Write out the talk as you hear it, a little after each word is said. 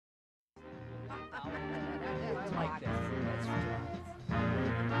like that. That's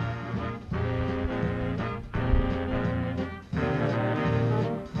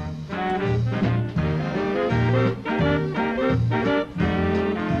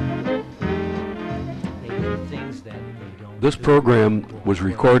This program was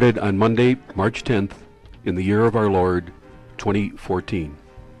recorded on Monday, March 10th, in the year of our Lord, 2014.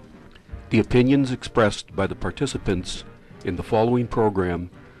 The opinions expressed by the participants in the following program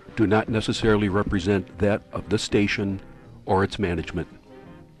do not necessarily represent that of this station or its management.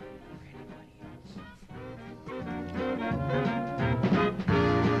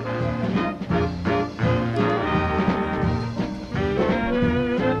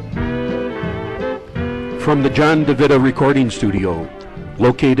 From the John DeVita recording studio,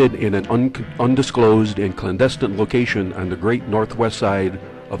 located in an undisclosed and clandestine location on the great northwest side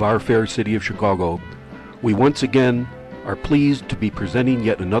of our fair city of Chicago, we once again are pleased to be presenting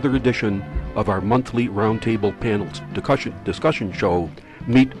yet another edition of our monthly roundtable panels discussion show,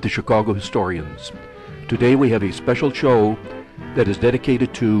 Meet the Chicago Historians. Today we have a special show that is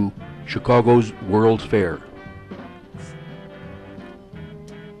dedicated to Chicago's World's Fair.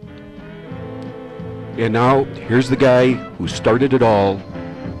 And now, here's the guy who started it all,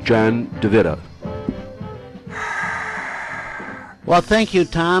 John DeVita. Well, thank you,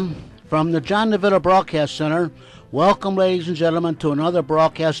 Tom. From the John DeVita Broadcast Center, welcome, ladies and gentlemen, to another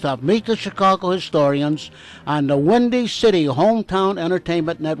broadcast of Meet the Chicago Historians on the Windy City Hometown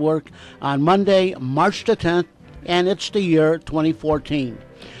Entertainment Network on Monday, March the 10th, and it's the year 2014.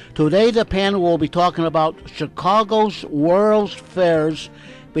 Today, the panel will be talking about Chicago's World's Fairs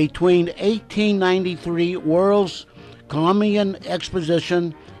between 1893 World's Columbian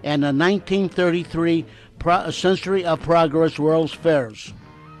Exposition and the 1933 Century of Progress World's Fairs.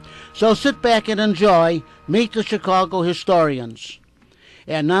 So sit back and enjoy Meet the Chicago Historians.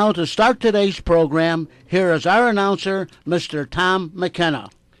 And now to start today's program, here is our announcer, Mr. Tom McKenna.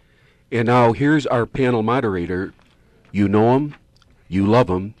 And now here's our panel moderator. You know him, you love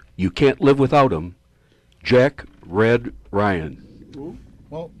him, you can't live without him, Jack Red Ryan.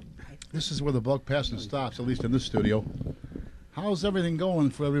 Well, this is where the buck passing stops, at least in this studio. How's everything going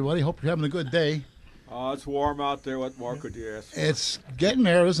for everybody? Hope you're having a good day. It's warm out there. What more could you ask for? It's getting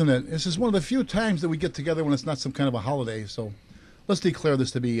there, isn't it? This is one of the few times that we get together when it's not some kind of a holiday. So let's declare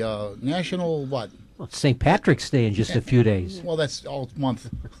this to be National what? Well, it's St. Patrick's Day in just a few days. Well, that's all month.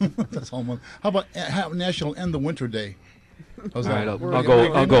 That's all month. How about National End the Winter Day? All right, I'll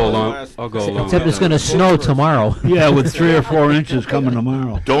go along. Except it's going to snow tomorrow. Yeah, with 3 or 4 inches coming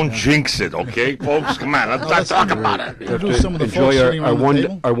tomorrow. Don't jinx it, okay, folks? Come on, let's not talk about it. We'll do some of the enjoy folks sitting around the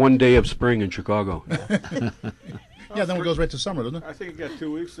table. our one day of spring in Chicago. Yeah, then it goes right to summer, doesn't it? I think you got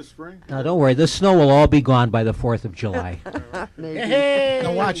 2 weeks of spring. Now, don't worry. The snow will all be gone by the 4th of July. Hey!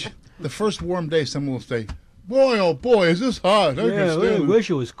 Now watch. The first warm day, someone will say, boy, oh boy, is this hot. I can't stand it." wish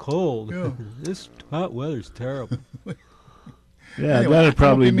it was cold. Yeah. This hot weather's terrible. Yeah, Anyway, that'd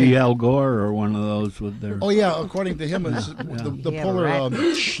probably I don't be Al Gore or one of those with their... Oh, yeah, according to him, it's, the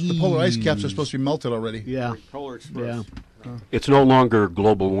polar ice caps are supposed to be melted already. Yeah, Polar Express. yeah. It's no longer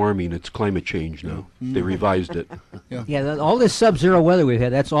global warming, it's climate change now. They revised it. Yeah, all this sub-zero weather we've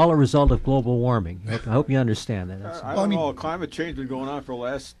had, that's all a result of global warming. I hope you understand that. I don't know. Climate change has been going on for the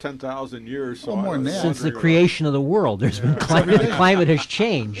last 10,000 years. So more than that. Since the creation of the world, there's been climate has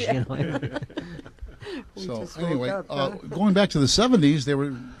changed. You know? So, anyway, going back to the 70s, they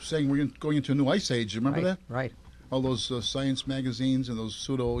were saying we're going into a new ice age. Remember that? Right. All those science magazines and those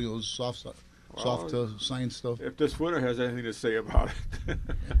those soft science stuff. If this winter has anything to say about it.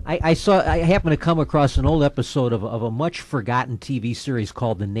 I happened to come across an old episode of a much forgotten TV series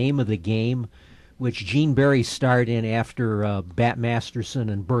called The Name of the Game, which Gene Barry starred in after Bat Masterson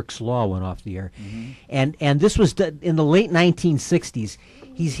and Burke's Law went off the air. Mm-hmm. And this was in the late 1960s.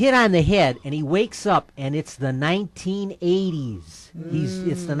 He's hit on the head, and he wakes up, and it's the 1980s.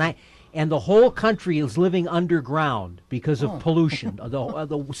 It's the and the whole country is living underground because of pollution.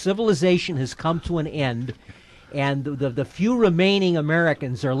 The civilization has come to an end, and the few remaining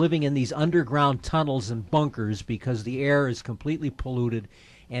Americans are living in these underground tunnels and bunkers because the air is completely polluted.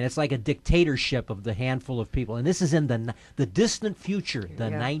 And it's like a dictatorship of the handful of people. And this is in the distant future, the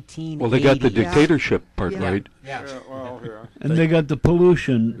 1980s. Well, they got the dictatorship part right. Yeah. And they got the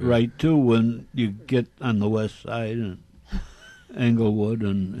pollution right, too, when you get on the west side and Englewood.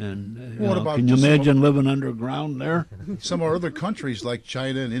 And What about can you just imagine living underground there? Some of our other countries like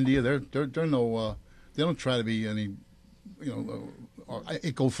China and India, they're no, they don't try to be any,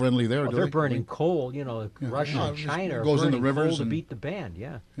 eco-friendly there. They're burning coal. Russia and China are burning coal to beat the band.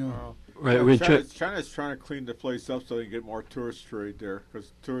 Well, Right, Yeah, we China's trying to clean the place up so they can get more tourist trade there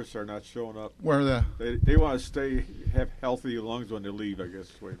because tourists are not showing up. Where the They want to have healthy lungs when they leave, I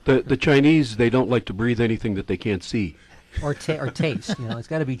guess. the Chinese, they don't like to breathe anything that they can't see. or taste. It's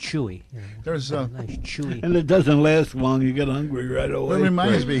got to be chewy. there's Nice chewy. And it doesn't last long. You get hungry right away. It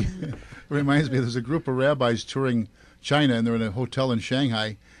reminds me. It reminds me. There's a group of rabbis touring China, and they're in a hotel in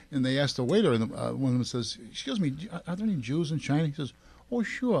Shanghai, and they asked the waiter, and one of them says, "Excuse me, are there any Jews in China?" He says, "Oh,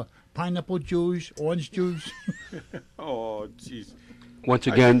 sure, pineapple Jews, orange Jews." Oh, jeez. Once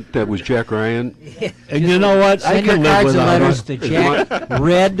again, that was Jack Ryan. And you know what? I Send your can live cards and without letters it. to Jack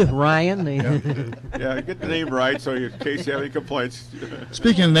Red Ryan. Yeah, get the name right so in case you have any complaints.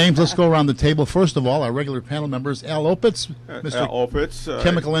 Speaking of names, let's go around the table. First of all, our regular panel members: Al Opitz, Mr. Opitz,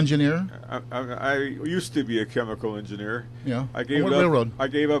 Chemical Engineer. I used to be a chemical engineer. Yeah. I gave On it what up. railroad? I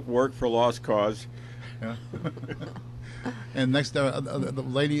gave up work for lost cause. Yeah. And next, the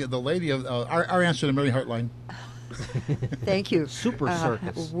lady of our answer to Mary Hartline. Thank you. Super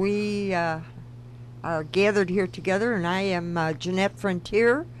Circus. We are gathered here together, and I am Jeanette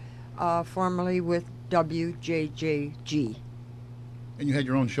Frontier, formerly with WJJG. And you had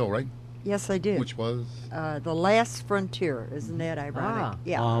your own show, right? Yes, I did. Which was? The Last Frontier. Isn't that ironic?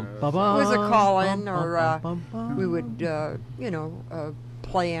 Yeah. It It was a call-in, or we would,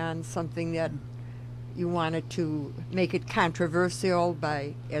 play on something that you wanted to make it controversial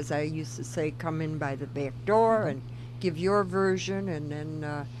by, as I used to say, come in by the back door and give your version, and then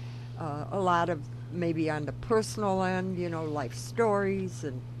a lot of maybe on the personal end, life stories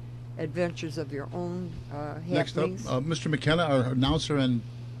and adventures of your own Next up, happenings. Mr. McKenna, our announcer and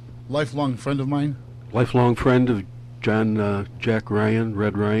lifelong friend of mine. Lifelong friend of John Jack Ryan,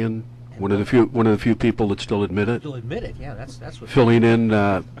 Red Ryan. One of the few people that still admit it. You'll admit it. Yeah, that's what. Filling in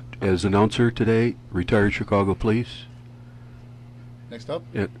as announcer today, retired Chicago Police. Next up,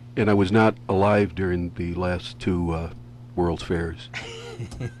 And I was not alive during the last two World's Fairs.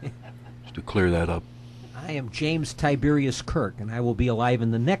 Just to clear that up. I am James Tiberius Kirk, and I will be alive in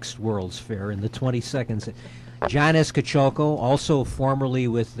the next World's Fair in the 22nd. John Escacholco, also formerly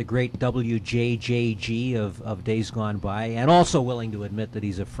with the great WJJG of days gone by, and also willing to admit that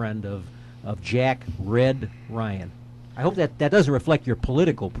he's a friend of Jack Red Ryan. I hope that doesn't reflect your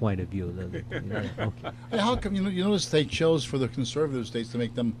political point of view. Okay. hey, how come you notice they chose for the conservative states to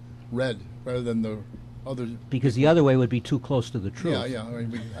make them red rather than the other? Because the other way would be too close to the truth. Yeah.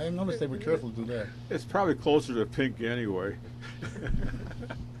 I noticed they were careful to do that. It's probably closer to pink anyway.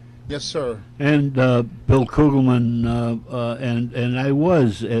 Yes, sir. And Bill Kugelman, and I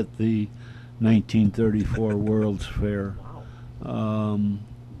was at the 1934 World's Fair. Nothing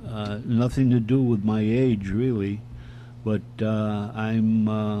to do with my age, really, but I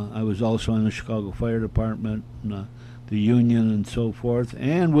was also in the Chicago Fire Department, the Union, and so forth,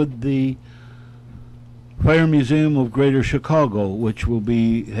 and with the Fire Museum of Greater Chicago, which will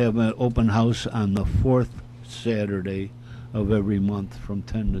have an open house on the fourth Saturday of every month from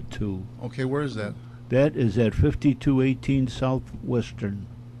 10 to 2. Okay, where is that? That is at 5218 Southwestern,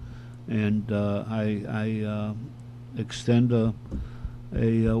 and I extend a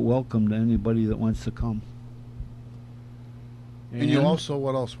welcome to anybody that wants to come. And you also,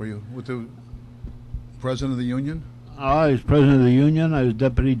 what else were you? With the president of the union? I was president of the union. I was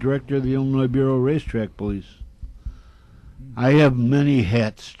deputy director of the Illinois Bureau of Racetrack Police. I have many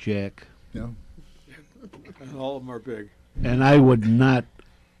hats, Jack. Yeah. And all of them are big. And I would not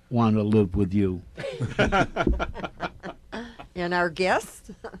want to live with you. And our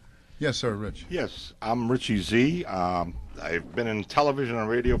guest? Yes, sir, Rich. Yes, I'm Richie Z. I've been in television and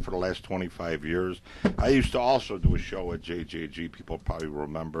radio for the last 25 years. I used to also do a show at JJG. People probably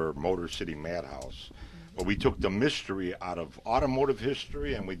remember Motor City Madhouse. But we took the mystery out of automotive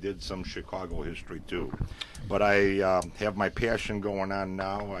history, and we did some Chicago history, too. But I have my passion going on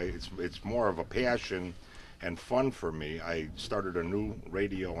now. It's more of a passion and fun for me. I started a new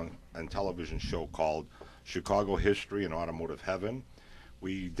radio and television show called Chicago History and Automotive Heaven.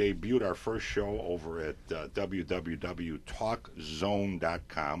 We debuted our first show over at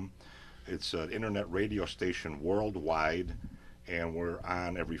www.talkzone.com. It's an internet radio station worldwide, and we're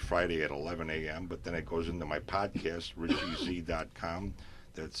on every Friday at 11 a.m., but then it goes into my podcast, RichieZ.com.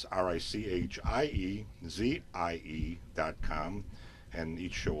 That's RichieZie.com, and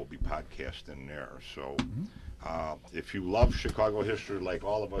each show will be podcast in there. So if you love Chicago history like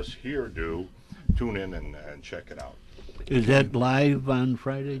all of us here do, tune in and check it out. Is that live on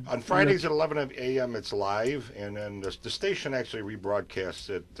Friday? On Fridays at 11 a.m. it's live, and then the station actually rebroadcasts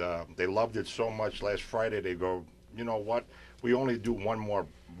it. They loved it so much last Friday they go you know what? We only do one more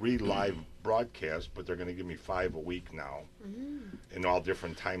live broadcast, but they're going to give me 5 a week now in all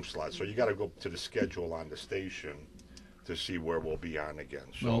different time slots. So you got to go to the schedule on the station to see where we'll be on again.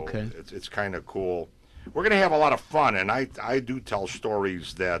 So Okay. it's kind of cool. We're going to have a lot of fun, and I do tell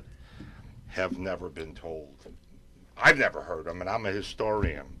stories that have never been told. I've never heard them, and I'm a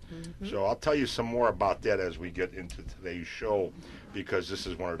historian. So I'll tell you some more about that as we get into today's show, because this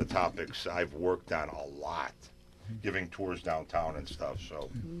is one of the topics I've worked on a lot, giving tours downtown and stuff. So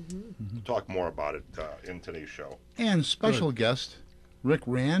we'll talk more about it in today's show. And special guest, Rick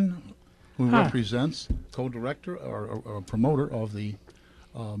Rand, who represents, co-director or promoter of the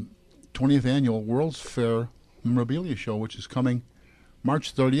 20th Annual World's Fair Memorabilia Show, which is coming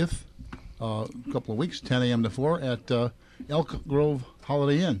March 30th, a couple of weeks, 10 a.m. to 4 at Elk Grove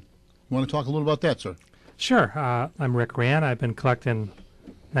Holiday Inn. You want to talk a little about that, sir? Sure. I'm Rick Rand. I've been collecting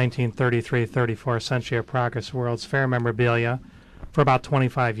 1933-34 Century of Progress World's Fair memorabilia for about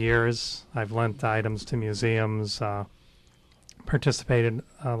 25 years. I've lent items to museums,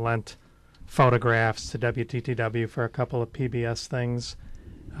 lent photographs to WTTW for a couple of PBS things.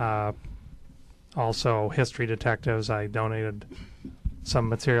 Also, History Detectives, I donated some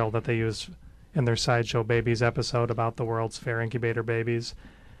material that they use in their Sideshow Babies episode about the World's Fair incubator babies.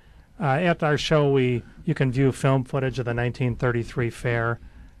 At our show, you can view film footage of the 1933 fair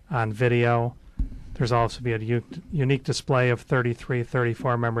on video. There's also be a unique display of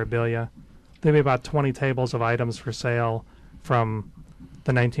 33-34 memorabilia. There'll be about 20 tables of items for sale from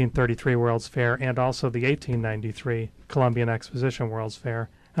the 1933 World's Fair and also the 1893 Columbian Exposition World's Fair,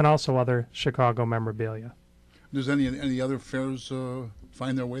 and also other Chicago memorabilia. Does any other fairs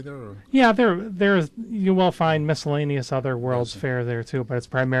find their way there? Or? Yeah, there you will find miscellaneous other World's Fair there too, but it's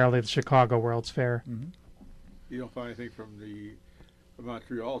primarily the Chicago World's Fair. Mm-hmm. You don't find anything from the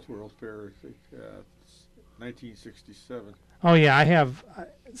Montreal's World's Fair, 1967. Oh yeah, I have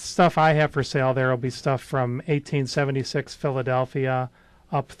stuff I have for sale. There will be stuff from 1876 Philadelphia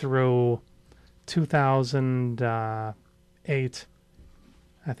up through 2008.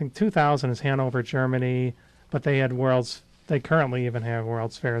 I think 2000 is Hanover, Germany, but they currently even have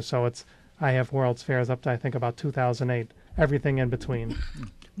World's Fairs, so I have World's Fairs up to I think about 2008. Everything in between.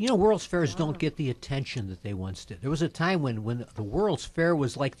 You know, World's Fairs don't get the attention that they once did. There was a time when the World's Fair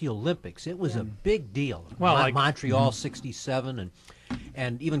was like the Olympics. It was a big deal. Well, Montreal, 67,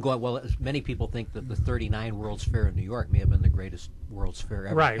 and even as many people think that the 39 World's Fair in New York may have been the greatest World's Fair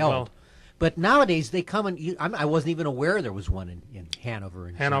ever held. Well, but nowadays they come and I wasn't even aware there was one in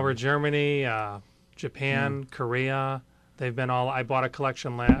Hanover. Germany, Japan, Korea. They've been all. I bought a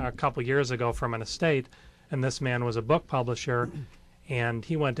collection a couple years ago from an estate, and this man was a book publisher. And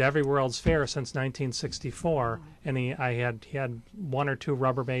he went to every World's Fair since 1964, and he had 1 or 2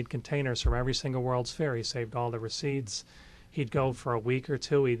 Rubbermaid containers from every single World's Fair. He saved all the receipts. He'd go for a week or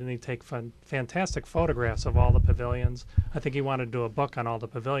two. He'd take fantastic photographs of all the pavilions. I think he wanted to do a book on all the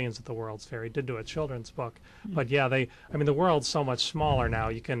pavilions at the World's Fair. He did do a children's book, but yeah, the world's so much smaller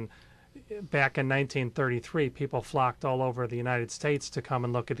now. Back in 1933, people flocked all over the United States to come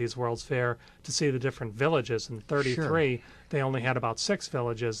and look at these World's Fair to see the different villages. In 33, they only had about 6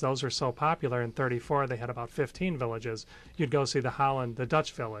 villages. Those were so popular. In 34, they had about 15 villages. You'd go see the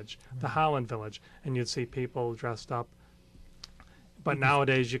Dutch village, the Holland village, and you'd see people dressed up. But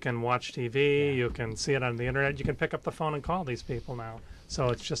nowadays, you can watch TV, you can see it on the internet, you can pick up the phone and call these people now. So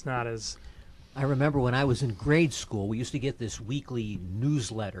it's just not as... I remember when I was in grade school, we used to get this weekly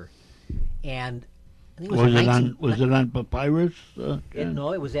newsletter. And I think was it on papyrus?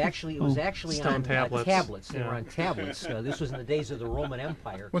 No, it was actually Stone on tablets. Tablets. They were on tablets. This was in the days of the Roman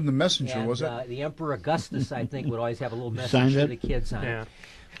Empire. Wasn't the messenger, and, was it? The Emperor Augustus, I think, would always have a little message to the kids on it.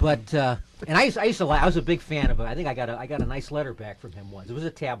 But and I used to I was a big fan of it. I think I got a nice letter back from him once. It was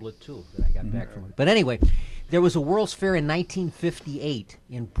a tablet too that I got back from him. But anyway, there was a World's Fair in 1958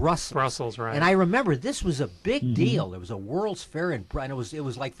 in Brussels. Brussels, right? And I remember this was a big deal. There was a World's Fair and it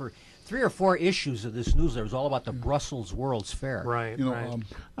was like for 3 or 4 issues of this newsletter. It was all about the Brussels World's Fair. Right. Right.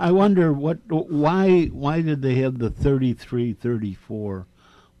 I wonder why did they have the 33, 34?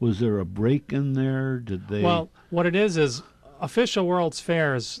 Was there a break in there? Did they? Well, what it is official World's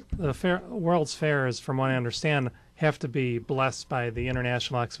Fairs. World's Fairs, from what I understand, have to be blessed by the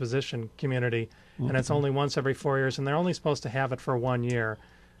International Exposition community, and it's only once every 4 years, and they're only supposed to have it for 1 year.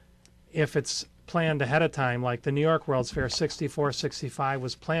 If it's planned ahead of time, like the New York World's Fair 64, 65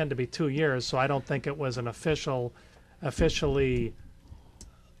 was planned to be 2 years, so I don't think it was an officially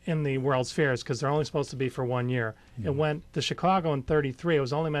in the World's Fairs because they're only supposed to be for 1 year. It went the Chicago in 33. It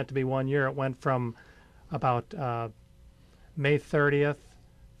was only meant to be 1 year. It went from about May 30th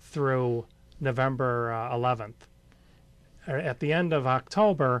through November 11th. at the end of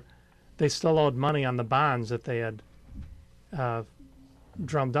October, they still owed money on the bonds that they had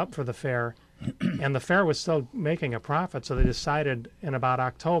drummed up for the fair, and the fair was still making a profit, so they decided in about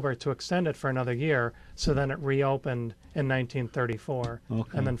October to extend it for another year, so then it reopened in 1934,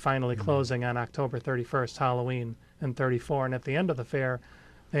 Okay. and then finally closing on October 31st, Halloween in 34. And at the end of the fair,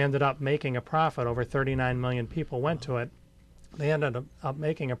 they ended up making a profit. Over 39 million people went to it. They ended up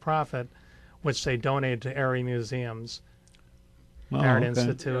making a profit, which they donated to area museums, Oh, Art okay.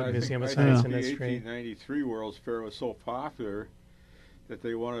 Institute, Museum of I Science think and the History. 1893 World's Fair was so popular that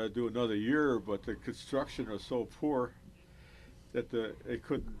they wanted to do another year, but the construction was so poor that they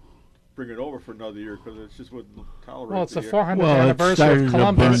couldn't bring it over for another year because it just wouldn't tolerate. Well, it's the year. 400th Well, it anniversary started of to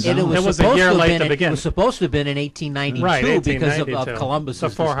Columbus. burn And down. It was a supposed year to have late been to in- begin. It was supposed to have been in 1892 Right, because of 1892. Columbus. The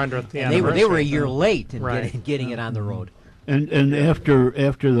 400th and they were a anniversary. year late in Right. getting it on the road. And after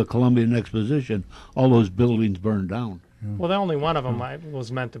the Columbian Exposition, all those buildings burned down. Well, the only one of them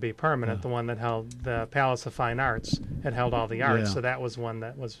was meant to be permanent. The one that held the Palace of Fine Arts had held all the arts, Yeah. so that was one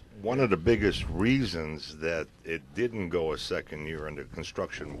that was. One of the biggest reasons that it didn't go a second year and the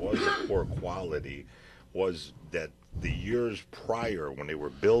construction was of poor quality was that the years prior, when they were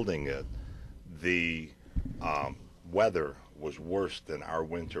building it, the weather was worse than our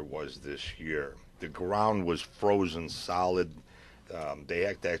winter was this year. The ground was frozen solid. They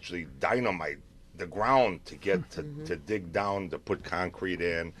had to actually dynamite the ground to get to dig down to put concrete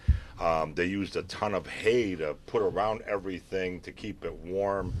in. They used a ton of hay to put around everything to keep it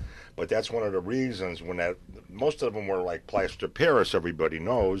warm. But that's one of the reasons most of them were like plaster Paris, everybody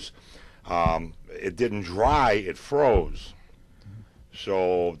knows. It didn't dry, it froze.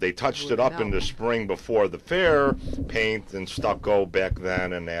 So they touched it up in the spring before the fair, paint and stucco back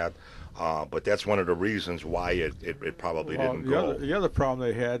then and that. But that's one of the reasons why it probably didn't go. The other problem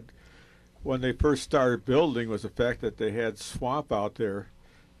they had when they first started building was the fact that they had swamp out there,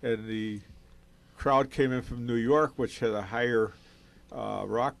 and the crowd came in from New York, which had a higher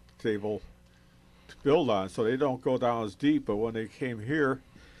rock table to build on, so they don't go down as deep. But when they came here,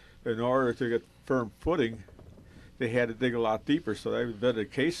 in order to get firm footing, they had to dig a lot deeper, so they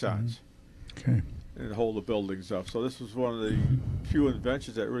invented caissons Okay. and hold the buildings up. So this was one of the few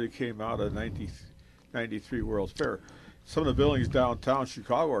inventions that really came out of 1993 World's Fair. Some of the buildings downtown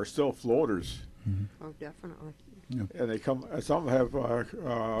Chicago are still floaters, Oh, definitely. and they come. Some have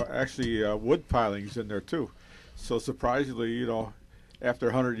actually wood pilings in there too. So surprisingly, after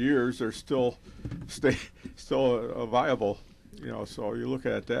 100 years, they're still viable. So you look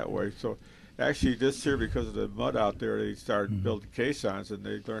at it that way. So actually, this year, because of the mud out there, they started building caissons, and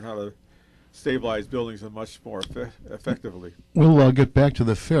they learned how to stabilize buildings much more effectively. We'll get back to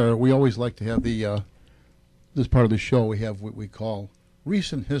the fair. We always like to have this part of the show. We have what we call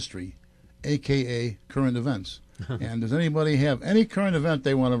recent history, a.k.a. current events. And does anybody have any current event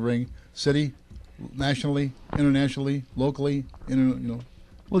they want to bring, city, nationally, internationally, locally,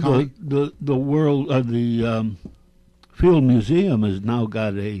 Well, county? the world the Field Museum has now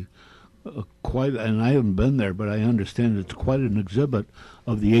got a quite, and I haven't been there, but I understand it's quite an exhibit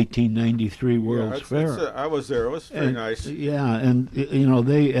of the 1893 World's Fair. I was there. It was very And, nice. Yeah, and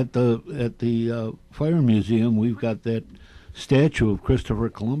they at the Fire Museum, we've got that statue of Christopher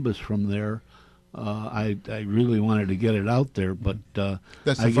Columbus from there. I really wanted to get it out there, but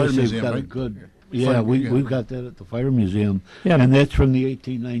That's the I Fire guess Museum, they've got a right? good. Yeah. Yeah, Yeah. we've got that at the Fire Museum, Yeah. and that's from the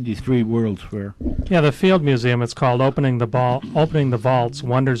 1893 World's Fair. Yeah, the Field Museum. It's called Opening the Vaults: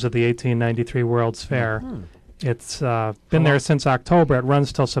 Wonders of the 1893 World's Fair. It's been there since October. It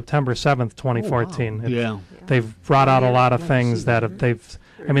runs till September 7th, 2014. Yeah. They've brought out a lot of things that they've.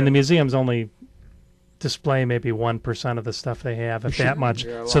 I mean, the museums only display maybe 1% of the stuff they have, if that much.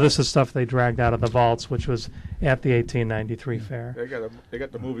 Yeah, a So lot. this is stuff they dragged out of the vaults, which was at the 1893 fair. They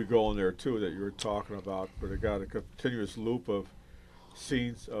got the movie going there too that you were talking about, where they got a continuous loop of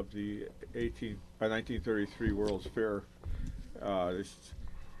scenes of the 1933 World's Fair.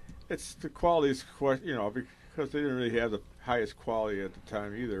 It's the quality is because they didn't really have the highest quality at the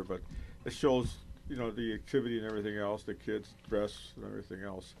time either, but it shows the activity and everything else, the kids' dress and everything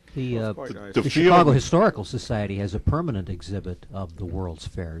else. The So it's quite nice. the Chicago Historical Society has a permanent exhibit of the World's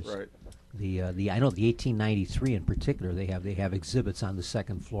Fairs. Right. I know the 1893 in particular. They have exhibits on the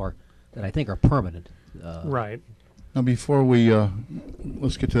second floor that I think are permanent. Right. Now, before we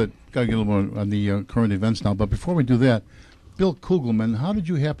let's get to that, got to get a little more on the current events now. But before we do that, Bill Kugelman, how did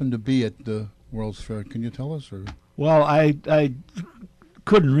you happen to be at the World's Fair? Can you tell us? Or Well, I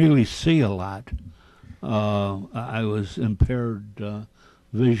couldn't really see a lot. I was impaired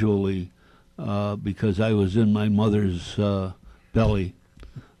visually because I was in my mother's belly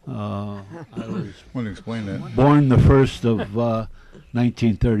I was Want to explain that? born the 1st of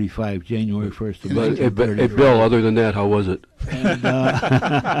 1935, January 1st of But, 1935. Bill, other than that, how was it? And,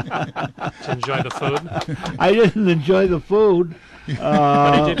 To enjoy the food. I didn't enjoy the food. did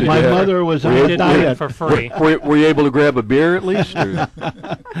My you- mother was on were a you- Did diet. it for free. Were you able to grab a beer at least? Or?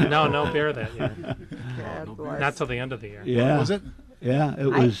 No beer that year. God bless. Not till the end of the year. Yeah, Was it? yeah. It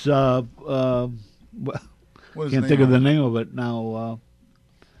was. What is Can't think of the name of it now.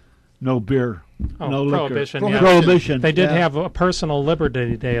 No beer, Oh, no liquor. Prohibition, yeah. Prohibition. They did yeah. have a personal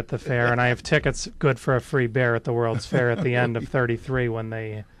Liberty Day at the fair, and I have tickets good for a free beer at the World's Fair at the end of 33 when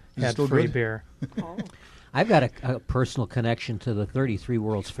they it had still free good? beer. I've got a personal connection to the 33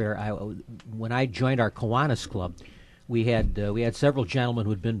 World's Fair. When I joined our Kiwanis Club, we had several gentlemen who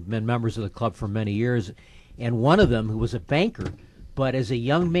had been members of the club for many years, and one of them who was a banker, but as a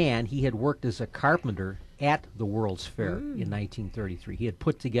young man he had worked as a carpenter at the World's Fair in 1933. He had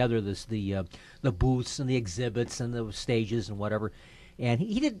put together the booths and the exhibits and the stages and whatever, and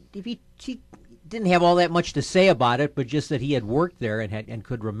he didn't have all that much to say about it, but just that he had worked there and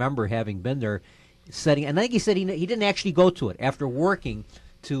could remember having been there, setting. And I think he said he didn't actually go to it after working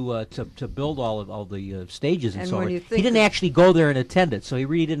to build all the stages and And so when on. you He think didn't that- actually go there and attend it, so he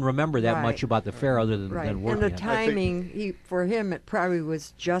really didn't remember that Right. much about the fair other than, Right. than And working. the it. timing, for him, it probably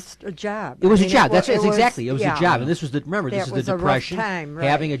was just a job. It was I a mean, job. wa- That's it was- exactly. It was yeah. a job, and this was remember this That is the was a rough Depression. time, right.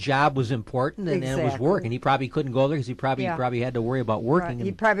 Having a job was important, and it was work. Exactly. And he probably couldn't go there because he probably Yeah. had to worry about Right. working. He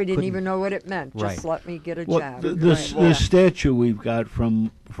and probably didn't couldn't- even know what it meant. Right. Just let me get a Well, job. this Right. statue we've got from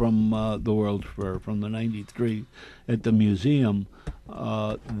the World's Fair from the '93 at the museum.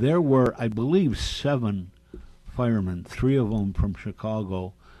 There were, I believe, 7 firemen, 3 of them from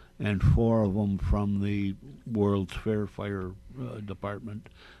Chicago, and 4 of them from the World's Fair Fire Department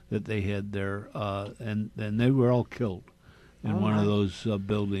that they had there, and they were all killed in one of those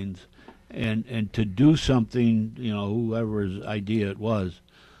buildings. And to do something, whoever's idea it was,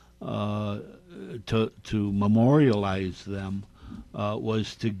 to memorialize them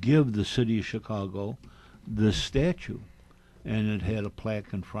was to give the city of Chicago this statue, and it had a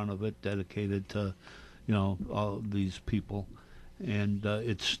plaque in front of it dedicated to, all these people, and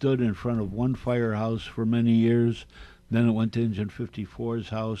it stood in front of one firehouse for many years. Then it went to Engine 54's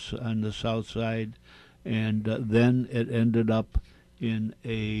house on the south side, and then it ended up in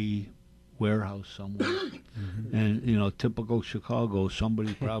a warehouse somewhere. And typical Chicago,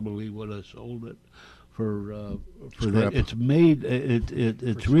 somebody probably would have sold it for that. Scrap. It's made.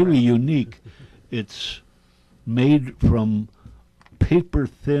 It's really unique. It's made from paper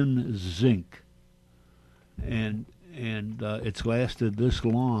thin zinc, and it's lasted this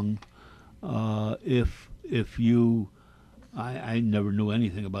long. If you, I never knew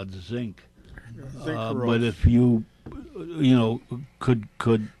anything about zinc. Zinc But corrodes. if you, could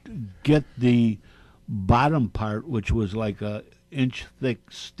get the bottom part, which was like a inch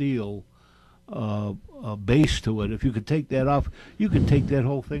thick steel base to it, if you could take that off, you could take that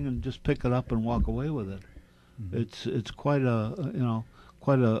whole thing and just pick it up and walk away with it. It's quite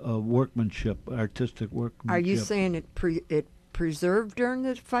a workmanship, artistic workmanship. Are you saying it preserved during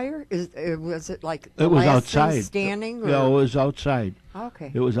the fire? Was it like the It was last thing outside. standing? Yeah, or- it was outside.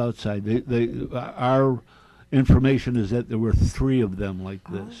 Okay. It was outside. Our information is that there were 3 of them like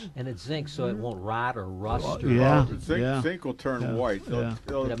this. And it's zinc, so it won't rot or rust. Or Yeah. Zinc will turn white. Yeah.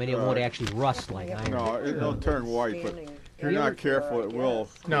 But, I mean, it won't actually rust like iron. No, it'll turn white, but if you're not careful, it will.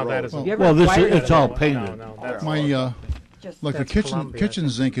 No, that is. Well, You ever Well, fired it's it? all No, painted. no, that's My like the That's Columbia. kitchen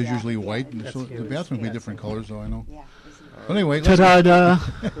zinc is usually white, and so the bathroom will be different colors, though I know. But anyway, let's, Ta-da!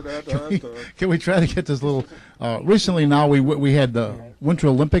 can we try to get this little? Recently, now we had the Winter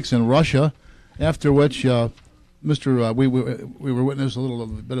Olympics in Russia, after which we were witness a little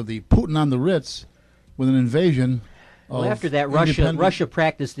bit of the Putin on the Ritz with an invasion. Well, of after that, independent- Russia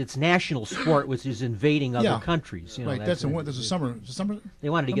practiced its national sport, which is invading other Yeah. countries. You know, Right, that's a summer. They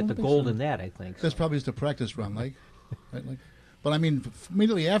wanted to get the Olympics, gold or- in that, I think. That's probably just a practice run, right? But I mean,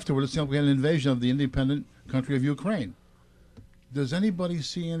 immediately afterwards, we had an invasion of the independent country of Ukraine. Does anybody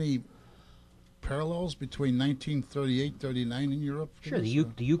see any parallels between 1938, 39 in Europe? Sure, the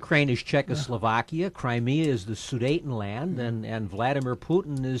Ukraine is Czechoslovakia, Crimea is the Sudetenland, and Vladimir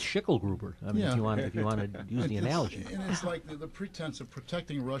Putin is Schicklgruber. I mean, Yeah. if you want to use the analogy. And it's like the pretense of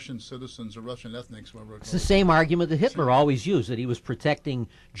protecting Russian citizens or Russian ethnics, whoever it It's the goes. same argument that Hitler always used, that he was protecting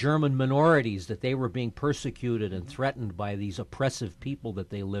German minorities, that they were being persecuted and threatened by these oppressive people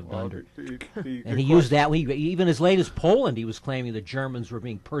that they lived under. And he used that, even as late as Poland, he was claiming that Germans were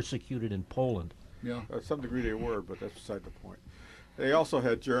being persecuted in Poland. Yeah. To some degree they were, but that's beside the point. They also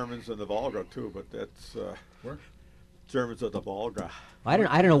had Germans in the Volga too, but that's Where? Germans of the Volga. I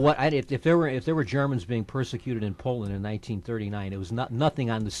don't know what if there were Germans being persecuted in Poland in 1939. It was nothing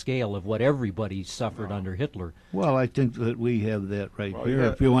on the scale of what everybody suffered under Hitler. Well, I think that we have that right here.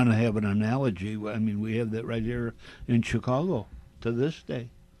 yeah. If you want to have an analogy, I mean, we have that right here in Chicago to this day.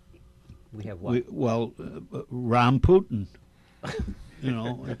 We have what? Ron Putin. You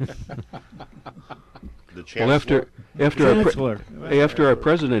know, The Well, chancellor. Chancellor. after our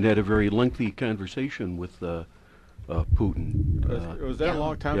president had a very lengthy conversation with Putin. It was that a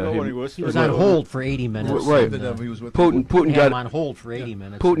long time yeah, ago he- when he was. He was on hold for 80 minutes. Right. and, He was with Putin had him got on hold for 80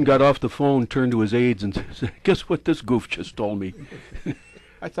 minutes. Putin got off the phone, turned to his aides, and said, "Guess what this goof just told me."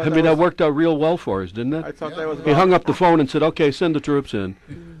 I thought I mean, that worked out real well for us, didn't I it? thought that was. He hung up the phone and said, "Okay, send the troops in."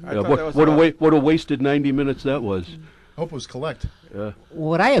 I Yeah, thought that was what a wasted 90 minutes that was. Hope it was collect.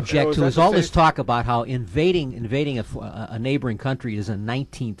 What I object was to that is the all this same- talk about how invading a neighboring country is a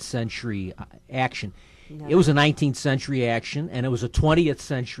 19th century action. It was a 19th century action, and it was a 20th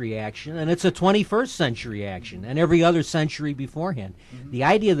century action, and it's a 21st century action, and every other century beforehand. The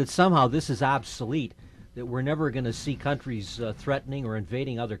idea that somehow this is obsolete, that we're never going to see countries threatening or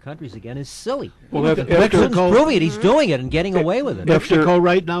invading other countries again, is silly. Well, Look, after- Putin's proving it. He's doing it and getting away with it. Mexico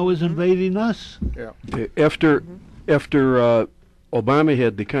right now is invading us. Yeah. After Obama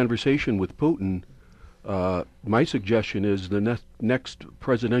had the conversation with Putin, my suggestion is the next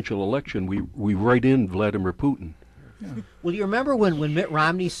presidential election we write in Vladimir Putin. Well, you remember when Mitt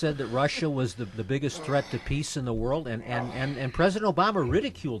Romney said that Russia was the biggest threat to peace in the world, and President Obama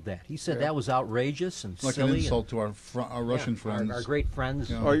ridiculed that. He said that was outrageous and Like silly. an insult to our Russian friends. Our great friends.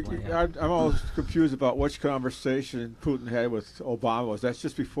 Yeah. Oh, Yeah. I'm always confused about which conversation Putin had with Obama. Was that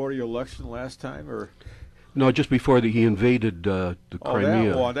just before the election last time, or No, just before he invaded the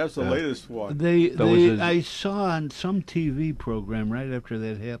Crimea. that one? That's the Yeah. latest one. That was his- I saw on some TV program right after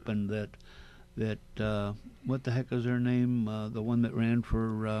that happened that what the heck is her name? The one that ran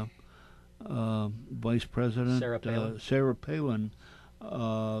for vice president, Sarah Palin.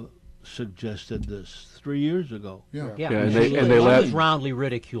 suggested this 3 years ago. Yeah. Yeah, and she they was laughed- roundly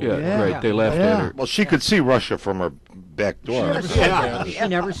ridiculed. Yeah, right. They laughed at her. Well, she could see Russia from her back door. never said that. She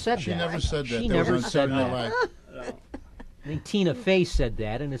never said She that. never said that. She That never was on said Saturday Night that. Live. I think Tina Fey said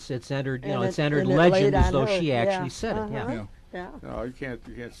that, and it's entered, And it's it- entered and it legend laid as on though her, she actually yeah. said it. Yeah. Yeah. Yeah. No, you can't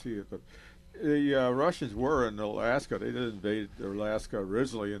see it. But the Russians were in Alaska. They did invade Alaska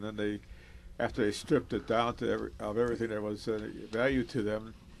originally, and then after they stripped it down to everything that was value to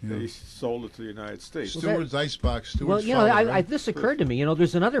them, they sold it to the United States. Steward's icebox. Steward's Well, you know, Folly, right? this occurred to me. You know,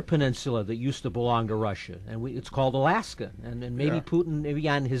 there's another peninsula that used to belong to Russia, and it's called Alaska. And maybe Yeah. Putin, maybe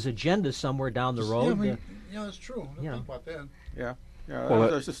on his agenda somewhere down the road. Yeah, I mean, yeah, that's true. I you know. didn't think about that. Yeah, Well,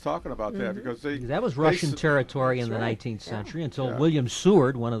 I was just talking about that because that was Russian territory in the That's right. 19th century until Yeah. William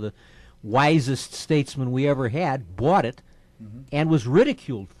Seward, one of the wisest statesmen we ever had, bought it and was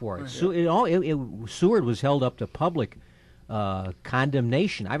ridiculed for it. Seward was held up to public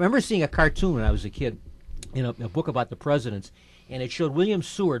condemnation. I remember seeing a cartoon when I was a kid in a book about the presidents, and it showed William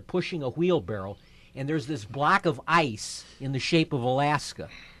Seward pushing a wheelbarrow, and there's this block of ice in the shape of Alaska,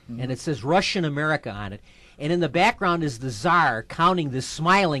 and it says Russian America on it. And in the background is the Tsar counting this,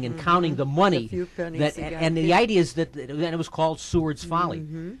 smiling and counting the money. The few pennies that, he got. and the idea is that, and it was called Seward's Folly.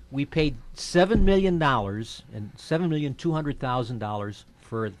 We paid $7 million and $7,200,000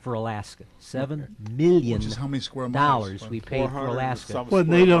 for Alaska. $7 million Which is how many square miles? we paid for 400 and Alaska. some Well,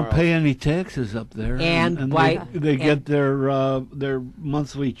 they square don't miles. pay any taxes up there, And by- they and- get their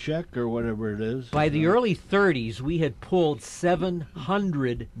monthly check or whatever it is. By the early 30s, we had pulled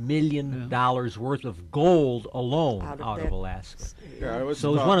 $700 million worth of gold alone Out of out of that Alaska. Yeah, it was So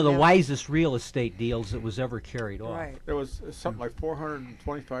it was about- one of the Yeah. wisest real estate deals that was ever carried off. Right. It was something like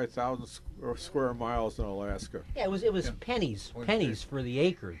 425,000 square miles in Alaska. Yeah, it was pennies for the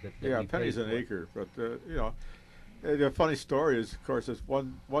acre. That Yeah, we pennies paid an for. acre. But you know, the funny story is, of course, it's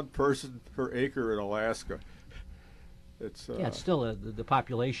one person per acre in Alaska. It's Yeah, it's still the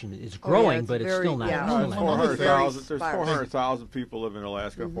population is Oh, yeah, growing, it's but it's very- still not. yeah. still No, not- 400,000. There's Sparse. 400,000 people live in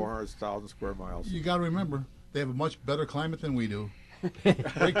Alaska. 400,000 square miles. You got to remember, they have a much better climate than we do.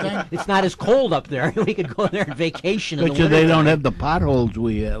 Break time. It's not as cold up there. We could go there and vacation in Bet the you they winter. don't have the potholes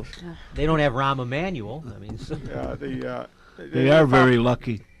we have. They don't have Rahm Emanuel. I mean, so, Yeah, They are very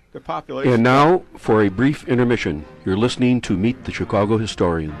lucky. The population. And now, for a brief intermission, you're listening to Meet the Chicago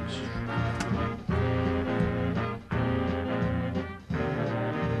Historians.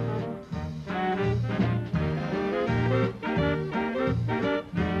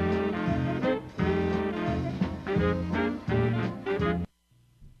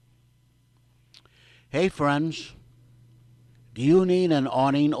 Hey friends, do you need an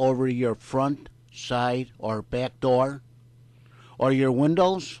awning over your front side, or back door? Or your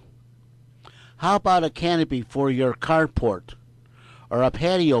windows? How about a canopy for your carport? Or a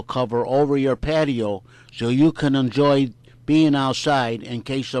patio cover over your patio so you can enjoy being outside in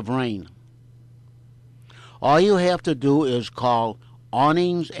case of rain? All you have to do is call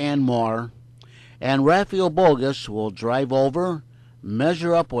Awnings and More, and Raphael Bogus will drive over,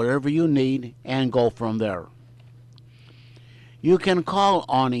 measure up whatever you need, and go from there. You can call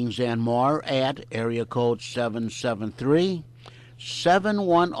Awnings and More at area code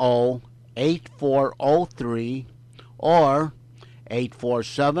 773-710-8403 or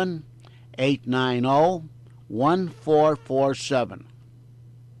 847-890-1447.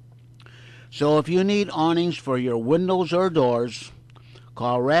 So if you need awnings for your windows or doors,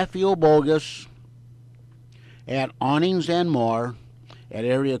 call Raphael Bogus at Awnings and More at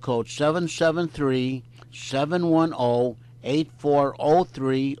area code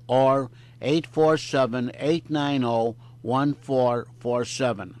 773-710-8403 or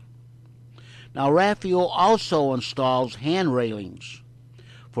 847-890-1447. Now, Raphael also installs hand railings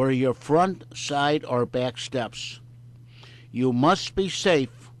for your front, side, or back steps. You must be safe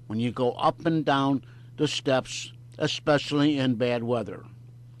when you go up and down the steps, especially in bad weather.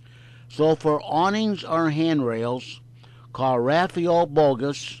 So for awnings or handrails, call Raphael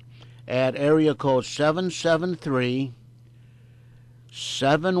Bogus at area code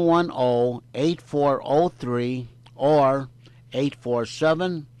 773-710-8403 or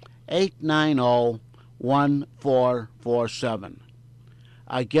 847-890-1447.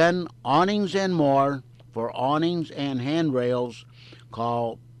 Again, Awnings and More for awnings and handrails,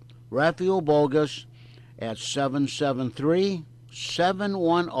 call Raphael Bogus at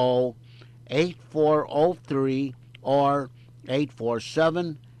 773-710-8403 or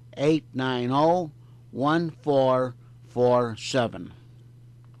 847-890-1447.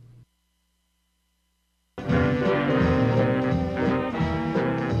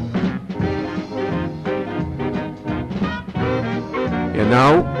 And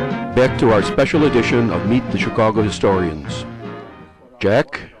now, back to our special edition of Meet the Chicago Historians.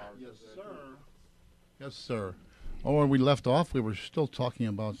 Jack? Yes, sir. Oh, where we left off, we were still talking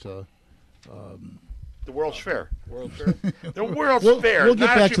about The World's Fair. The World's Fair. We'll get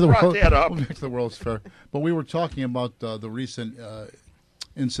Now back that to you the brought that up. We'll get back to the World's Fair. But we were talking about the recent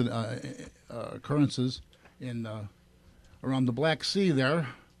occurrences in around the Black Sea there,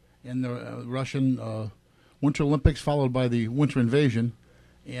 in the Russian Winter Olympics, followed by the Winter Invasion,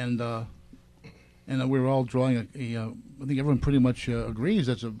 and we were all drawing I think everyone pretty much agrees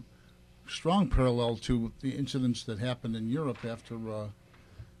that's a strong parallel to the incidents that happened in Europe after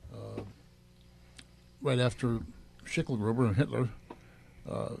right after Schicklgruber and Hitler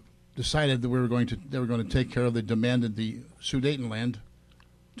decided that they were going to take care of. They demanded the Sudetenland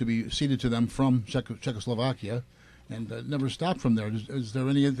to be ceded to them from Czechoslovakia, and never stopped from there. Is there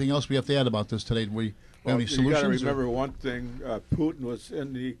anything else we have to add about this today? Do we have any solutions? You got to remember one thing: Putin was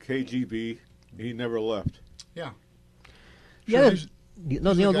in the KGB. He never left. Yeah. Yeah.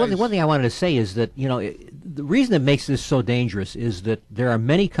 One thing I wanted to say is that, the reason that makes this so dangerous is that there are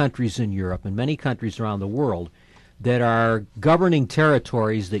many countries in Europe and many countries around the world that are governing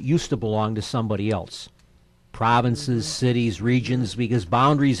territories that used to belong to somebody else. Provinces, cities, regions, because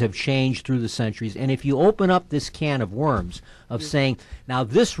boundaries have changed through the centuries. And if you open up this can of worms of saying, now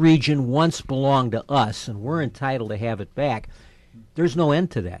this region once belonged to us and we're entitled to have it back, there's no end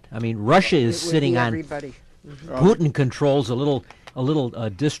to that. I mean, Russia is sitting on... Everybody. Putin controls a little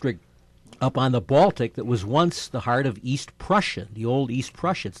district up on the Baltic that was once the heart of East Prussia, the old East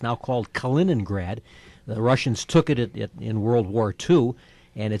Prussia. It's now called Kaliningrad. The Russians took it in World War II,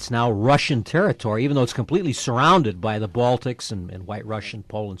 and it's now Russian territory, even though it's completely surrounded by the Baltics and White Russian,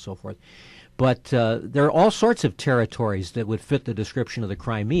 Poland, and so forth. But there are all sorts of territories that would fit the description of the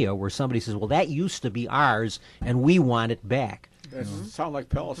Crimea, where somebody says, well, that used to be ours, and we want it back. That sounds like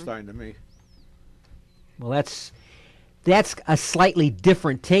Palestine to me. Well, that's a slightly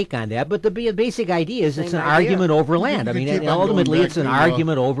different take on that, but the basic idea is it's an argument over land. I mean, ultimately, it's an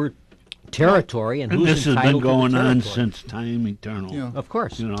argument over territory and who's this has entitled been going to the on territory. since time eternal. Yeah. Of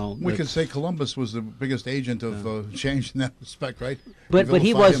course. We could say Columbus was the biggest agent of change in that respect, right? But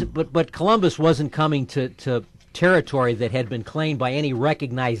he was but Columbus wasn't coming to territory that had been claimed by any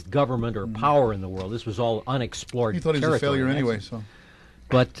recognized government or power in the world. This was all unexplored. He thought he was a territory. failure anyway. So,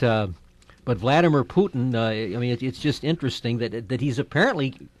 but Vladimir Putin, I mean, it's just interesting that he's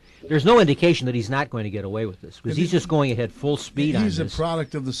apparently. There's no indication that he's not going to get away with this, because he's just going ahead full speed on this. He's a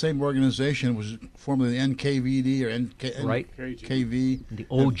product of the same organization. It was formerly the NKVD or NKV. The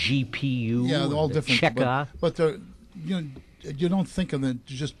OGPU. Yeah, they're all different. Cheka. But you don't think of them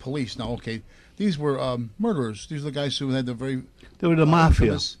as just police. Now, okay, these were murderers. These are the guys who had the very They were the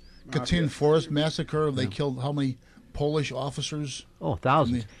mafia. infamous Katyn Forest massacre. They killed how many Polish officers? Oh,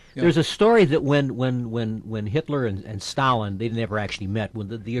 thousands. Yeah. There's a story that when Hitler and Stalin, they never actually met,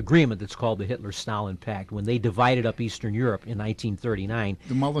 when the agreement that's called the Hitler-Stalin Pact, when they divided up Eastern Europe in 1939,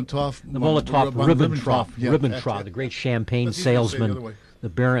 The Molotov. the Molotov-Ribbentrop, Yeah, Ribbentrop, the great champagne That's easy to say the salesman, other way. the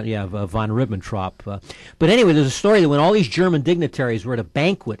Baron, von Ribbentrop. But anyway, there's a story that when all these German dignitaries were at a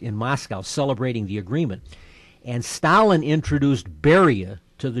banquet in Moscow celebrating the agreement, and Stalin introduced Beria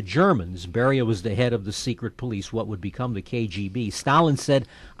to the Germans. Beria was the head of the secret police, what would become the KGB. Stalin said,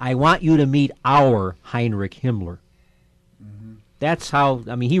 "I want you to meet our Heinrich Himmler." That's how,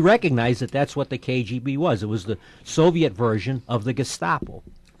 I mean, he recognized that that's what the KGB was. It was the Soviet version of the Gestapo.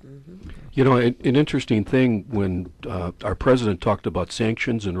 You know, an interesting thing when our president talked about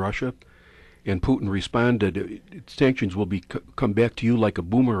sanctions in Russia, and Putin responded, "Sanctions will come back to you like a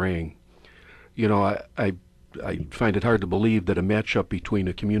boomerang." You know, I find it hard to believe that a matchup between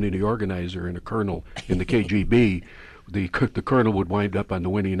a community organizer and a colonel in the KGB, the colonel would wind up on the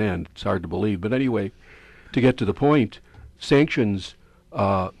winning end. It's hard to believe. But anyway, to get to the point, sanctions,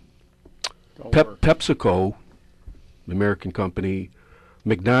 PepsiCo, the American company,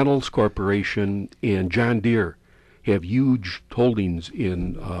 McDonald's Corporation, and John Deere have huge holdings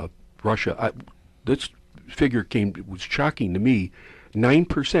in Russia. This figure was shocking to me.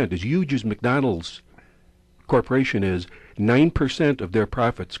 9%, as huge as McDonald's Corporation is, 9% of their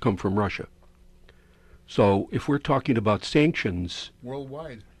profits come from Russia. So if we're talking about sanctions,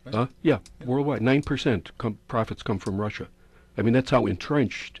 Worldwide. Right? worldwide, 9% profits come from Russia. I mean, that's how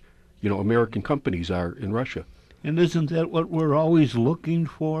entrenched, American companies are in Russia. And isn't that what we're always looking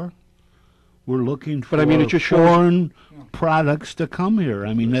for? We're looking for But I mean, it just shows- foreign products to come here.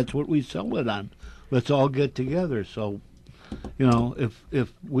 I mean, that's what we sell it on. Let's all get together. So,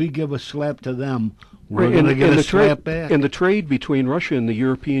 if we give a slap to them, we're going to get a slap back. And the trade between Russia and the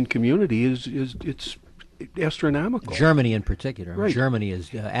European community it's astronomical. Germany in particular. Right. Germany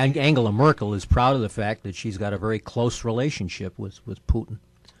is, Angela Merkel is proud of the fact that she's got a very close relationship with Putin.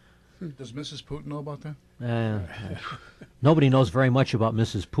 Does Mrs. Putin know about that? Nobody knows very much about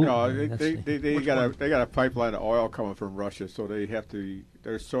Mrs. Putin. No, they got a pipeline of oil coming from Russia, so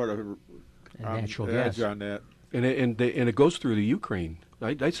they're sort of natural edge gas on that. And it goes through the Ukraine.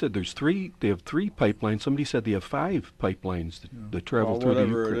 I said they have 3 pipelines. Somebody said they have 5 pipelines that travel through the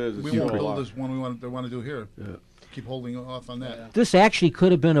whatever Ukraine. it is, it's We still won't a build lot. this one they want to do here. Yeah. Keep holding off on that. This actually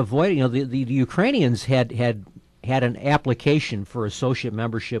could have been avoided. The Ukrainians had an application for associate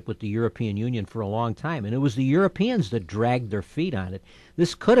membership with the European Union for a long time, and it was the Europeans that dragged their feet on it.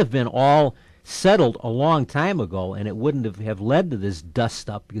 This could have been all settled a long time ago, and it wouldn't have led to this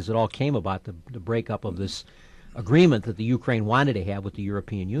dust-up, because it all came about the breakup of this agreement that the Ukraine wanted to have with the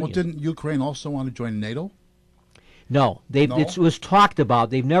European Union. Well, didn't Ukraine also want to join NATO? No, No? it was talked about.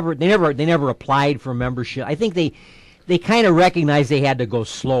 They never applied for membership. I think they kind of recognized they had to go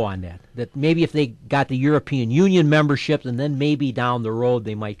slow on that. That maybe if they got the European Union membership, and then maybe down the road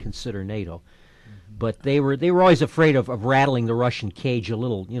they might consider NATO. But they were always afraid of rattling the Russian cage a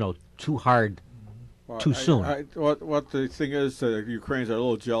little, too hard, too soon. What the thing is, the Ukrainians are a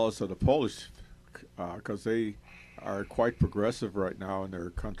little jealous of the Polish because they are quite progressive right now in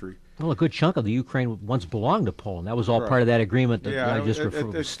their country. Well, a good chunk of the Ukraine once belonged to Poland. That was all Right. part of that agreement that Yeah, I just referred to,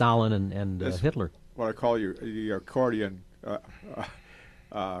 it's- Stalin and it's- Hitler. What I call the accordion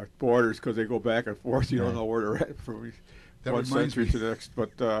borders, because they go back and forth. You don't know where they're at from That one reminds century me. to the next.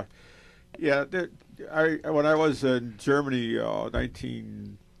 But when I was in Germany,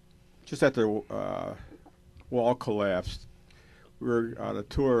 just after wall collapsed, we were on a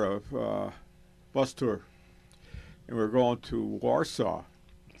tour of bus tour, and we were going to Warsaw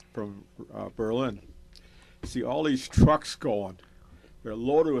from Berlin. See all these trucks going. They're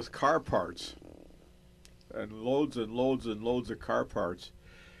loaded with car parts, and loads and loads and loads of car parts.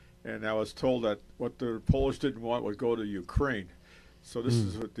 And I was told that what the Polish didn't want would go to Ukraine. So this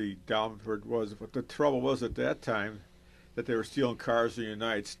is what the downward was. But the trouble was at that time that they were stealing cars in the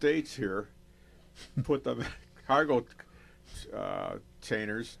United States here, put them in cargo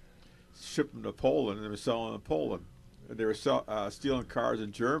containers, ship them to Poland, and they were selling in Poland. And they were stealing cars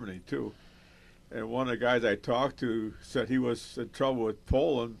in Germany too. And one of the guys I talked to said he was in trouble with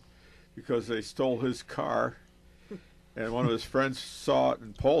Poland because they stole his car. And one of his friends saw it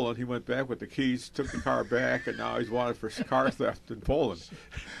in Poland. He went back with the keys, took the car back, and now he's wanted for car theft in Poland.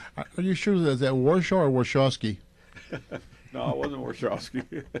 Are you sure that Warsaw or Warshawski? No, it wasn't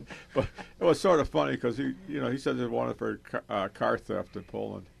Warshawski. But it was sort of funny because he said they wanted for car theft in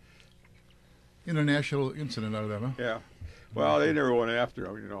Poland. International incident out of that, huh? Yeah. Well, they never went after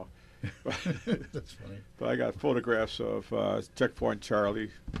him, That's funny. But I got photographs of Checkpoint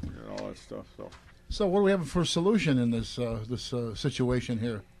Charlie and all that stuff. So what do we have for a solution in this situation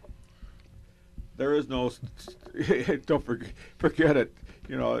here? There is no. Don't forget it.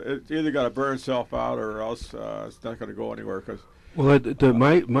 You know, it's either got to burn itself out or else it's not going to go anywhere. Cause Well,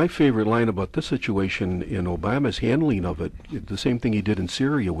 my favorite line about this situation in Obama's handling of it, the same thing he did in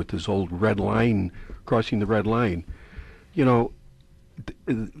Syria with his old red line, crossing the red line. You know,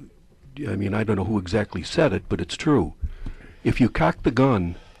 I mean, I don't know who exactly said it, but it's true. If you cock the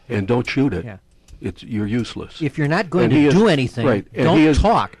gun and don't shoot it, Yeah. you're useless. If you're not going And to he is- do anything, right, and don't he is-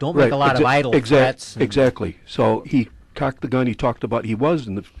 talk. Don't make a lot of idle threats. and- Exactly. So he cocked the gun. He talked about he was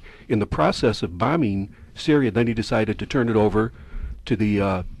in the process of bombing Syria. Then he decided to turn it over to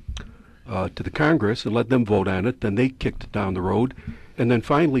the Congress and let them vote on it. Then they kicked it down the road, and then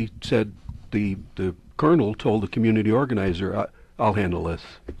finally said the colonel told the community organizer, "I'll handle this,"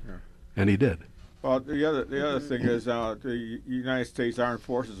 and he did. well, the other thing is the United States Armed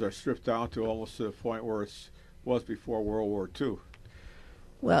Forces are stripped down to almost to the point where it was before World War II.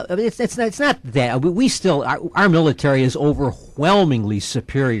 Well, I mean, it's not that we still our military is overwhelmingly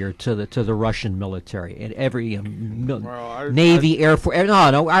superior to the Russian military in every Navy, Air Force.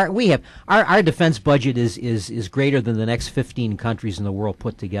 No, our defense budget is greater than the next 15 countries in the world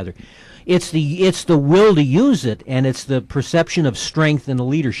put together. It's the will to use it, and it's the perception of strength and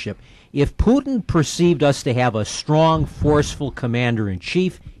leadership. If Putin perceived us to have a strong, forceful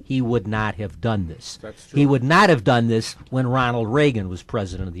commander-in-chief, he would not have done this. That's true. He would not have done this when Ronald Reagan was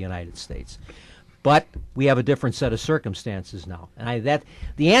president of the United States. But we have a different set of circumstances now. And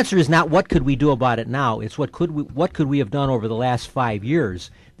the answer is not what could we do about it now. It's what could we have done over the last 5 years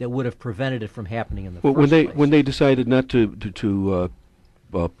that would have prevented it from happening in the first place. When they decided not to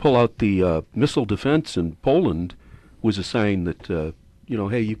pull out the missile defense in Poland, was a sign that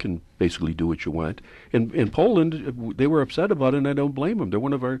hey, you can basically do what you want. In Poland, they were upset about it, and I don't blame them. They're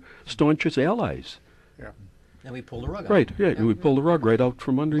one of our staunchest allies. Yeah. And we pulled the rug out. Right, yeah, we pulled the rug right out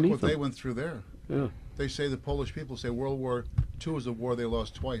from Look underneath what they them. went through there. Yeah. They say the Polish people say World War II is a war they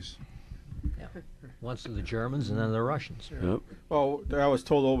lost twice. Yeah. Once to the Germans and then the Russians. Yep. Well, I was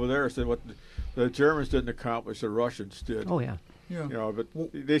told over there said what the Germans didn't accomplish, the Russians did. Oh, yeah. Yeah. You know, but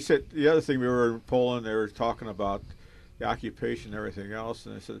they said the other thing we were in Poland, they were talking about the occupation and everything else,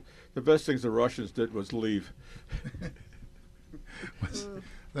 and they said the best things the Russians did was leave.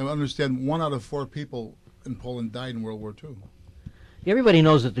 I understand 1 out of 4 people in Poland died in World War II. Everybody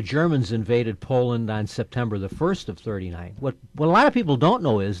knows that the Germans invaded Poland on September the 1st of 39. What a lot of people don't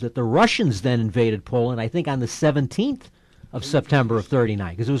know is that the Russians then invaded Poland, I think, on the 17th of September of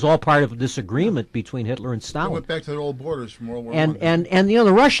 39, because it was all part of a disagreement between Hitler and They Stalin. went back to their old borders from World War And I.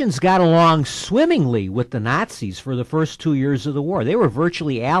 the Russians got along swimmingly with the Nazis for the first 2 years of the war. They were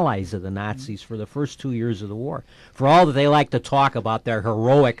virtually allies of the Nazis for the first 2 years of the war. For all that they like to talk about their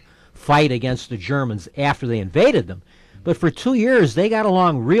heroic fight against the Germans after they invaded them, but for 2 years they got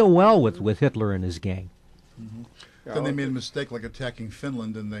along real well with Hitler and his gang. Then they made a mistake like attacking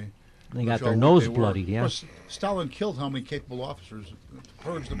Finland, and they They got showed their what nose they were. bloodied, yeah, Of course, Stalin killed how many capable officers?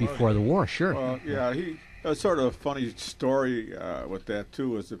 Purged the before the war, sure. Yeah, a sort of funny story with that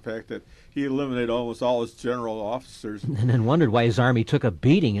too is the fact that he eliminated almost all his general officers. And then wondered why his army took a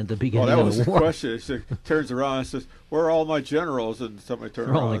beating at the Well, beginning that of was the the war. question. He said, turns around and says, "Where are all my generals?" And somebody turned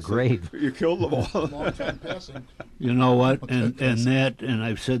They're all around in and the said, grave. "You killed them all." Long time passing. You know what? And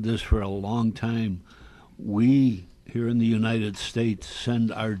I've said this for a long time. We here in the United States send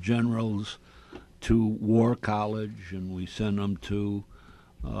our generals to war college, and we send them to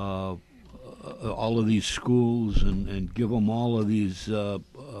all of these schools and give them all of these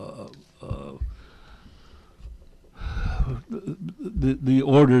the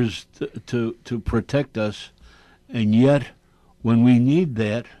orders to protect us, and yet when we need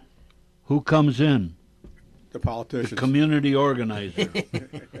that, who comes in? The The politicians. community organizer,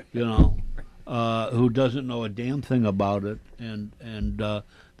 who doesn't know a damn thing about it, and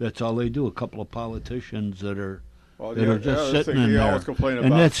that's all they do. A couple of politicians that are Well, that the are other just sitting thing in they there, always complain and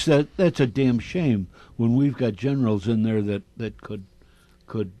about. that's a damn shame when we've got generals in there that could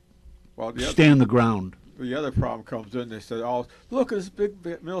Well, stand the ground. the other problem comes in. They say, "Oh, look at this big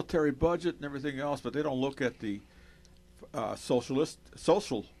military budget and everything else," but they don't look at the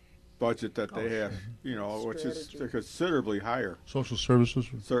social budget that they have, which is considerably higher, Social services.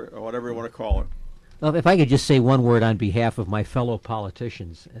 or whatever you want to call it. Well, if I could just say one word on behalf of my fellow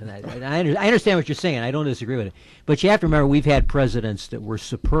politicians, and I understand what you're saying, I don't disagree with it, but you have to remember we've had presidents that were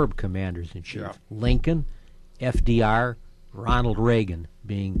superb commanders-in-chief. Yeah. Lincoln, FDR, Ronald Reagan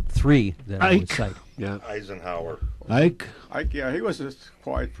being 3 that I would Ike. cite. Yeah. Eisenhower. Ike, Yeah, he was a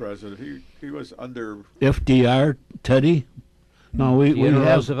quiet president. He was under. FDR, Teddy. No, we Theodore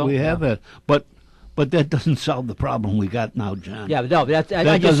have Roosevelt, we have yeah. it, but that doesn't solve the problem we got now, John. Yeah, but no, that I'm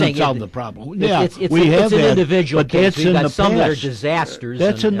just doesn't saying solve it- the problem. It's, Yeah, it's, we have it's an that, individual but case. that's We've in got the some that are past. disasters.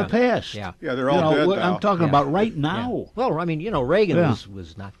 That's and, in the past. Yeah. Yeah, they're all dead now. I'm talking Yeah. about right now. Well, I mean, Reagan Yeah.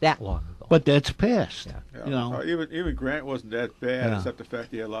 was not that long ago. But that's past. Yeah. Yeah. Even Grant wasn't that bad, Yeah. except the fact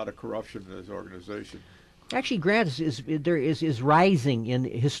he had a lot of corruption in his organization. Actually, Grant is rising, and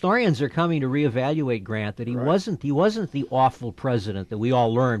historians are coming to reevaluate Grant. That he wasn't the awful president that we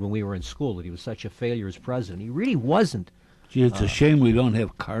all learned when we were in school. That he was such a failure as president. He really wasn't. Gee, it's a shame we don't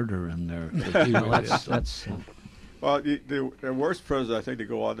have Carter in there. 'cause he was- That's Well, the worst president I think to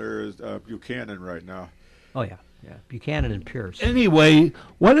go on there is Buchanan right now. oh yeah. Buchanan and Pierce. Anyway,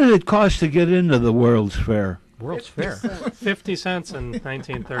 what did it cost to get into the World's Fair? World's Fair. 50 cents in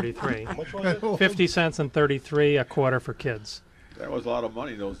 1933. 50 cents and 33 a quarter for kids. That was a lot of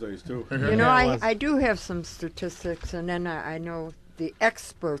money those days too. You know, Yeah, it was. I do have some statistics, and then I know the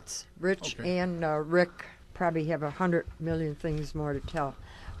experts, Rich and Rick, probably have 100 million things more to tell.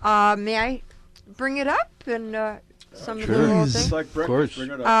 May I bring it up and some of the little It's things? like course. breakfast.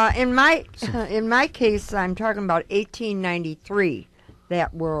 Bring it up. In my case, I'm talking about 1893,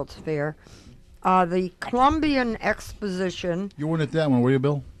 that World's Fair. The Columbian Exposition, You weren't at that one, were you,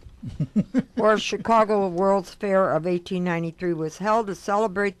 Bill? or Chicago World's Fair of 1893, was held to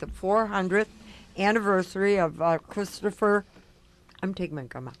celebrate the 400th anniversary of Christopher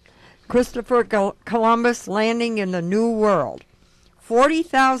Columbus landing in the New World.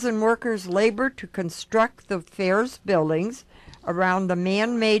 40,000 workers labored to construct the fair's buildings around the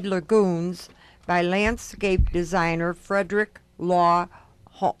man-made lagoons by landscape designer Frederick Law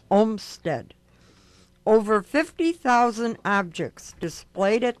Olmsted. Over 50,000 objects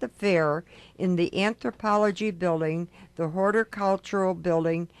displayed at the fair in the Anthropology Building, the Horticultural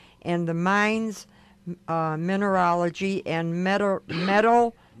Building, and the Mines, Mineralogy, and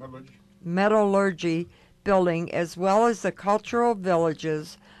Metallurgy Building, as well as the cultural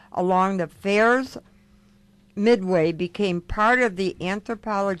villages along the fair's midway, became part of the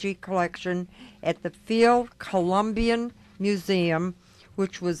anthropology collection at the Field Columbian Museum,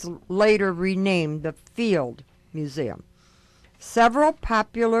 which was later renamed the Field Museum. Several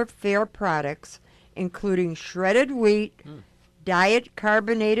popular fair products, including shredded wheat, diet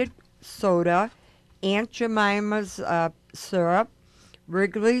carbonated soda, Aunt Jemima's syrup,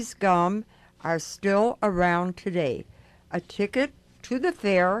 Wrigley's gum, are still around today. A ticket to the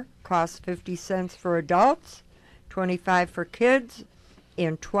fair costs 50 cents for adults, 25 for kids,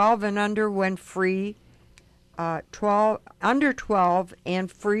 and 12 and under when free. 12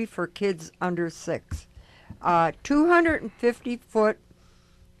 and free for kids under 6. 250-foot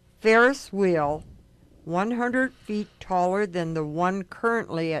Ferris wheel, 100 feet taller than the one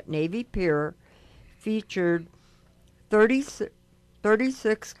currently at Navy Pier, featured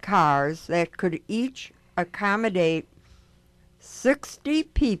 36 cars that could each accommodate 60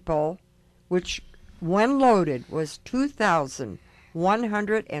 people, which, when loaded, was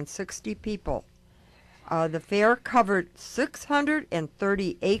 2,160 people. The fair covered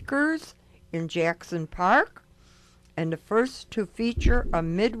 630 acres in Jackson Park, and the first to feature a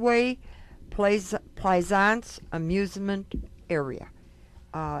Midway Plaisance amusement area.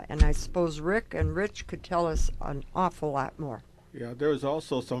 And I suppose Rick and Rich could tell us an awful lot more. Yeah, there was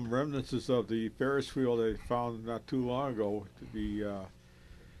also some remnants of the Ferris wheel they found not too long ago. The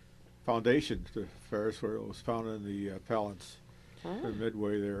foundation to the Ferris wheel was found in the Palance, the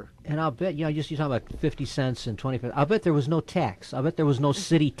Midway there. And I'll bet, you're talking about 50 cents and 25. I'll bet there was no tax. I'll bet there was no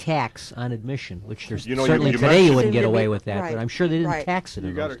city tax on admission, which there's certainly you today you mentioned- wouldn't get away with that. Right, But I'm sure they didn't right. tax it You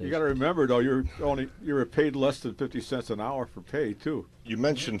in got those to days. remember though, you were paid less than 50 cents an hour for pay too. You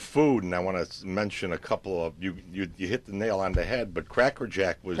mentioned food, and I want to mention a couple of you hit the nail on the head. But Cracker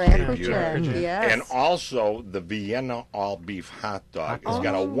Jack was Cracker debuted. Jack, yes. And also the Vienna all-beef hot dog. It's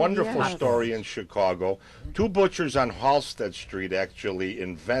got a wonderful yes. story in Chicago. Two butchers on Halsted Street actually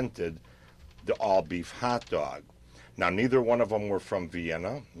invented the all-beef hot dog. Now, neither one of them were from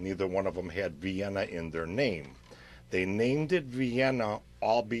Vienna. Neither one of them had Vienna in their name. They named it Vienna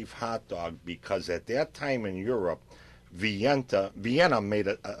all-beef hot dog because at that time in Europe, Vienna made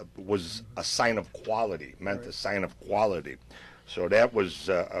was a sign of quality, meant a sign of quality. So that was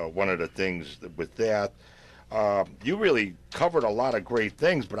one of the things with that. You really covered a lot of great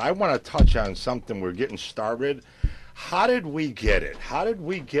things, but I want to touch on something. We're getting started. How did we get it? How did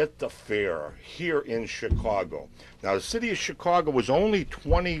we get the fair here in Chicago? Now, the city of Chicago was only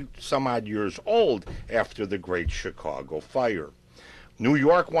 20 some odd years old after the Great Chicago Fire. New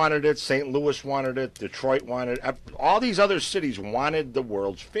York wanted it, St. Louis wanted it, Detroit wanted it, all these other cities wanted the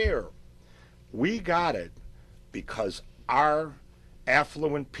World's Fair. We got it because our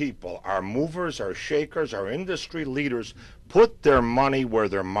affluent people, our movers, our shakers, our industry leaders put their money where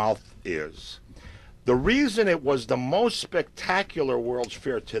their mouth is. The reason it was the most spectacular World's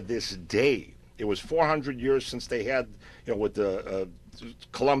Fair to this day, it was 400 years since they had, with the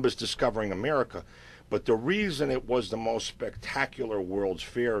Columbus discovering America, but the reason it was the most spectacular World's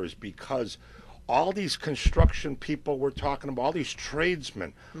Fair is because all these construction people we're talking about, all these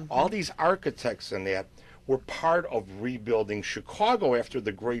tradesmen, all these architects and that, were part of rebuilding Chicago after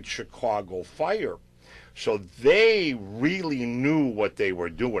the Great Chicago Fire. So they really knew what they were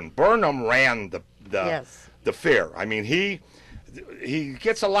doing. Burnham ran the fair. I mean, he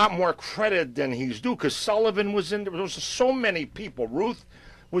gets a lot more credit than he's due because Sullivan was in there. There was so many people. Ruth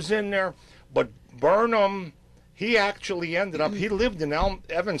was in there, but Burnham, he actually ended up. He lived in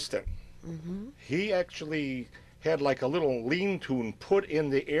Evanston. He actually had like a little lean-to put in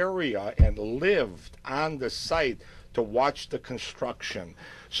the area and lived on the site to watch the construction.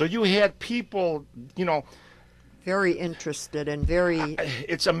 So you had people, very interested and very...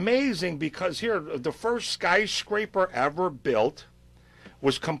 It's amazing because here, the first skyscraper ever built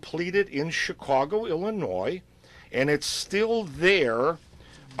was completed in Chicago, Illinois, and it's still there.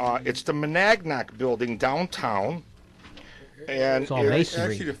 It's the Monadnock building downtown. And It's all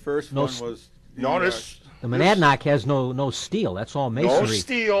masonry. Actually, the first No one s- was... notice... The Monadnock has no steel. That's all masonry. No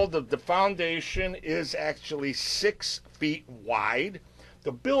steel. The foundation is actually 6 feet wide.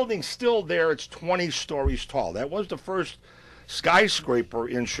 The building's still there. It's 20 stories tall. That was the first skyscraper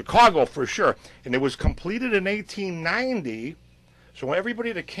in Chicago for sure. And it was completed in 1890. So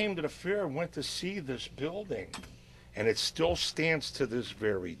everybody that came to the fair went to see this building. And it still stands to this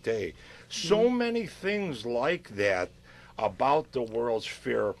very day. So many things like that about the World's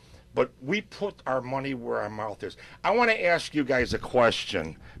Fair. But we put our money where our mouth is. I want to ask you guys a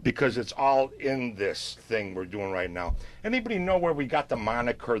question because it's all in this thing we're doing right now. Anybody know where we got the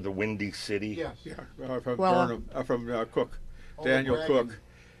moniker, the Windy City? Yes. Yeah, from Well, Burnham, from Cook, Oh, Daniel bragging. Cook.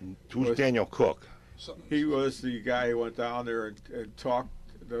 Who's Daniel Cook? He was the guy who went down there and talked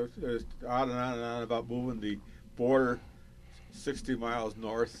on and on about moving the border 60 miles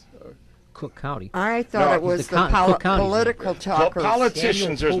north. Cook County. I thought No, it was the the Cook County. political talkers.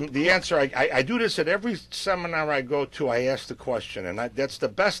 Politicians, Daniel there's Cook. the answer. I do this at every seminar I go to. I ask the question, and that's the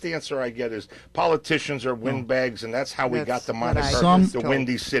best answer I get is politicians are windbags, and that's how we That's got the what I moniker, was the told.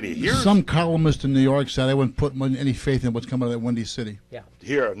 Windy City. Here's Some columnist in New York said I wouldn't put any faith in what's coming out of that Windy City.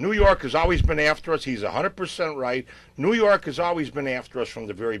 Here, New York has always been after us. He's 100% right. New York has always been after us from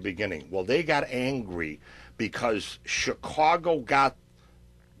the very beginning. Well, they got angry because Chicago got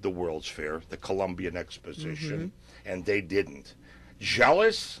the World's Fair, the Columbian Exposition, and they didn't.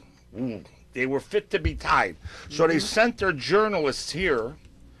 Jealous? Ooh, they were fit to be tied. So they sent their journalists here,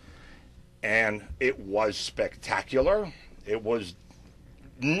 and it was spectacular. It was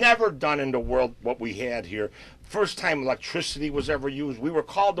never done in the world what we had here. First time electricity was ever used. We were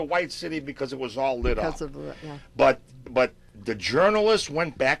called the White City because it was all lit up. Because of the, yeah. But the journalists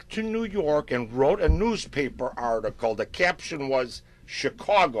went back to New York and wrote a newspaper article. The caption was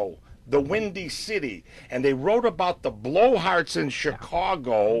Chicago, the Windy City. And they wrote about the blowhards in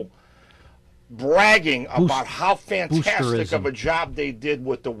Chicago bragging about how fantastic of a job they did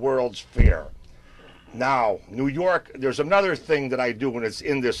with the World's Fair. Now, New York, there's another thing that I do, and it's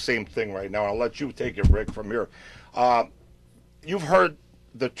in this same thing right now. I'll let you take it, Rick, from here. You've heard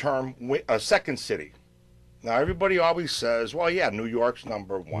the term second city. Now, everybody always says, well, yeah, New York's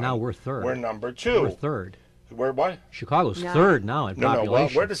number one. Now we're third. We're number two. We're third. We're what? Chicago's Yeah. third now in No, population. well,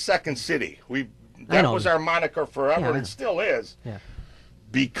 we're the second city. That know. was our moniker forever, Yeah, I and know. it still is. Yeah.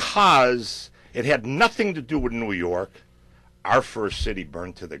 Because it had nothing to do with New York. Our first city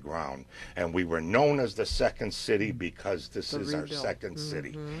burned to the ground, and we were known as the second city because this is our rebuild. second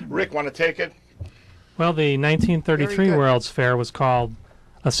city. Rick, want to take it? Well, the 1933 Very good. World's Fair was called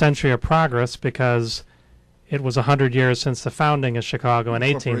A Century of Progress because it was 100 years since the founding of Chicago in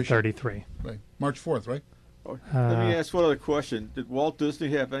Corporation. 1833. Right. March 4th, right? Oh, let me ask one other question. Did Walt Disney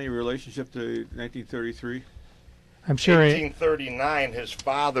have any relationship to 1933? I'm sure 1839. His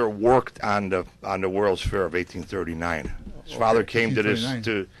father worked on the World's Fair of 1839. His father came to this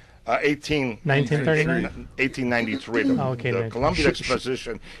 1839. 1939? 1893. The, okay, the Columbia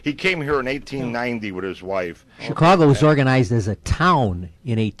Exposition. He came here in 1890 with his wife. Chicago was organized as a town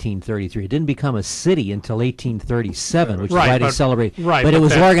in 1833. It didn't become a city until 1837, which is why they celebrate. Right, but it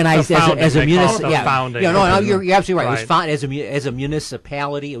was organized as a municipality. Yeah, no, you're absolutely right. It was founded as a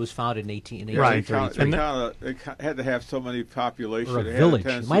municipality. It was founded in 1833. It had to have so many population. Or a village.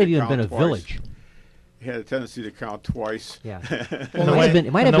 It might have even been a village. It had a tendency to count twice. Yeah. Well,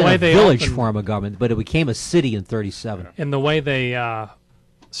 it might have been a village form of government, but it became a city in 37. In the way they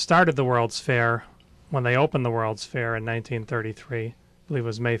started the World's Fair, when they opened the World's Fair in 1933, I believe it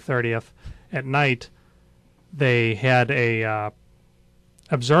was May 30th, at night, they had a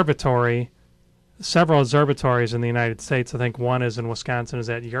observatory, several observatories in the United States. I think one is in Wisconsin. Is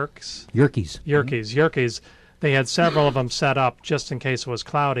that Yerkes? Yerkes. They had several of them set up just in case it was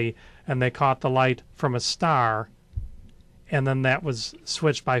cloudy, and they caught the light from a star, and then that was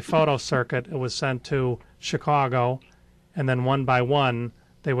switched by photo circuit. It was sent to Chicago, and then one by one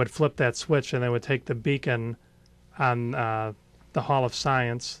they would flip that switch, and they would take the beacon on the Hall of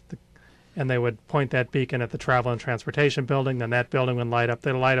Science, and they would point that beacon at the Travel and Transportation Building. Then that building would light up.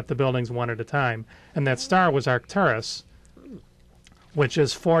 They'd light up the buildings one at a time, and that star was Arcturus, which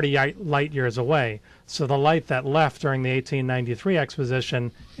is 40 light years away. So the light that left during the 1893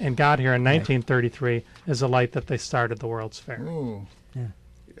 exposition and got here in 1933 is the light that they started the World's Fair. Ooh. Yeah.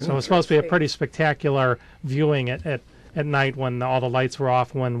 So it was supposed to be a pretty spectacular viewing at night when all the lights were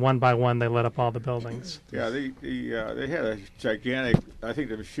off, when one by one they lit up all the buildings. Yeah, they had a gigantic, I think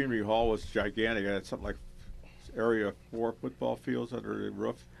the Machinery Hall was gigantic. It had something like area 4 football fields under the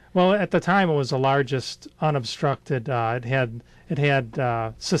roof. Well, at the time, it was the largest unobstructed. It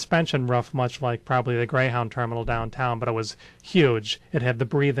had suspension roof, much like probably the Greyhound terminal downtown, but it was huge. It had the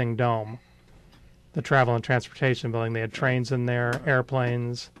breathing dome, the Travel and Transportation Building. They had trains in there,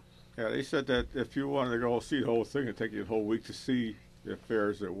 airplanes. Yeah, they said that if you wanted to go see the whole thing, it'd take you a whole week to see the fair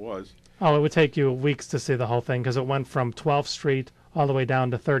as it was. Oh, it would take you weeks to see the whole thing because it went from 12th Street all the way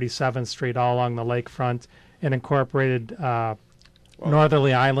down to 37th Street, all along the lakefront, and incorporated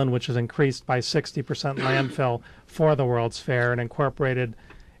Northerly Island, which is increased by 60% landfill for the World's Fair, and incorporated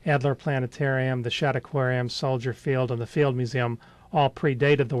Adler Planetarium, the Shedd Aquarium, Soldier Field, and the Field Museum. All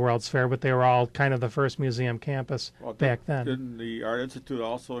predated the World's Fair, but they were all kind of the first museum campus back then. Didn't the Art Institute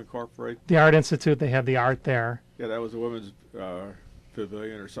also incorporate? The Art Institute, they had the art there. Yeah, that was a women's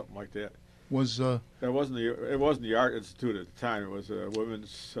pavilion or something like that. It wasn't the Art Institute at the time. It was a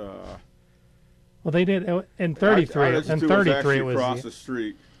women's. Well, they did in 33. In 33, it was across the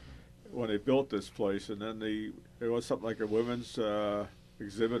street when they built this place, and then it was something like a women's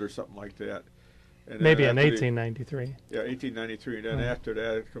exhibit or something like that. And maybe in 1893. Yeah, 1893, and then after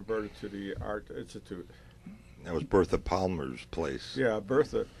that, it converted to the Art Institute. That was Bertha Palmer's place. Yeah,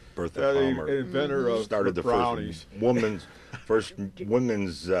 Bertha Palmer, the inventor of started the brownies. first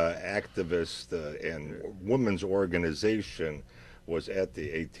women's activist and women's organization was at the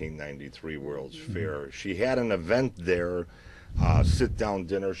 1893 World's Fair. She had an event there, sit-down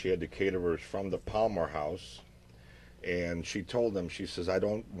dinner. She had the caterers from the Palmer House, and she told them, she says, I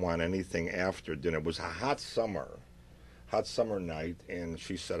don't want anything after dinner. It was a hot summer night, and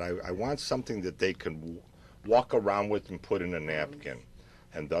she said, I want something that they can walk around with and put in a napkin.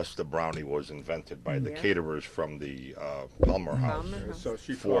 And thus the brownie was invented by the caterers from the Palmer House. So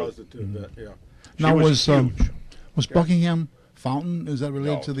she caused it to that, yeah. Now was Buckingham Fountain, is that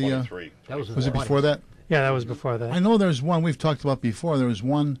related to the... 23. Was it before that? Yeah, that was before that. I know there's one we've talked about before. There was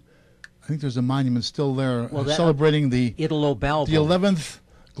one, I think there's a monument still there celebrating the Italo Balbo. The 11th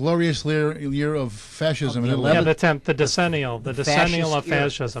glorious year of fascism. The decennial of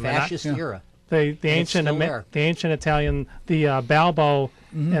fascism. The fascist era. The ancient Italian, the Balbo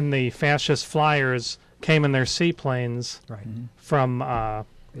and the fascist flyers came in their seaplanes from...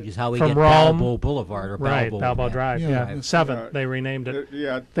 which is how we from get Rome. Balbo Boulevard or Balbo Drive. Yeah. 7th, they renamed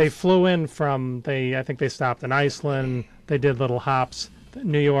it. They flew in from, I think they stopped in Iceland. They did little hops.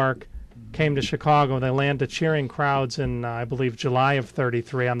 New York, came to Chicago. They landed cheering crowds in, I believe, July of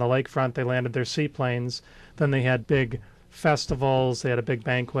 33 on the lakefront. They landed their seaplanes. Then they had big festivals. They had a big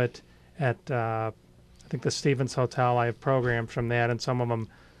banquet at, I think, the Stevens Hotel. I have programs from that, and some of them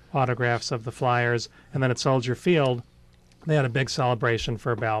autographs of the flyers. And then at Soldier Field, they had a big celebration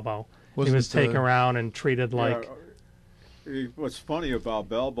for Balbo. He was taken around and treated like... What's funny about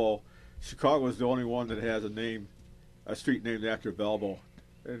Balbo, Chicago is the only one that has a street named after Balbo.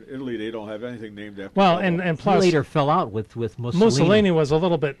 In Italy, they don't have anything named after Balbo. And plus... He later fell out with Mussolini. Mussolini was a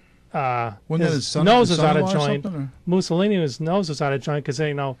little bit... his nose was out of joint. Mussolini's nose was out of joint because,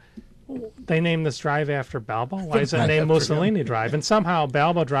 they named this drive after Balbo. Why is it named Mussolini Drive? And somehow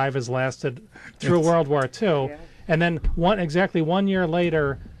Balbo Drive has lasted through World War II. Yeah. And then exactly 1 year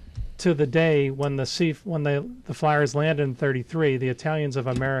later, to the day when the Flyers landed in '33, the Italians of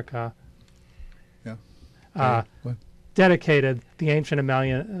America What? dedicated the ancient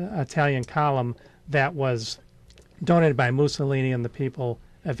Italian column that was donated by Mussolini and the people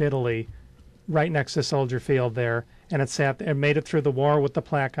of Italy right next to Soldier Field there. And it made it through the war with the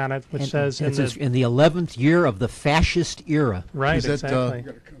plaque on it, which says it's in the 11th year of the fascist era. right, Is that,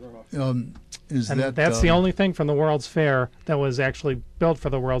 exactly. That's The only thing from the World's Fair that was actually built for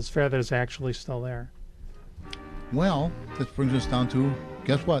the World's Fair that is actually still there. Well, that brings us down to,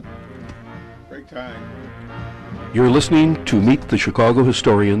 guess what? Great time. You're listening to Meet the Chicago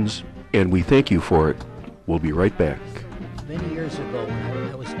Historians, and we thank you for it. We'll be right back. Many years ago,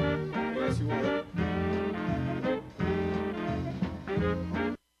 when I was Yes, you will.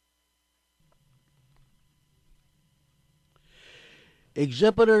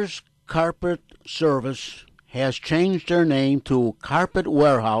 Exhibitors Carpet Service has changed their name to Carpet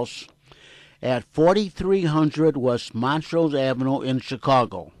Warehouse at 4300 West Montrose Avenue in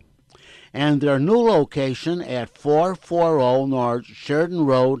Chicago, and their new location at 440 North Sheridan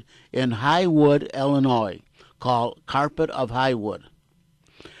Road in Highwood, Illinois, called Carpet of Highwood.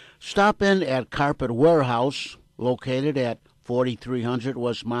 Stop in at Carpet Warehouse, located at 4300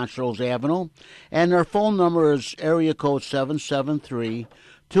 West Montrose Avenue, and their phone number is area code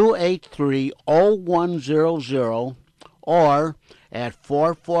 773-283-0100, or at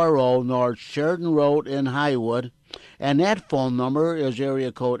 440 North Sheridan Road in Highwood, and that phone number is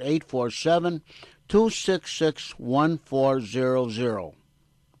area code 847-266-1400.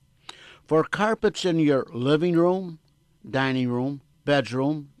 For carpets in your living room, dining room,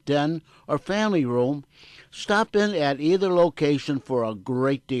 bedroom, den, or family room, stop in at either location for a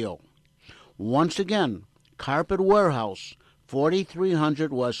great deal. Once again, Carpet Warehouse,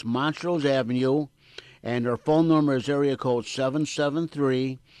 4300 West Montrose Avenue, and their phone number is area code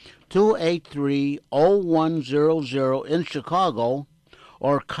 773-283-0100 in Chicago,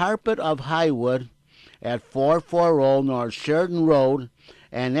 or Carpet of Highwood at 440 North Sheridan Road,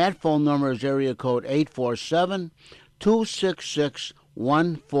 and that phone number is area code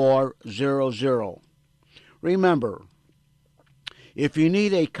 847-266-1400. Remember, if you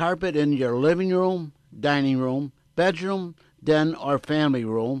need a carpet in your living room, dining room, bedroom, den, or family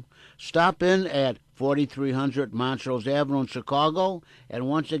room, stop in at 4300 Montrose Avenue in Chicago, and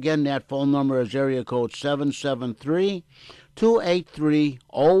once again, that phone number is area code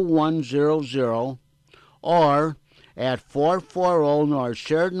 773-283-0100, or at 440 North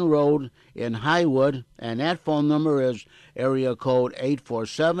Sheridan Road in Highwood, and that phone number is area code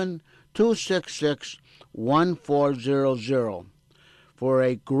 847-266-1400 for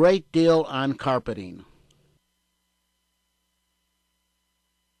a great deal on carpeting.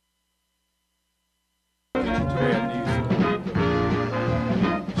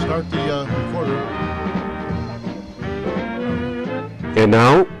 Start the recorder. And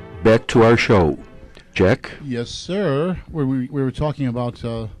now, back to our show. Jack? Yes, sir. We were talking about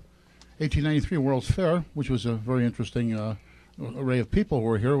 1893 World's Fair, which was a very interesting array of people who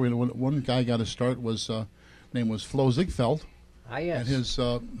were here. One guy got his start, name was Flo Ziegfeld. Ah, yes. And his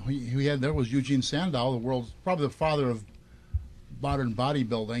there was Eugene Sandow, probably the father of modern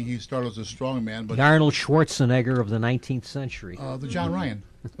bodybuilding. He started as a strongman, but the Arnold Schwarzenegger of the 19th century. the John Ryan.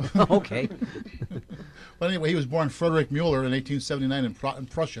 Okay. But anyway, he was born Frederick Mueller in 1879 in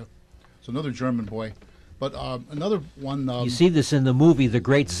Prussia. So another German boy. But another one. You see this in the movie The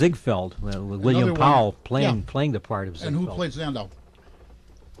Great Ziegfeld, with William Powell playing the part of Ziegfeld. And who played Sandow?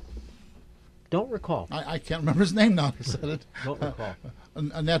 Don't recall. I can't remember his name now. I said it. Don't recall.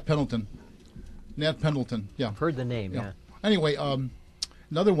 Nat Pendleton. Nat Pendleton. Yeah. Heard the name. Yeah. Anyway,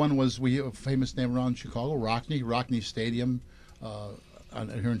 another one was a famous name around Chicago, Rockne Stadium,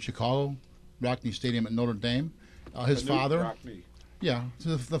 here in Chicago, Rockne Stadium at Notre Dame. His father. Rockne. Yeah,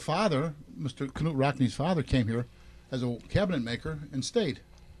 so the father, Mr. Knut Rockne's father, came here as a cabinet maker and stayed.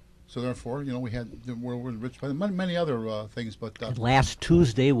 So therefore, we're enriched by many other things. But And last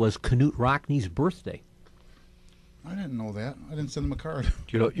Tuesday was Knut Rockne's birthday. I didn't know that. I didn't send him a card.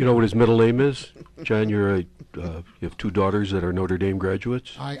 You know what his middle name is? John, you have two daughters that are Notre Dame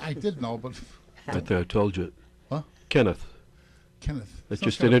graduates? I did know, but I think I told you. Huh? Kenneth. Kenneth. That's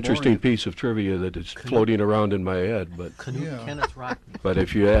Sounds just an kinda interesting boring. piece of trivia that is floating around in my head. But Kenneth Rockne. but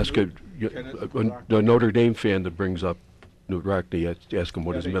if you ask a Rockne. Notre Dame fan that brings up Knut Rockne, ask him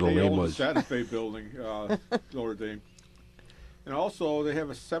what his middle they name own was. the Santa Fe building, Notre Dame. And also, they have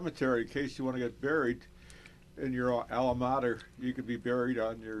a cemetery in case you want to get buried in your alma mater. You could be buried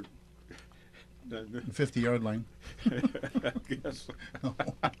on your The 50-yard line. I guess.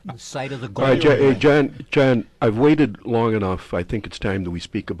 The site of the All goal. right, John, I've waited long enough. I think it's time that we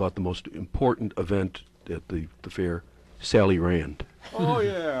speak about the most important event at the fair, Sally Rand. Oh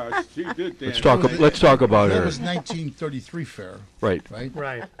yeah, she did dance. Let's talk about That her. was 1933 fair, right? right?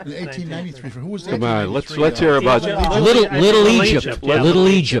 Right. The 1893 fair. Who was the Come on, 1893, let's hear about Little Egypt. Yeah. Little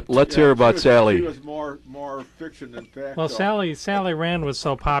Egypt. let's Yeah, hear about She Sally. was more fiction than fact. Well, though. Sally Rand was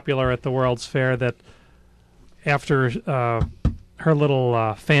so popular at the World's Fair that after her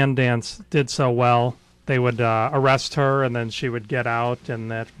little fan dance did so well, they would arrest her, and then she would get out,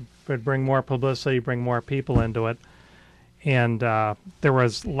 and that would bring more publicity, bring more people into it. And there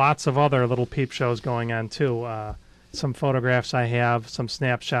was lots of other little peep shows going on too. Some photographs I have, some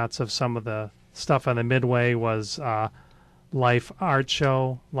snapshots of some of the stuff on the Midway was Life Art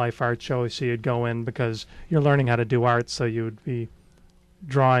Show. So you'd go in because you're learning how to do art, so you'd be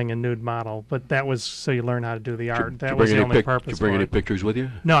drawing a nude model. But that was so you learn how to do the art. That was the only purpose. Did you bring for any it. pictures with you?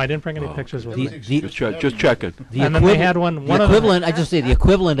 No, I didn't bring any pictures with me. Just checking. And then they had one The of the- equivalent. I just say the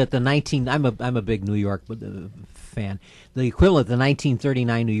equivalent at the 19. I'm a big New York fan. The equivalent at the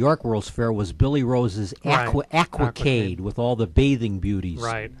 1939 New York World's Fair was Billy Rose's Right. Aquacade with all the bathing beauties.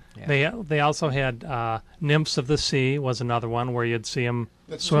 Right. Yeah. They also had Nymphs of the Sea was another one where you'd see them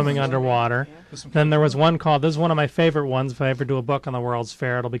That's swimming some- underwater. That's some- Then there was one called, this is one of my favorite ones, if I ever do a book on the World's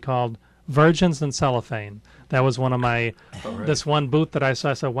Fair, it'll be called Virgins and Cellophane. That was one of my, this one booth that I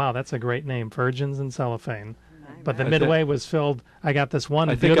saw, I said, wow, that's a great name, Virgins and Cellophane. But the I think- Midway was filled, I got this one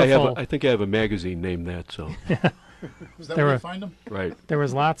I think beautiful, I think I have a magazine named that. So Was that There where were- you find them? right. there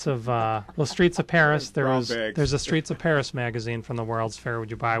was lots of, well, Streets of Paris, Brown bags. there's a Streets of Paris magazine from the World's Fair would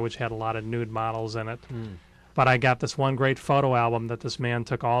you buy, which had a lot of nude models in it. But I got this one great photo album that this man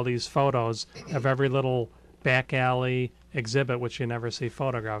took all these photos of every little back alley exhibit, which you never see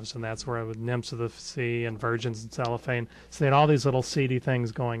photographs, and that's where it was Nymphs of the Sea and Virgins and Cellophane. So they had all these little seedy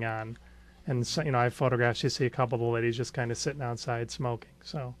things going on. And, so, I have photographs, you see a couple of the ladies just kind of sitting outside smoking.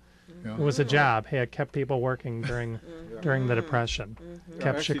 So Yeah. it was a job. Hey, it kept people working during the Depression. Yeah,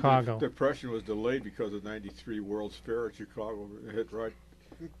 Kept actually, Chicago. The Depression was delayed because of '93 World's Fair at Chicago. It hit right,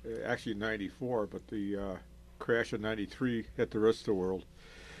 actually '94, but the crash of '93 hit the rest of the world.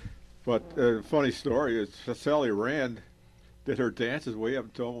 But funny story is Sally Rand did her dances way up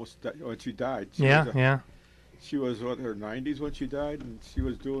until almost when she died. Yeah. She was in her 90s when she died, and she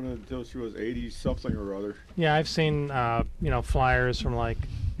was doing it until she was 80 something or other. Yeah, I've seen flyers from like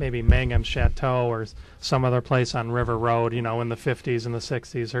maybe Mangum Chateau or some other place on River Road, in the 50s and the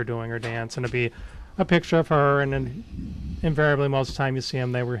 60s, her doing her dance, and it'd be a picture of her, and then invariably most of the time you see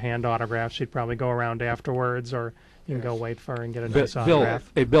them, they were hand autographs. She'd probably go around afterwards, or you can go wait for her and get a nice Bill,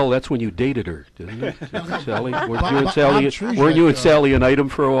 autograph. hey Bill, that's when you dated her, didn't it? Sally, weren't you Bob and Sally? Truesdale, Weren't you and Sally an item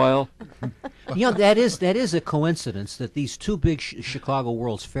for a while? That is a coincidence that these two big Chicago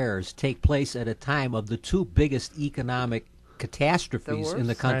World's Fairs take place at a time of the two biggest economic catastrophes in the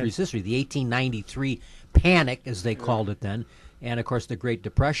worst. country's history: the 1893 panic, as they called it then, and of course the Great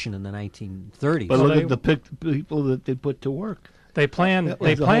Depression in the 1930s. But Well, look they- at the people that they put to work. They planned That was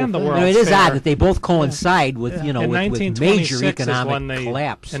the the whole thing. World's It is Fair. odd that they both coincide with In with major 1926 is when economic they-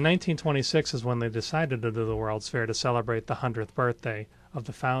 collapse. In 1926 is when they decided to do the World's Fair to celebrate the 100th birthday of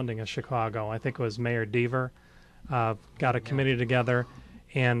the founding of Chicago. I think it was Mayor Deaver got a committee together,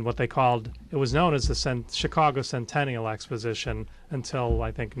 and what they called, it was known as the Chicago Centennial Exposition until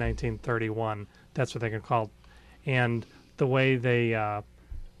I think 1931. That's what they could call it. And the way they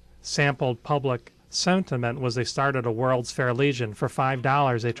sampled public sentiment was they started a World's Fair Legion. For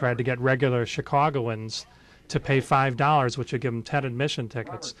 $5, they tried to get regular Chicagoans to pay $5, which would give them 10 admission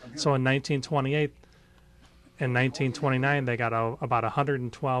tickets. So in 1928 and 1929, they got about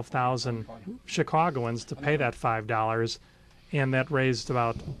 112,000 Chicagoans to pay that $5, and that raised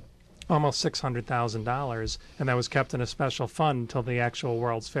about almost $600,000, and that was kept in a special fund until the actual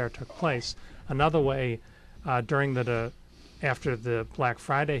World's Fair took place. Another way, after the Black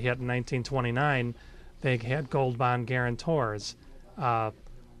Friday hit in 1929, they had gold bond guarantors.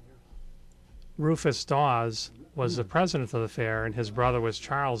 Rufus Dawes was the president of the fair, and his brother was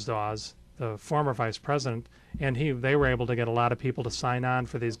Charles Dawes, the former vice president, and they were able to get a lot of people to sign on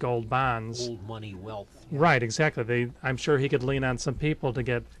for these gold bonds. Old money wealth. Right, exactly. I'm sure he could lean on some people to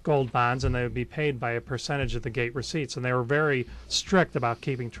get gold bonds, and they would be paid by a percentage of the gate receipts. And they were very strict about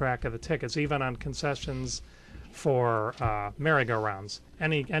keeping track of the tickets, even on concessions for merry-go-rounds.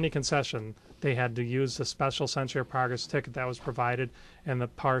 Any concession, they had to use the special Century of Progress ticket that was provided, and the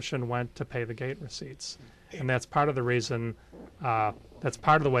portion went to pay the gate receipts. And that's part of the reason. That's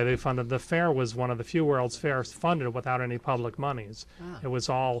part of the way they funded. The fair was one of the few World's Fairs funded without any public monies. It was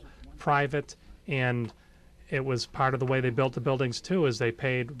all private and it was part of the way they built the buildings too. Is they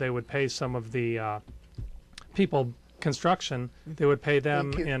would pay some of the people construction. They would pay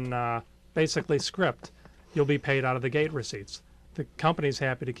them in basically script. You'll be paid out of the gate receipts. The company's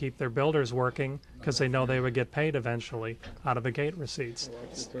happy to keep their builders working because they know they would get paid eventually out of the gate receipts.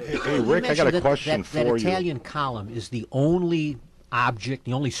 Hey, Rick, I got a question that for Italian column is the only object,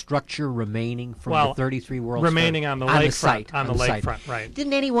 the only structure remaining from the 33 World's remaining Fair. on the on lakefront. site, On the site. lakefront, right.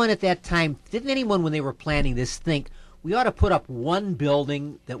 Didn't anyone at that time, when they were planning this, think we ought to put up one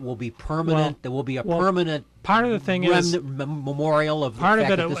building that will be permanent, that will be a permanent part of the thing is memorial of the part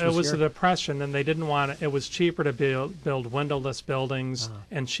fact of that it. this It was here? the Depression, and they didn't want it. It was cheaper to build windowless buildings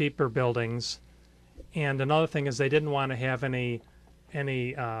and cheaper buildings. And another thing is they didn't want to have any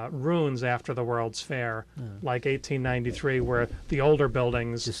ruins after the World's Fair, like 1893, where the older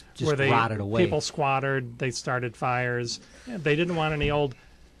buildings Just where rotted away. people squattered, they started fires. They didn't want any old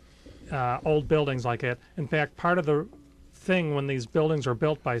buildings like it. In fact, part of the thing when these buildings were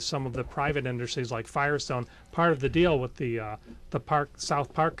built by some of the private industries like Firestone, part of the deal with the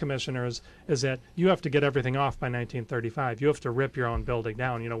South Park commissioners is that you have to get everything off by 1935. You have to rip your own building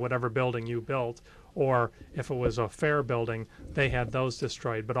down, whatever building you built, or if it was a fair building, they had those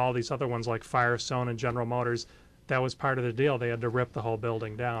destroyed. But all these other ones like Firestone and General Motors, that was part of the deal. They had to rip the whole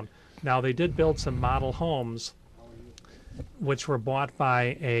building down. Now, they did build some model homes which were bought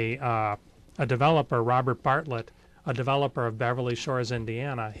by a developer, Robert Bartlett, a developer of Beverly Shores,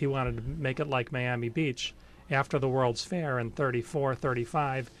 Indiana. He wanted to make it like Miami Beach. After the World's Fair in 34,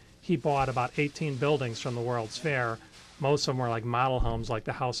 35, he bought about 18 buildings from the World's Fair. Most of them were like model homes, like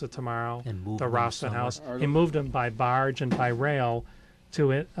the House of Tomorrow, And moved the them Roston somewhere. House. He moved them by barge and by rail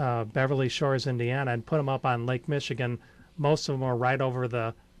to Beverly Shores, Indiana, and put them up on Lake Michigan. Most of them were right over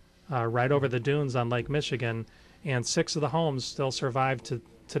the dunes on Lake Michigan, and 6 of the homes still survive to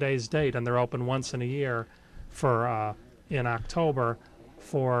today's date, and they're open once in a year for in October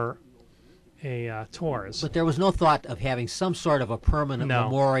for tours. But there was no thought of having some sort of a permanent No.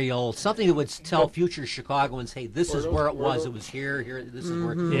 memorial, something that would tell future Chicagoans, hey, this is where it was. It was here, this is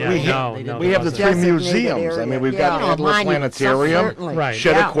where. Yeah, They no, didn't- no, We have the Designated three museums. area. I mean, we've Yeah. got Oh, Atlas monuments, Planetarium, certainly. Right.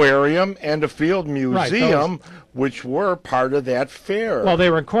 Shedd Yeah. Aquarium, and the Field Right, Museum, which were part of that fair. Well,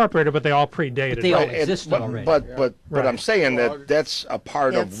 they were incorporated, but they all predated. they all right? existed but, already. But Right. I'm saying that's a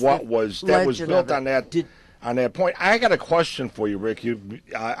part That's of what the was legend built of it. on that on that point. I got a question for you, Rick.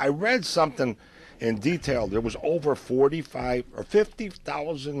 I read something in detail. There was over 45 or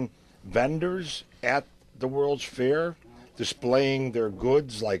 50,000 vendors at the World's Fair displaying their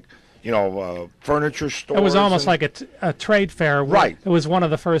goods, like furniture stores. It was almost and- like a trade fair. Right. It was one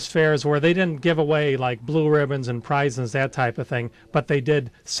of the first fairs where they didn't give away like blue ribbons and prizes, that type of thing, but they did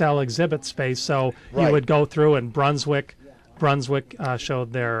sell exhibit space. So Right. you would go through, and Brunswick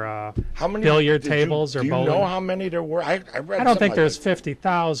showed their how many billiard did you- tables or do you bowling. know how many there were? I read. I don't something think like there's that.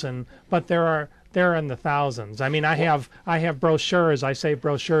 50,000, but they're in the thousands. I mean, I have brochures. I save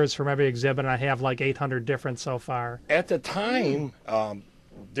brochures from every exhibit, and I have like 800 different so far. At the time,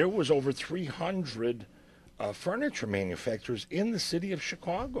 there was over 300 furniture manufacturers in the city of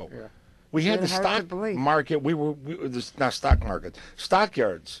Chicago. Yeah. We had the Hard to stock believe. market. Not stock market,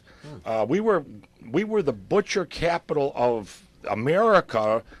 stockyards. We were the butcher capital of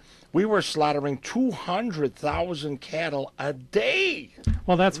America. We were slaughtering 200,000 cattle a day.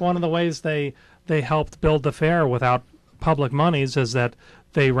 Well, that's one of the ways they helped build the fair without public monies, is that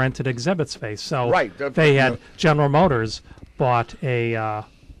they rented exhibit space. So Right. they had General Motors built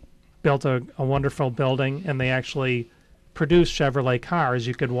a wonderful building, and they actually produced Chevrolet cars.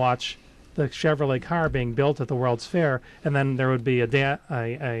 You could watch the Chevrolet car being built at the World's Fair, and then there would be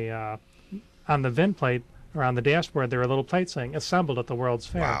on the VIN plate or on the dashboard, there were little plates saying "assembled at the World's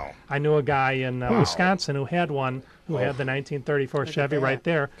Fair." Wow. I knew a guy in Wisconsin who had one, who had the 1934 Chevy right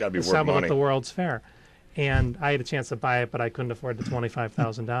there, Gotta be worth assembled money. at the World's Fair. And I had a chance to buy it, but I couldn't afford the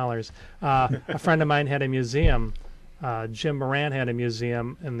 $25,000. A friend of mine had a museum. Jim Moran had a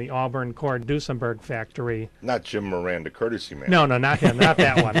museum in the Auburn Cord Duesenberg factory. Not Jim Moran, the courtesy man. No, not him, not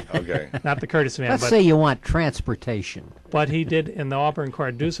that one. Okay. Not the courtesy man, Let's but say you want transportation. But he did in the Auburn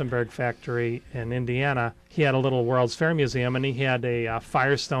Cord Duesenberg factory in Indiana. He had a little World's Fair museum, and he had a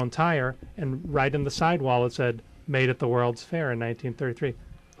Firestone tire, and right in the sidewall it said "Made at the World's Fair in 1933."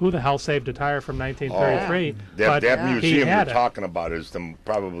 Who the hell saved a tire from 1933? That But museum he you're had it. talking about is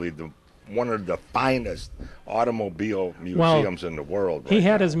probably one of the finest automobile museums in the world. He right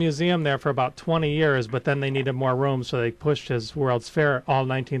had now. his museum there for about 20 years, but then they needed more room, so they pushed his World's Fair, all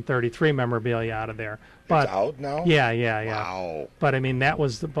 1933 memorabilia out of there. But It's out now? Yeah. Wow. But I mean, that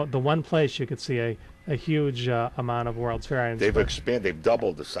was the one place you could see a huge amount of World's Fair items. They've expanded. They've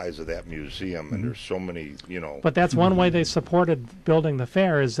doubled the size of that museum, and there's so many, But that's one way they supported building the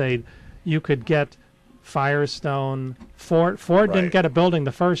fair is you could get Firestone. Ford Right. didn't get a building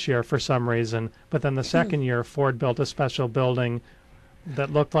the first year for some reason, but then the second year Ford built a special building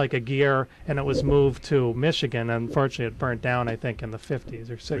that looked like a gear, and it was moved to Michigan. Unfortunately, it burnt down, I think, in the 50s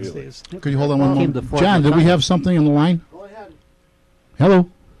or 60s. Could you hold on one Came moment? to Fort John, did we McConnell. have something on the line? Go ahead. Hello.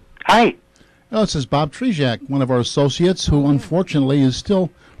 Hi. Oh, this is Bob Trejak, one of our associates who unfortunately is still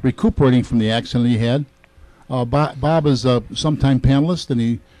recuperating from the accident he had. Bob is a sometime panelist, and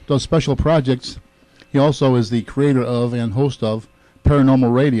he does special projects. He also is the creator of and host of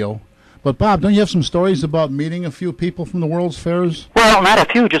Paranormal Radio. But, Bob, don't you have some stories about meeting a few people from the World's Fairs? Well, not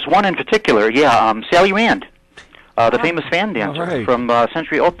a few, just one in particular. Yeah, Sally Rand, the famous fan dancer right. from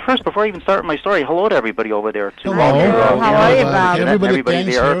Century. Oh, first, before I even start my story, hello to everybody over there. To Hello. all your, How are you, Bob? Everybody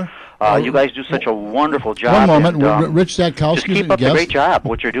thanks there. here. You guys do such a wonderful job. One moment, and, Rich just Zadkowski, keep up the guest. great job,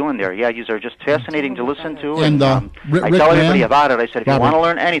 what you're doing there. Yeah, you are just fascinating to listen to. And, I Rick tell everybody Mann, about it. I said, if you Robert. want to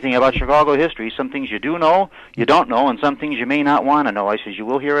learn anything about Chicago history, some things you do know, you don't know, and some things you may not want to know. I said, you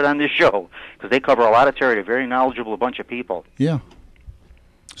will hear it on this show, because they cover a lot of territory, very knowledgeable, a bunch of people. Yeah.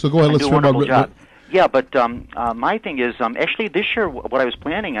 So go ahead, And let's do a hear about wonderful Rick. job. Yeah, but my thing is, actually this year what I was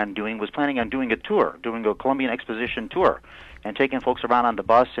planning on doing a tour, doing a Columbian Exposition tour, and taking folks around on the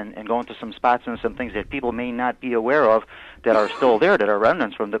bus and going to some spots and some things that people may not be aware of that are still there, that are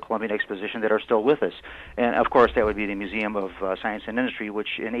remnants from the Columbian Exposition that are still with us. And, of course, that would be the Museum of Science and Industry,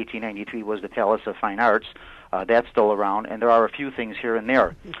 which in 1893 was the Palace of Fine Arts. That's still around, and there are a few things here and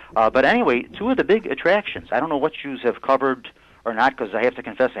there. But anyway, two of the big attractions, I don't know what yous have covered or not, because I have to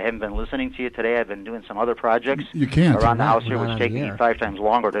confess I haven't been listening to you today. I've been doing some other projects You can't. around the Not- house here, not which on take the me air. 5 times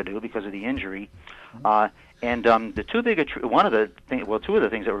longer to do because of the injury. And the two big, two of the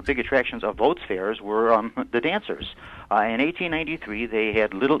things that were big attractions of both fairs were the dancers. In 1893, they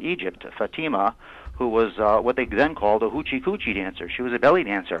had Little Egypt, Fatima, who was what they then called a hoochie coochie dancer. She was a belly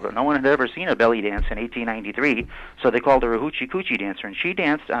dancer, but no one had ever seen a belly dance in 1893, so they called her a hoochie coochie dancer. And she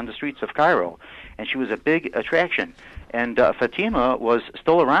danced on the streets of Cairo, and she was a big attraction. And Fatima was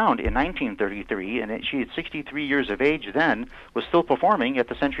still around in 1933, and she had 63 years of age then, was still performing at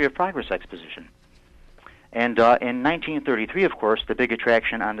the Century of Progress Exposition. And in 1933, of course, the big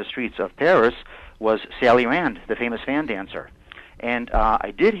attraction on the streets of Paris was Sally Rand, the famous fan dancer. And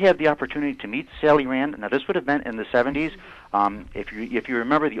I did have the opportunity to meet Sally Rand. Now, this would have been in the 70s. If you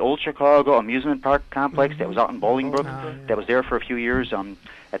remember the old Chicago amusement park complex that was out in Bolingbrook, that was there for a few years.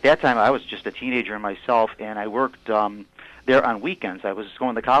 At that time, I was just a teenager myself, and I worked there on weekends. I was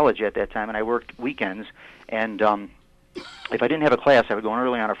going to college at that time, and I worked weekends. And if I didn't have a class, I would go in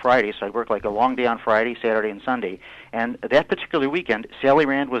early on a Friday, so I'd work like a long day on Friday, Saturday, and Sunday. And that particular weekend, Sally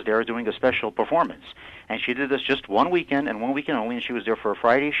Rand was there doing a special performance. And she did this just one weekend and one weekend only, and she was there for a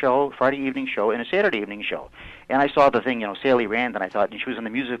Friday evening show, and a Saturday evening show. And I saw the thing, Sally Rand, and I thought, and she was in the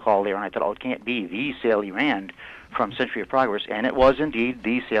music hall there, and I thought, oh, it can't be the Sally Rand from Century of Progress. And it was indeed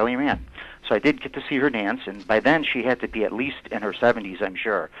the Sally Rand. So I did get to see her dance, and by then she had to be at least in her 70s, I'm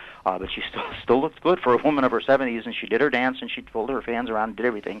sure. But she still looked good for a woman of her 70s, and she did her dance, and she pulled her fans around and did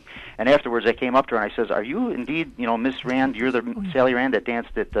everything. And afterwards I came up to her and I says, are you indeed, Miss Rand, you're the Sally Rand that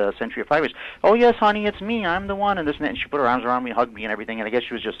danced at the Century of Progress? Oh, yes, honey, it's me, I'm the one, and this and that. And she put her arms around me, hugged me and everything, and I guess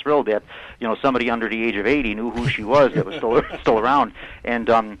she was just thrilled that, somebody under the age of 80 knew who she was that was still around.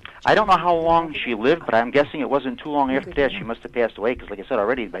 And I don't know how long she lived, but I'm guessing it wasn't too long after that. She must have passed away, because like I said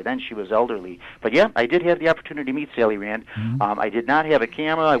already, by then she was elderly. But yeah, I did have the opportunity to meet Sally Rand. I did not have a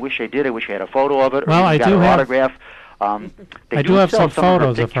camera. I wish I did. I wish I had a photo of it. Well, or I got do her have- autograph. They I do have sell some of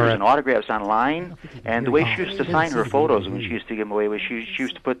photos of pictures her. and autographs online. And the way she used to sign her photos when she used to give them away was she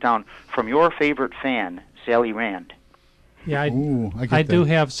used to put down, from your favorite fan, Sally Rand. Yeah, Ooh, I get I do that.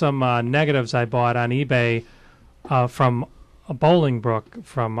 have some negatives I bought on eBay from Bolingbrook,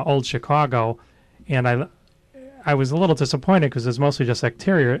 from old Chicago, and I was a little disappointed because it's mostly just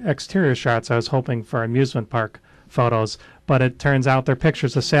exterior shots. I was hoping for amusement park photos, but it turns out they're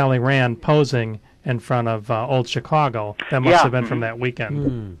pictures of Sally Rand posing in front of old Chicago. That must Yeah, have been from that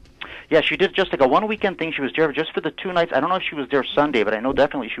weekend. Yeah, she did just like a one-weekend thing. She was there just for the 2 nights. I don't know if she was there Sunday, but I know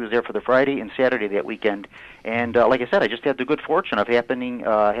definitely she was there for the Friday and Saturday that weekend. And like I said, I just had the good fortune of happened to meet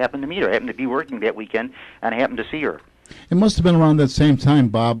her. I happened to be working that weekend, and I happened to see her. It must have been around that same time,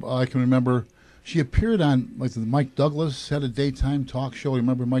 Bob. I can remember She appeared on like the Mike Douglas had a daytime talk show.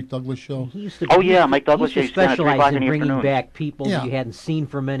 Remember Mike Douglas show? He used to, Oh, he yeah, used to- Mike Douglas, He yeah, used he's to done at 3 specialize o'clock in in the bringing afternoon. back people Yeah. you hadn't seen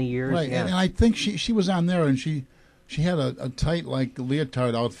for many years. Right, Yeah. and I think she was on there, and she had a tight like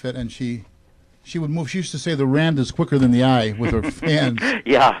leotard outfit, and she would move. She used to say the rand is quicker than the eye with her fans.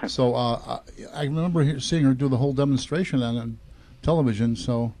 Yeah. So I remember seeing her do the whole demonstration on television.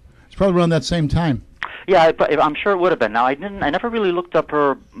 So it's probably around that same time. Yeah, I'm sure it would have been. Now, I never really looked up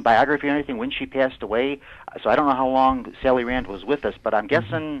her biography or anything when she passed away, so I don't know how long Sally Rand was with us, but I'm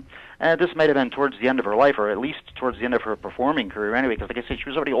guessing this might have been towards the end of her life, or at least towards the end of her performing career anyway, because like I said, she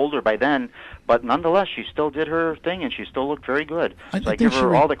was already older by then, but nonetheless, she still did her thing, and she still looked very good. I So I think give she her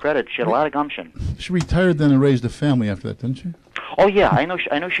re- all the credit. She had a lot of gumption. She retired then and raised a family after that, didn't she? Oh yeah, I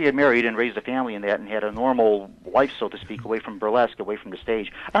know she had married and raised a family and that, and had a normal life, so to speak, away from burlesque, away from the stage.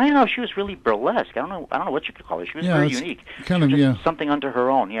 I don't even know if she was really burlesque. I don't know what you could call her. She was very it's unique. kind of Just yeah, something unto her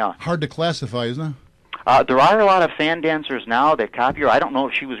own. Yeah. hard to classify, isn't it? There are a lot of fan dancers now that copy her. I don't know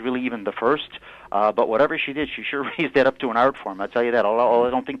if she was really even the first, but whatever she did, she sure raised that up to an art form. I'll tell you that. Although I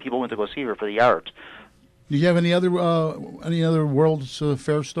don't think people went to go see her for the art. Do you have any other World's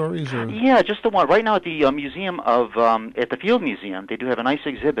Fair stories? Or? Yeah, just the one. Right now at the museum of at the Field Museum, they do have a nice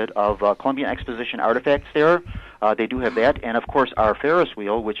exhibit of Columbian Exposition artifacts there. They do have that, and of course our Ferris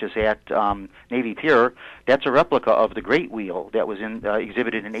wheel, which is at Navy Pier. That's a replica of the Great Wheel that was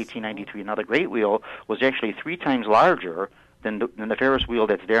exhibited in 1893. Now the Great Wheel was actually 3 times larger than the Ferris wheel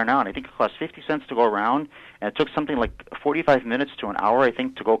that's there now, and I think it cost 50 cents to go around, and it took something like 45 minutes to an hour, I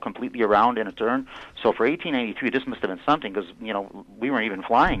think, to go completely around in a turn. So for 1893, this must have been something, because we weren't even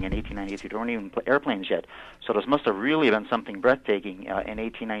flying in 1893. There weren't even airplanes yet, so this must have really been something breathtaking in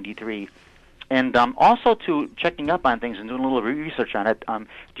 1893. And also to checking up on things and doing a little research on it, the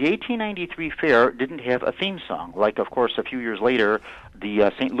 1893 fair didn't have a theme song. Like, of course, a few years later,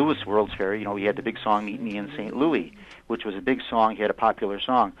 the St. Louis World's Fair, we had the big song, Meet Me in St. Louis, which was a big song, he had a popular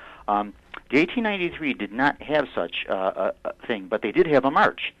song. The 1893 did not have such a thing, but they did have a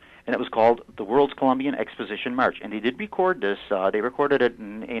march, and it was called the World's Columbian Exposition March. And they did record this. They recorded it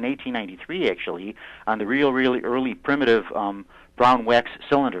in 1893, actually, on the really early primitive brown wax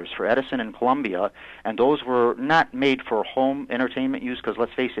cylinders for Edison and Columbia, and those were not made for home entertainment use, because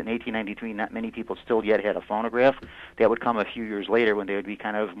let's face it, in 1893 not many people still yet had a phonograph. That would come a few years later when they would be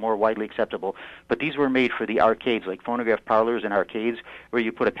kind of more widely acceptable. But these were made for the arcades, like phonograph parlors and arcades, where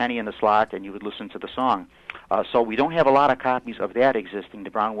you put a penny in the slot and you would listen to the song. So we don't have a lot of copies of that existing,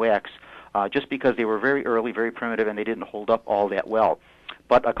 the brown wax, just because they were very early, very primitive, and they didn't hold up all that well.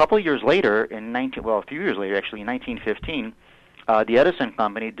 But a couple of years later, a few years later actually, in 1915, the Edison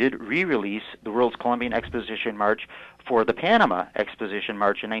Company did re-release the World's Columbian Exposition March for the Panama Exposition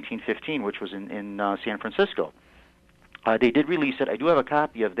March in 1915, which was in San Francisco. They did release it. I do have a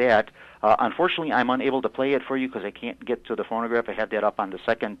copy of that. Unfortunately, I'm unable to play it for you because I can't get to the phonograph. I have that up on the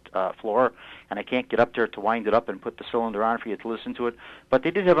second floor, and I can't get up there to wind it up and put the cylinder on for you to listen to it. But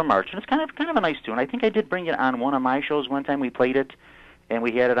they did have a march, and it's kind of a nice tune. I think I did bring it on one of my shows one time. We played it, and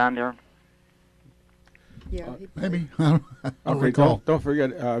we had it on there. Yeah. Maybe. I don't Okay, recall. don't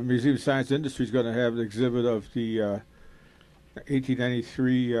forget, Museum of Science Industry is going to have an exhibit of the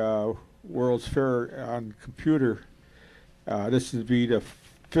 1893 World's Fair on computer. This will be the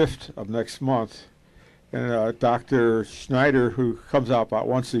 5th of next month. And Dr. Schneider, who comes out about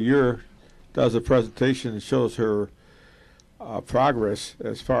once a year, does a presentation and shows her progress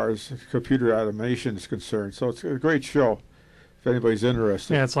as far as computer automation is concerned. So it's a great show if anybody's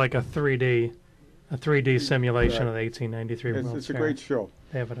interested. Yeah, it's like a 3D simulation of the 1893 World's It's a Fair. great show.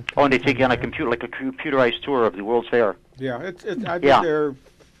 They have it. And they take you on a computerized tour of the World's Fair. Yeah, I've been there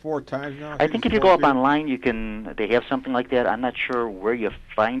 4 times now. I think if you go up online, they have something like that. I'm not sure where you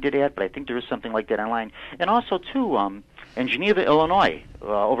find it at, but I think there is something like that online. And also, too, in Geneva, Illinois,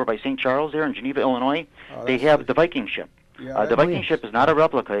 over by St. Charles there in Geneva, Illinois, they have the Viking ship. Yeah, the Viking ship is not a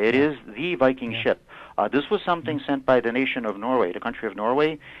replica. It is the Viking ship. This was something sent by the nation of Norway, the country of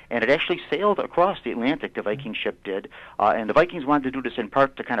Norway, and it actually sailed across the Atlantic, the Viking ship did. And the Vikings wanted to do this in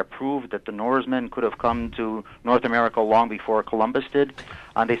part to kind of prove that the Norsemen could have come to North America long before Columbus did.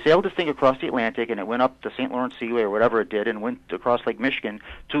 And they sailed this thing across the Atlantic, and it went up the St. Lawrence Seaway or whatever it did, and went across Lake Michigan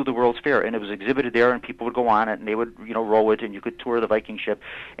to the World's Fair. And it was exhibited there, and people would go on it, and they would, row it, and you could tour the Viking ship.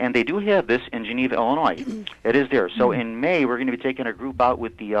 And they do have this in Geneva, Illinois. It is there. So in May, we're going to be taking a group out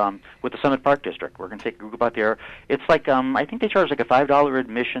with the Summit Park District. We're going to take a group out there. It's like I think they charge like a $5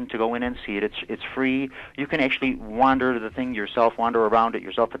 admission to go in and see it. It's free. You can actually wander the thing yourself, wander around it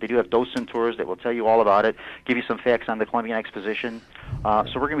yourself. But they do have docent tours that will tell you all about it, give you some facts on the Columbian Exposition.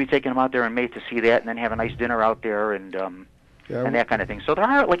 So we're going to be taking them out there in May to see that, and then have a nice dinner out there. And and that kind of thing. So there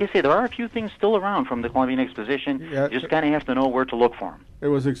are, like I say, there are a few things still around from the Columbian Exposition. Yeah, You just kind of have to know where to look for them. It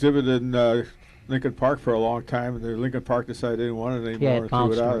was exhibited in Lincoln Park for a long time, and the Lincoln Park decided they didn't want it anymore Yeah, and it threw it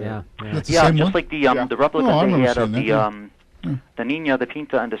bounced out. her, yeah. That's the Yeah, same just one? like the Yeah. replica Oh, I they remember had of seeing the Nina, the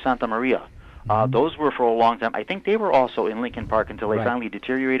Pinta, and the Santa Maria. Those were for a long time. I think they were also in Lincoln Park until they Right. finally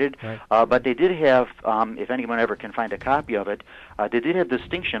deteriorated. Right. But they did have, if anyone ever can find a copy of it, they did have the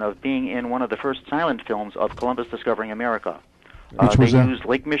distinction of being in one of the first silent films of Columbus discovering America. Which They was that? used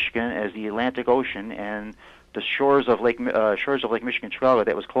Lake Michigan as the Atlantic Ocean, and the shores of Lake Michigan, Chicago.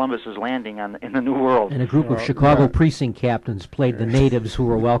 That was Columbus's landing in the New World. And a group of Chicago precinct captains played the natives who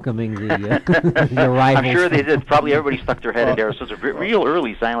were welcoming the, the arrivals. I'm sure they did. Probably everybody stuck their head in there. So it's a real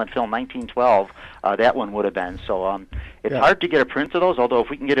early silent film, 1912. That one would have been. So it's hard to get a print of those. Although if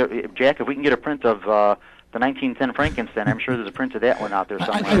we can get Jack, if we can get a print of the 1910 Frankenstein, I'm sure there's a print of that one out there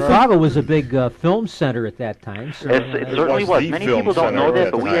somewhere. Chicago was a big film center at that time. So, It certainly was. the Many film people don't center know at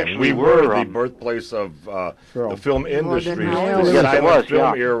that, but the we time. actually we were the um, birthplace of the film industry. Hollywood. The Yes, it silent was,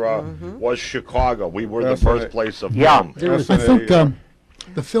 film yeah. era was Chicago. We were That's the right. birthplace of Yeah. film. there was I think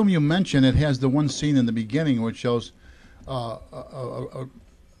the film you mentioned, it has the one scene in the beginning which shows a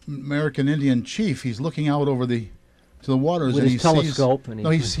American Indian chief. He's looking out over to the waters With and his he telescope, sees,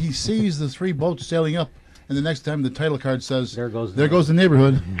 and he sees the three boats sailing up, and the next time the title card says, There goes the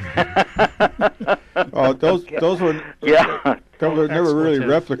neighborhood." Oh, those were Yeah. those were never really Expletive.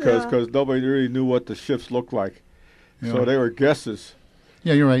 replicas because nobody really knew what the ships looked like, Yeah. so they were guesses.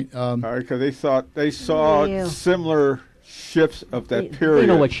 Yeah, you're right. Because they saw Yeah. similar ships of that they, period. they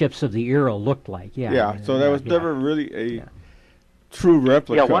know what ships of the era looked like. Yeah. Yeah, so that was yeah. never really a true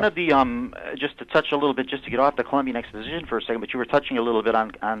replica. Yeah, one of the just to touch a little bit, just to get off the Columbian Exposition for a second, but you were touching a little bit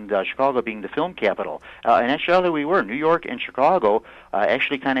on Chicago being the film capital, and actually we were. New York and Chicago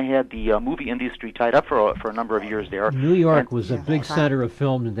actually kind of had the movie industry tied up for a number of years there. New York And- was a big center of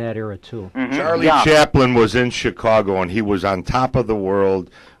film in that era too. Mhm, Charlie yeah. Chaplin was in Chicago, and he was on top of the world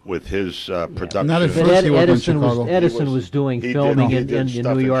with his production. Not at But first he worked in Edison Chicago. was doing he did- filming he in did New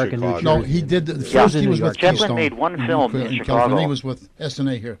stuff in York and New Chicago. Jersey. No, he did. Yeah. First, he New was York. with Chaplin Keystone made one film in Chicago. California. He was with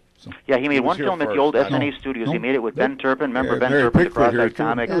SNA here. So. Yeah, he made was one here film at the first. old No. SNA studios. He No. made it with Ben Turpin. Remember Yeah, Ben Mary Turpin, the Pickford here, Cross-Eyed too.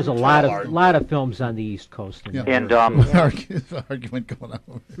 comic? There was a lot of films on the East Coast. In Yeah. that And era. Argument going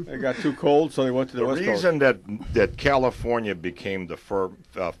on. They got too cold, so they went to the The West reason that California became the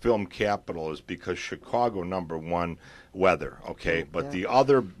film capital is because Chicago, number one, weather, okay? But the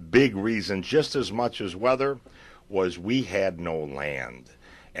other big reason, just as much as weather, was we had no land.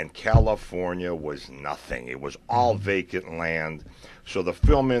 And California was nothing. It was all vacant land. So the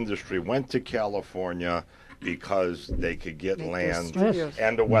film industry went to California because they could get Make their land studios.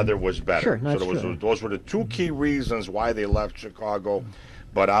 and the weather was better. Sure, that's true. Those were the two key reasons why they left Chicago.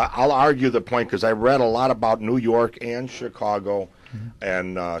 But I'll argue the point because I read a lot about New York and Chicago,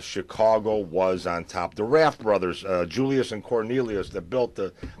 and Chicago was on top. The Raft brothers, Julius and Cornelius, that built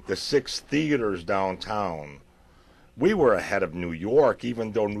the 6 theaters downtown, we were ahead of New York,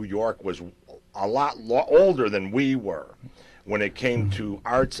 even though New York was a lot older than we were when it came to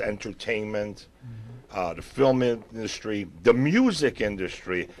arts, entertainment, the film industry. The music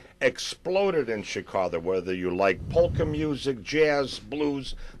industry exploded in Chicago, whether you like polka music, jazz,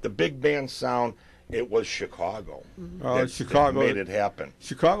 blues, the big band sound. It was Chicago that Chicago made it happen.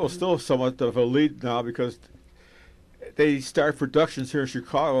 Chicago's still somewhat of a lead now because they start productions here in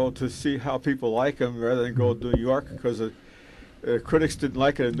Chicago to see how people like them rather than go to New York because critics didn't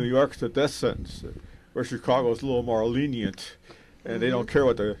like it in New York. It's a death sentence. Where Chicago is a little more lenient, and they don't care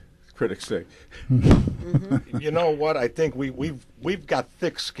what the critics say. You know what? I think we've got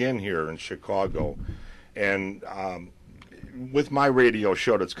thick skin here in Chicago, and with my radio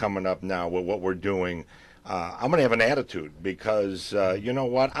show that's coming up now, with what we're doing, I'm going to have an attitude because you know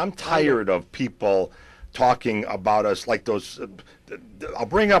what? I'm tired of people talking about us like those. I'll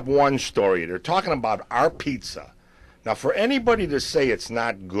bring up one story. They're talking about our pizza. Now, for anybody to say it's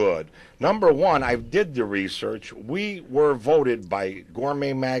not good, number one, I did the research. We were voted by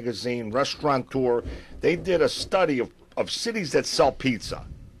Gourmet Magazine, Restaurateur. They did a study of cities that sell pizza.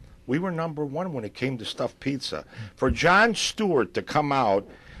 We were number one when it came to stuffed pizza. For Jon Stewart to come out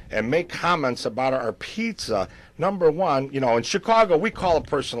and make comments about our pizza, number one, you know, in Chicago, we call a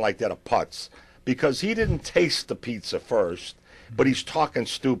person like that a putz because he didn't taste the pizza first. but he's talking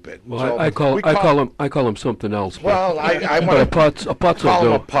stupid. Well, So I call we I call him something else. but- Well, I but want a putz call him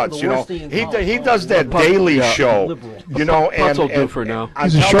will a do. putz. The You know, worst thing in he college. does that Putz, daily yeah. show. Liberal. You know, Putz will do and for now. on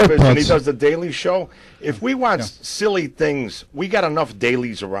He's a short television, he putz. does the daily show. If we want silly things, we got enough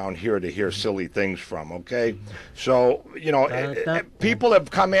dailies around here to hear silly things from. Okay, so you know, people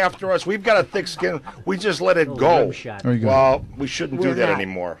have come after us. We've got a thick skin. We just let it go. rim shot. Very good. Well, we shouldn't do We're that not.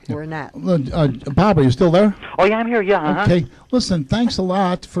 anymore. We're not. Bob, are you still there? Oh yeah, I'm here. Yeah. Uh-huh. Okay. Listen, thanks a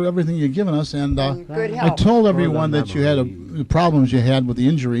lot for everything you've given us. And Good I help. told everyone that you had the problems you had with the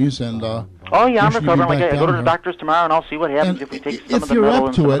injuries. And Oh yeah, I'm you should be recovering. back I go to down the here. doctor's tomorrow, and I'll see what happens And if we take if some of the you're metal up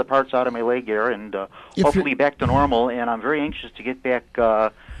and to some of it- the parts out of my leg here, and If hopefully you're- back to normal. And I'm very anxious to get back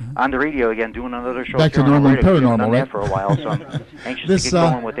on the radio again, doing another show. Back to here on the normal and radio. I've paranormal, done right? that for a while, so I'm anxious This, to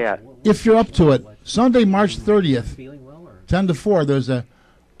get going with that. if you're up to it, Sunday, March 30th, Feeling well, or 10 to 4, there's a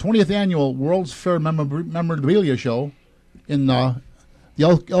 20th annual World's Fair memorabilia show in the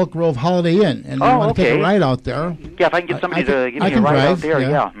Elk Grove Holiday Inn. And Oh, you want to take okay. a ride out there. Yeah, if I can get somebody to give me a can ride drive, out there,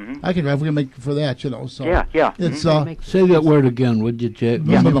 yeah. I can drive. We can make for that, you know. So Yeah, yeah. It's Say that word again, would you, Jack?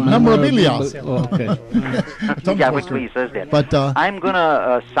 Memorabilia. Oh, okay. Yeah, wait till he says that. But I'm going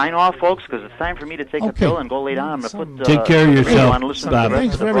to sign off, folks, because it's time for me to take a Okay. pill and go lay down. I'm going to put Take care of the radio yourself, on and listen Bob. to the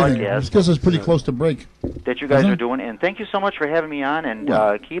thanks rest for of the everything. This broadcast gets us pretty close to break. that you guys Isn't are it? doing. And thank you so much for having me on, and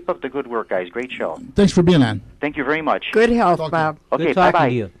keep up the good work, guys. Great show. Thanks for being on. Thank you very much. Good health, Talk to Bob. Okay, good talking bye-bye.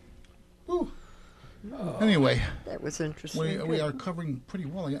 to you. Anyway, That was interesting. we are covering pretty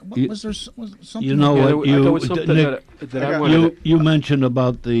well. You- Was there was something? You know Yeah, what? there was something Nick, that I wanted. you mentioned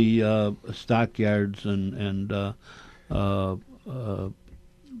about the stockyards and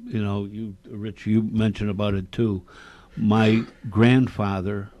you know, Rich, you mentioned about it too. My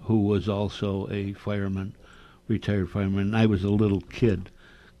grandfather, who was also a fireman, retired fireman, and I was a little kid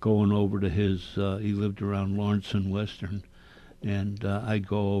going over to his. He lived around Lawrence and Western, and I'd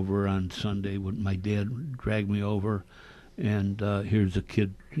go over on Sunday when my dad would drag me over, and here's a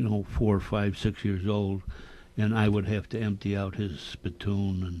kid, you know, 4, 5, 6 years old, and I would have to empty out his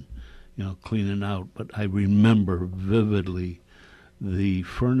spittoon and, you know, clean it out. But I remember vividly the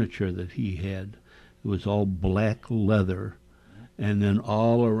furniture that he had. It was all black leather, and then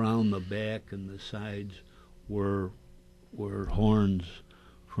all around the back and the sides were horns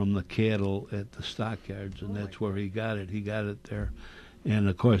from the cattle at the stockyards, and that's where he got it. He got it there. And,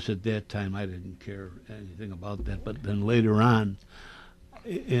 of course, at that time, I didn't care anything about that. But then later on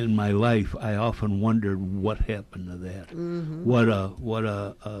in my life, I often wondered what happened to that. What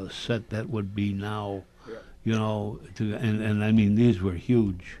a set that would be now, you know. And I mean, these were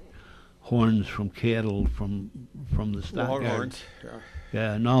huge horns from cattle from the stockyards. Longhorns. Yeah.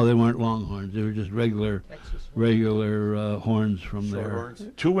 Yeah, no, they weren't longhorns. They were just regular horns from there.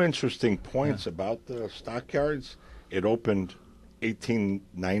 Shorthorns. Two interesting points about the stockyards. It opened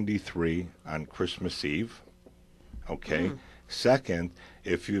 1893 on Christmas Eve. Okay. Second,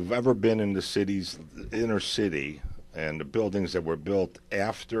 if you've ever been in the city's inner city and the buildings that were built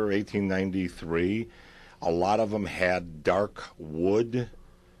after 1893, a lot of them had dark wood.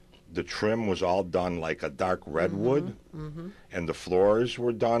 The trim was all done like a dark redwood, and the floors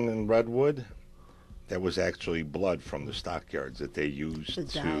were done in redwood. That was actually blood from the stockyards that they used To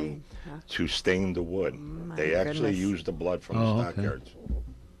dye, huh? to stain the wood. They actually goodness. used the blood from Oh, the okay. stockyards.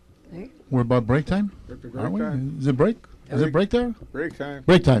 We're about break time. Aren't we? time. Is it break? Is it break there? Break time.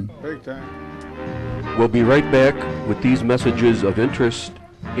 Break time. Break time. We'll be right back with these messages of interest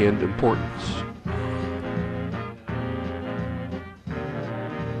and importance.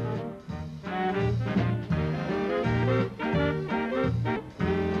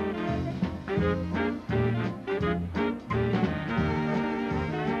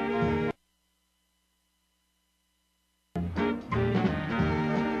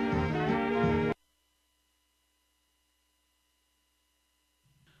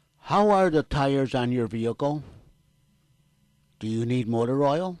 How are the tires on your vehicle? Do you need motor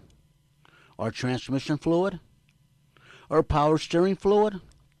oil? Or transmission fluid? Or power steering fluid?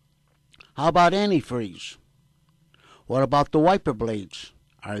 How about antifreeze? What about the wiper blades?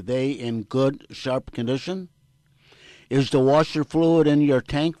 Are they in good, sharp condition? Is the washer fluid in your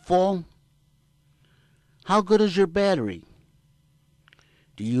tank full? How good is your battery?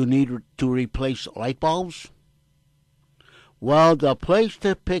 Do you need to replace light bulbs? Well, the place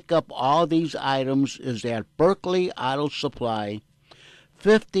to pick up all these items is at Berkeley Auto Supply,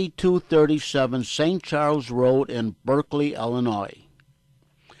 5237 St. Charles Road in Berkeley, Illinois.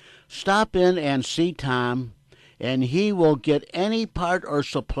 Stop in and see Tom, and he will get any part or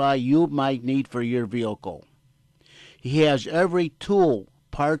supply you might need for your vehicle. He has every tool,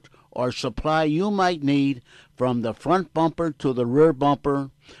 part, or supply you might need, from the front bumper to the rear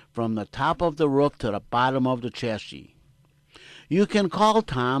bumper, from the top of the roof to the bottom of the chassis. You can call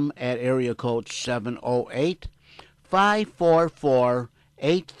Tom at area code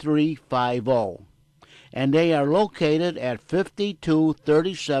 708-544-8350. And they are located at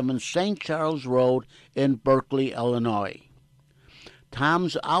 5237 St. Charles Road in Berkeley, Illinois.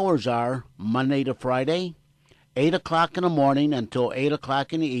 Tom's hours are Monday to Friday, 8 o'clock in the morning until 8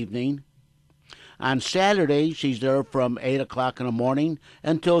 o'clock in the evening. On Saturdays, he's there from 8 o'clock in the morning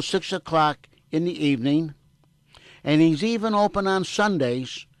until 6 o'clock in the evening. And he's even open on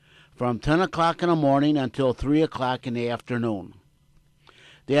Sundays from 10 o'clock in the morning until 3 o'clock in the afternoon.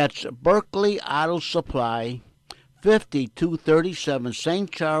 That's Berkeley Auto Supply, 5237 St.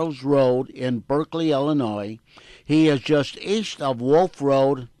 Charles Road in Berkeley, Illinois. He is just east of Wolf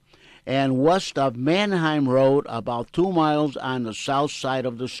Road and west of Mannheim Road, about 2 miles on the south side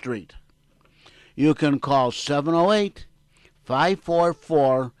of the street. You can call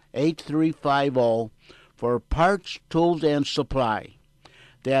 708-544-8350 for parts, tools, and supply.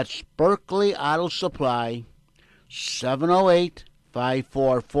 That's Berkeley Auto Supply,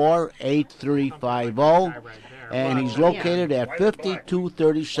 708-544-8350, and he's located at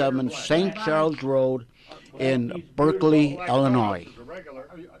 5237 St. Charles Road in Berkeley, Illinois.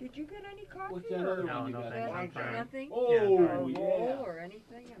 Did you get any coffee? What's that other one you got? Nothing? Oh, Yeah. yeah. Or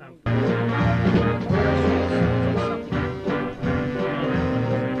anything?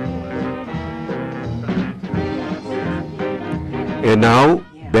 And now,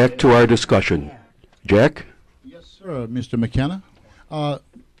 back to our discussion. Jack? Yes, sir, Mr. McKenna.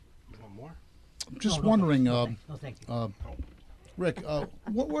 Just wondering, Rick,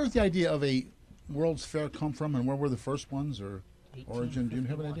 where's the idea of a World's Fair come from, and where were the first ones, or origin? Do you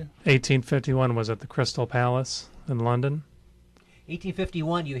have an idea? 1851 was at the Crystal Palace in London.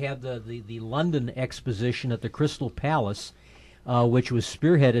 1851, you have the London Exposition at the Crystal Palace, which was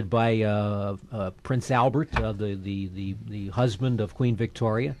spearheaded by Prince Albert, the husband of Queen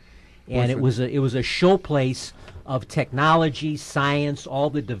Victoria, and it was a showplace of technology, science, all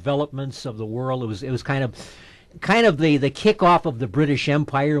the developments of the world. It was kind of the kickoff of the British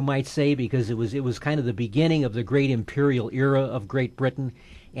Empire, you might say, because it was kind of the beginning of the great imperial era of Great Britain,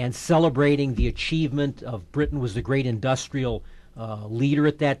 and celebrating the achievement of Britain was the great industrial leader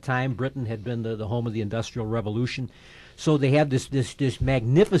at that time. Britain had been the home of the Industrial Revolution. So they have this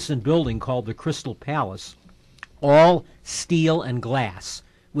magnificent building called the Crystal Palace, all steel and glass,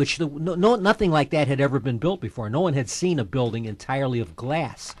 which nothing like that had ever been built before. No one had seen a building entirely of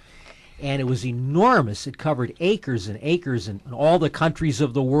glass. And it was enormous. It covered acres and acres, and all the countries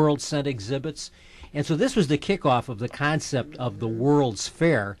of the world sent exhibits. And so this was the kickoff of the concept of the World's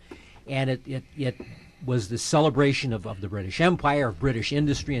Fair, and it was the celebration of the British Empire, of British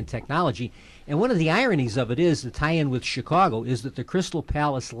industry and technology. And one of the ironies of it is, the tie-in with Chicago, is that the Crystal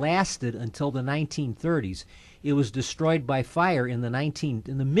Palace lasted until the 1930s. It was destroyed by fire in the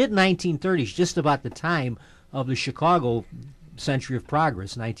mid-1930s, just about the time of the Chicago Century of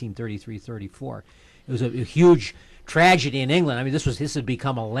Progress, 1933-34. It was a huge tragedy in England. I mean, this had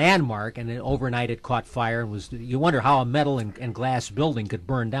become a landmark, and then overnight it caught fire, and you wonder how a metal and glass building could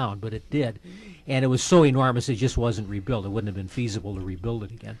burn down, but it did. And it was so enormous it just wasn't rebuilt. It wouldn't have been feasible to rebuild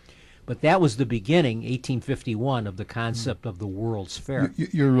it again. But that was the beginning, 1851, of the concept of the World's Fair.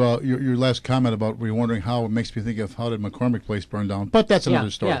 Your last comment about were you wondering how, it makes me think of how did McCormick Place burn down, but that's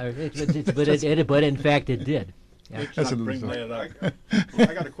another story. Yeah, but in fact it did. Yeah. That's another story.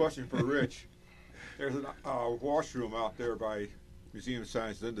 I got a question for Rich. There's a washroom out there by Museum of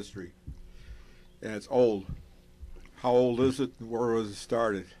Science and Industry, and it's old. How old is it, and where was it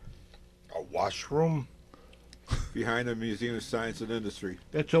started? A washroom? Behind the Museum of Science and Industry.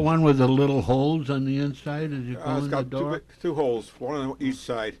 That's the one with the little holes on the inside as you go in it's the got door? two holes, one on each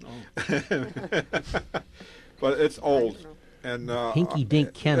side. But it's old. And Hinky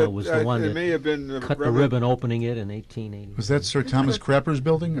Dink Kenna was the one that may have been cut the ribbon opening it in 1880. Was that Sir Thomas Crapper's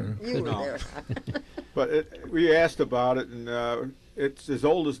building? Or? You were there. But we asked about it, and it's as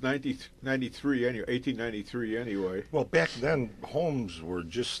old as 1893 anyway. Well, back then, homes were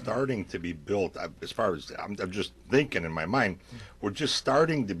just starting to be built. As far as I'm just thinking in my mind, we're just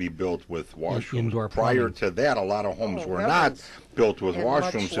starting to be built with washrooms. Indoor Prior plumbing. to that, a lot of homes were heavens. not built with And much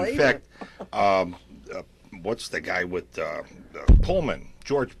washrooms. In later. fact, what's the guy with Pullman?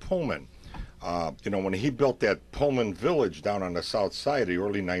 George Pullman. When he built that Pullman Village down on the south side, the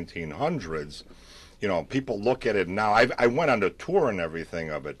early 1900s. People look at it now. I went on the tour and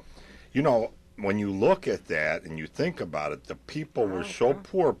everything of it. when you look at that and you think about it, the people were so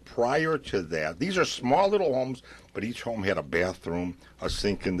poor prior to that. These are small little homes, but each home had a bathroom, a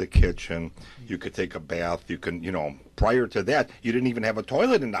sink in the kitchen. You could take a bath. You can, prior to that, you didn't even have a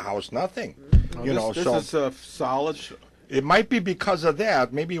toilet in the house, nothing. This is solid. It might be because of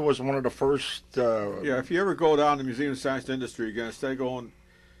that. Maybe it was one of the first. Yeah, if you ever go down to Museum of Science and Industry, you're going to stay going.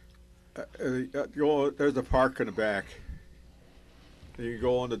 There's a park in the back. And you can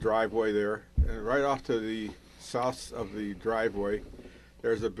go on the driveway there, and right off to the south of the driveway,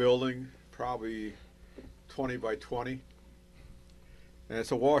 there's a building, probably 20 by 20, and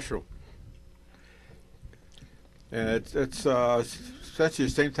it's a washroom. And it's essentially the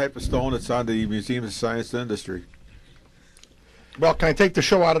same type of stone that's on the Museum of Science and Industry. Well, can I take the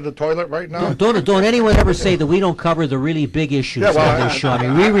show out of the toilet right now? Don't anyone ever say that we don't cover the really big issues on this show. I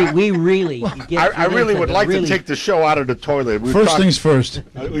mean, we really. I really would like to take the show out of the toilet. First things first.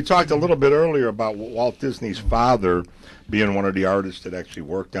 We talked a little bit earlier about Walt Disney's father being one of the artists that actually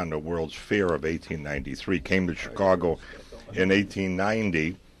worked on the World's Fair of 1893. Came to Chicago in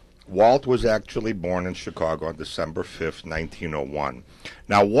 1890. Walt was actually born in Chicago on December 5th, 1901.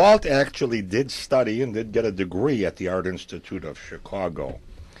 Now, Walt actually did study and did get a degree at the Art Institute of Chicago.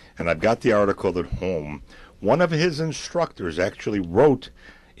 And I've got the article at home. One of his instructors actually wrote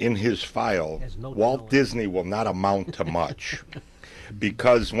in his file, Walt Disney will not amount to much.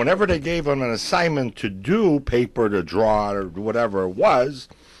 Because whenever they gave him an assignment to do, paper to draw or whatever it was,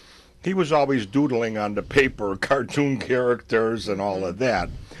 he was always doodling on the paper, cartoon characters and all of that.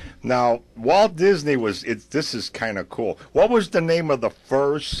 Now, Walt Disney this is kind of cool. What was the name of the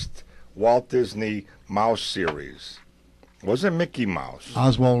first Walt Disney mouse series? Was it Mickey Mouse?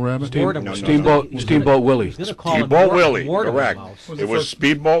 Oswald Rabbit? Steamboat Willie. Speedboat Willie, correct. It was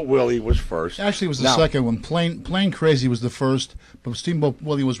Speedboat Willie was first. Actually, it was the second one. Plane Crazy was the first, but Steamboat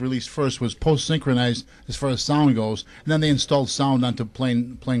Willie was released first, was post-synchronized as far as sound goes, and then they installed sound onto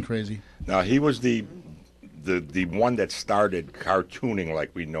Plane Crazy. Now, he was the one that started cartooning like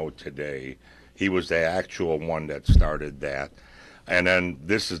we know today. He was the actual one that started that. And then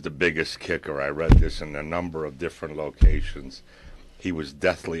this is the biggest kicker. I read this in a number of different locations. He was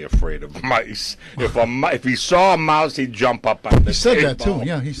deathly afraid of mice. If he saw a mouse, he'd jump up on the table. He said that too.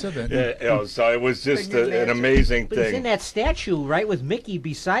 Yeah, he said that. Yeah, so it was just an amazing thing. But he's in that statue, right, with Mickey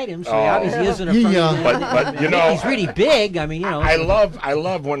beside him, so he obviously isn't afraid. But he's really big. I mean, I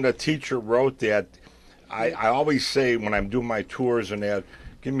love when the teacher wrote that. I always say when I'm doing my tours and that,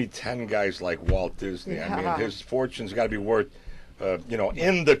 give me 10 guys like Walt Disney. Yeah. I mean, his fortune's got to be worth,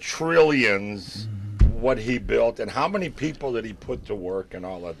 in the trillions, what he built and how many people did he put to work and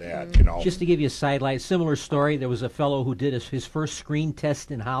all of that, Just to give you a sidelight, similar story, there was a fellow who did his first screen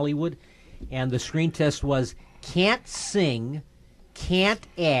test in Hollywood, and the screen test was can't sing, can't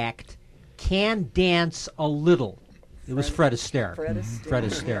act, can dance a little. It was Fred Astaire. Fred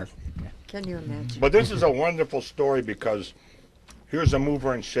Astaire. Can you imagine? But this is a wonderful story because here's a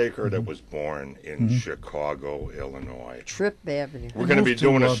mover and shaker that was born in Chicago, Illinois. Trip Avenue. We're going to be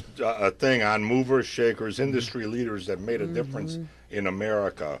doing a thing on movers, shakers, industry leaders that made a difference in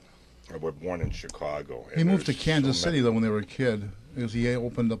America. Were born in Chicago. He moved to Kansas City though when they were a kid, because he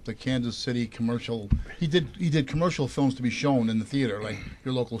opened up the Kansas City commercial. He did commercial films to be shown in the theater, like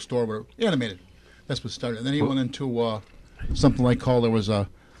your local store, but animated. That's what started. And then he went into something there was a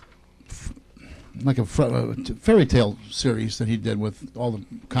fairy tale series that he did with all the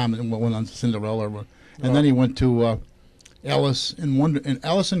common what went on Cinderella, and then he went to Alice in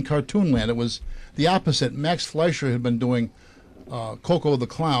Cartoonland. It was the opposite. Max Fleischer had been doing Coco the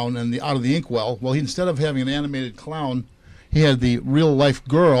Clown and the Out of the Inkwell. Well, instead of having an animated clown, he had the real life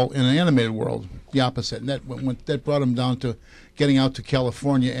girl in an animated world. The opposite, and that brought him down to getting out to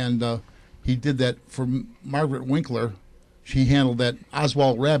California, and he did that for Margaret Winkler. She handled that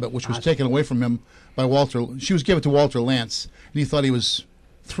Oswald Rabbit, which was taken away from him by Walter. She was given to Walter Lantz, and he thought he was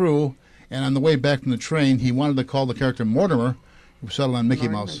through. And on the way back from the train, he wanted to call the character Mortimer. He settled on Mickey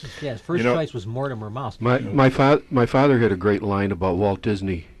Mouse. Yeah, his first choice was Mortimer Mouse. My father had a great line about Walt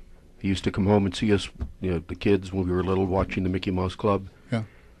Disney. He used to come home and see us, the kids when we were little, watching the Mickey Mouse Club. Yeah.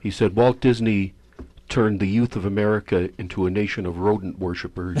 He said Walt Disney turned the youth of America into a nation of rodent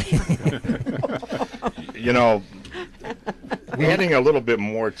worshippers. Adding a little bit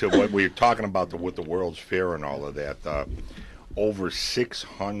more to what we were talking about with the World's Fair and all of that, over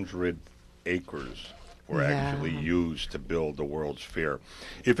 600 acres were actually used to build the World's Fair.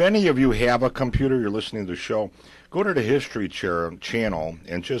 If any of you have a computer, you're listening to the show, go to the History Channel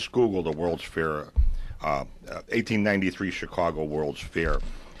and just Google the World's Fair, 1893 Chicago World's Fair,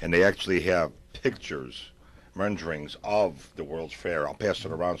 and they actually have pictures renderings of the World's Fair. I'll pass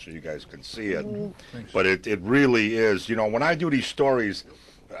it around so you guys can see it. But it really is. You know, when I do these stories,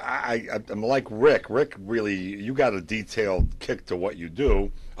 I'm like Rick. Rick, really, you got a detailed kick to what you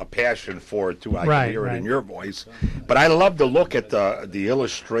do, a passion for it too. I can hear it in your voice. But I love to look at the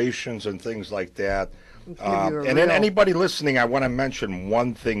illustrations and things like that. And then anybody listening, I want to mention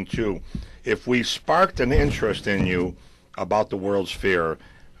one thing too. If we sparked an interest in you about the World's Fair,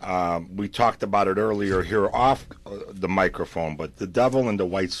 we talked about it earlier here off the microphone, but The Devil in the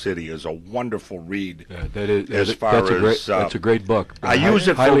White City is a wonderful read. Yeah, that is, that's a great book. I use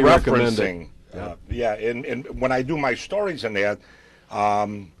it for highly recommend referencing. And when I do my stories in that,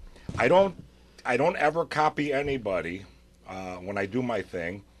 I don't ever copy anybody when I do my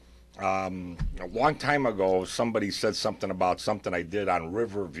thing. A long time ago, somebody said something about something I did on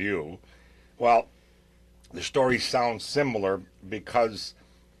Riverview. Well, the story sounds similar because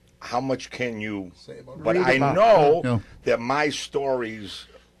how much can you say about it? But I know that my stories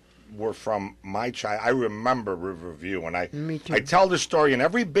were from my child. I remember Riverview, and I tell the story, and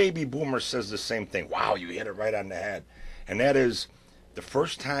every baby boomer says the same thing. Wow, you hit it right on the head. And that is the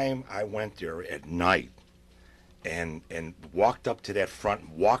first time I went there at night and walked up to that front,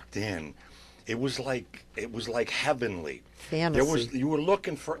 walked in. It was like heavenly. Fantasy. You were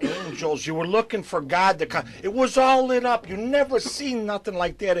looking for angels. You were looking for God to come. It was all lit up. You never seen nothing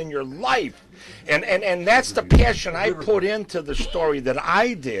like that in your life, and that's the passion I put into the story that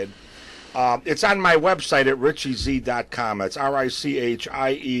I did. It's on my website at richieze.com. That's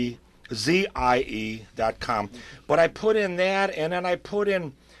RICHIEZIE.com. But I put in that, and then I put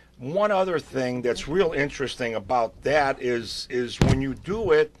in one other thing that's real interesting about that is when you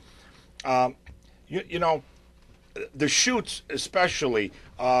do it. You know, the chutes especially,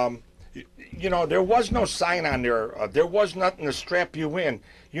 you know, there was no sign on there. There was nothing to strap you in.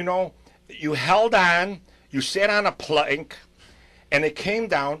 You know, you held on, you sat on a plank, and it came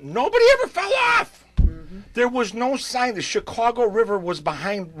down. Nobody ever fell off. There was no sign. The Chicago River was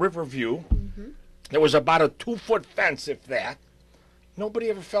behind Riverview. There was about a 2-foot fence, if that. Nobody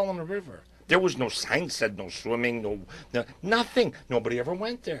ever fell in the river. There was no sign said no swimming, no nothing. Nobody ever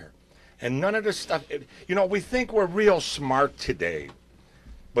went there. And none of this stuff, you know, we think we're real smart today.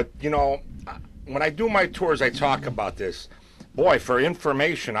 But, you know, when I do my tours, I talk about this. Boy, for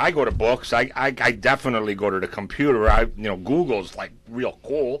information, I go to books. I definitely go to the computer. Google's like real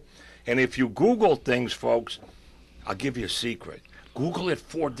cool. And if you Google things, folks, I'll give you a secret. Google it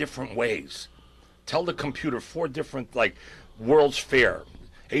 4 different ways. Tell the computer 4 different, like, World's Fair.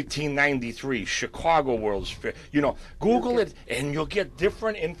 1893, Chicago World's Fair. You know, Google it, and you'll get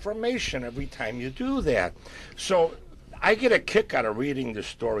different information every time you do that. So I get a kick out of reading the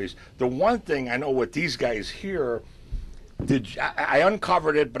stories. The one thing I know with these guys here, I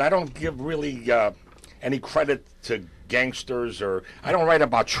uncovered it, but I don't give really any credit to gangsters, or I don't write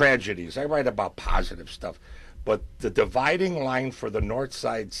about tragedies. I write about positive stuff. But the dividing line for the North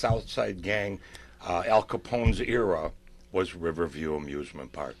Side, South Side gang, Al Capone's era, was Riverview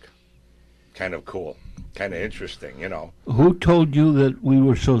Amusement Park. Kind of cool. Kind of interesting, you know. Who told you that we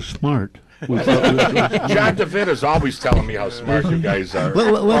were so smart? John DeVitt is always telling me how smart you guys are.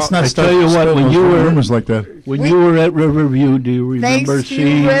 Let's not tell you what, when you were rumors like that. When you were at Riverview, do you remember Thanks to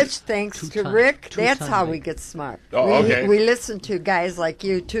seeing? you, Rich. Thanks to Rick. That's how we get smart. Oh, okay. We listen to guys like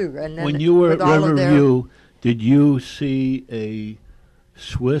you too. And then When you were at with all of their- Riverview, did you see a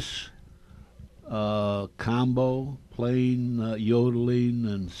Swiss combo playing yodeling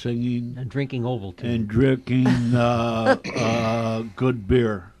and singing And drinking Ovaltine. and drinking good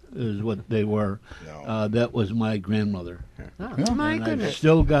beer? Is what they were. No. That was my grandmother. Oh, my And I've goodness.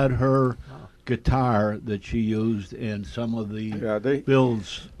 still got her guitar that she used and some of the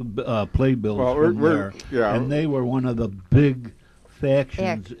bills, playbills from there. And they were one of the big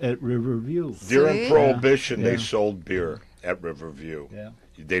factions at Riverview. During See? Prohibition, they Yeah. sold beer at Riverview. Yeah.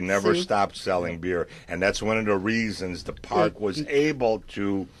 They never See? stopped selling beer, and that's one of the reasons the park was able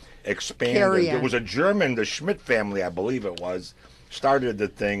to expand. Carry There on. was a German, the Schmidt family, I believe it was, started the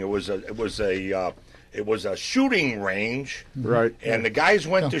thing. It was a shooting range, Right. and the guys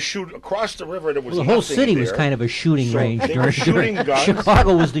went to shoot across the river. There was Well, the whole nothing city was there. kind of a shooting So range. they were shooting guns.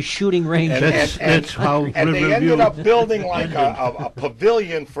 Chicago was the shooting range. And- That's how and they Riverview. ended up building like a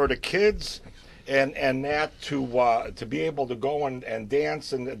pavilion for the kids, and that to be able to go and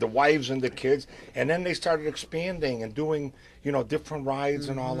dance, and the wives and the kids, and then they started expanding and doing different rides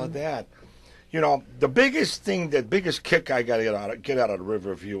and all of that. The biggest kick I got to get out of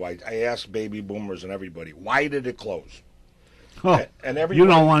Riverview, I asked baby boomers and everybody, why did it close? Oh, And you everybody,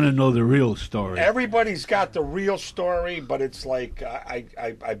 don't want to know the real story. everybody's got the real story, but it's like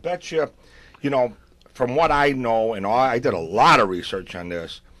I bet you, from what I know, and I did a lot of research on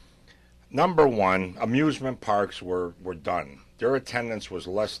this. Number one, amusement parks were done. Their attendance was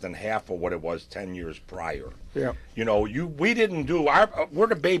less than half of what it was 10 years prior. Yeah. You know, we didn't do we're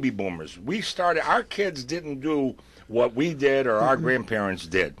the baby boomers. Our kids didn't do what we did or our grandparents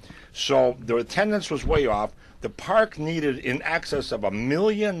did. So the attendance was way off. The park needed in excess of $1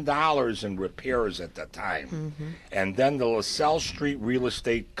 million in repairs at the time. And then the LaSalle Street Real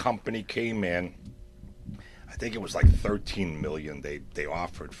Estate Company came in. I think it was like $13 million they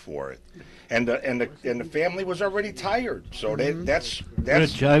offered for it, and the family was already tired. So that's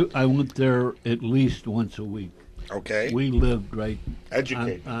Rich, I went there at least once a week. Okay. We lived right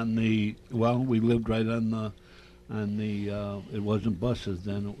Educate. on the we lived right on the it wasn't buses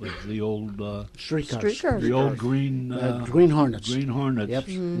then, it was the old Streetcars. the old green Green Hornets. Green Hornets. Yep.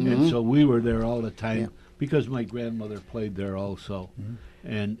 And so we were there all the time Yeah. because my grandmother played there also.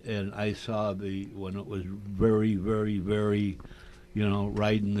 And I saw when it was very, very, very,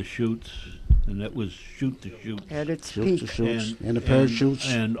 riding the chutes, and it was shoot to shoot. At its Shoots, peak. shoots, and the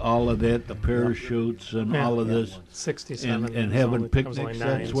parachutes. And all of that, the parachutes and Yeah. all of this. 67. And was having only- I was only picnics,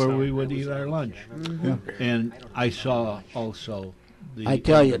 9, that's where so- we would eat our lunch. And I saw also the... I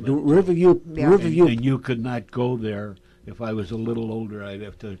tell you, the Riverview, Yeah. Riverview, And you could not go there. If I was a little older, I'd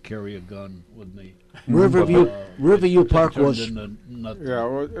have to carry a gun with me. Riverview Park Turned was. into nothing. Yeah,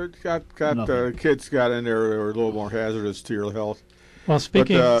 well, it got Nothing. kids got in there. They were a little more hazardous to your health. Well,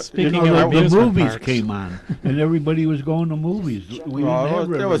 speaking you know, the of amusement movies parks, came on, and everybody was going to movies. We Well, didn't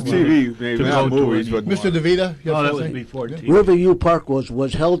have that was everybody TV, maybe to not go to movies, but anymore. Mr. DeVita, you No, have that was something? before TV. Riverview Park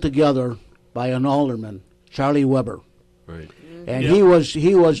was held together by an alderman, Charlie Weber, Right. and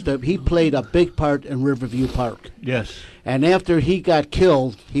Yeah. he played a big part in Riverview Park. Yes. And after he got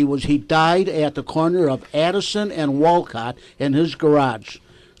killed, he died at the corner of Addison and Walcott in his garage.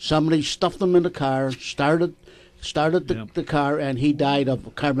 Somebody stuffed him in the car, started Yep. the car, and he died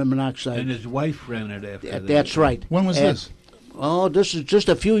of carbon monoxide. And his wife ran it after that. That's right. When was And- this? Oh, this is just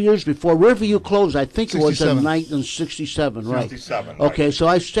a few years before Riverview closed. I think it was in 67. 1967, right? 67, right. Okay, so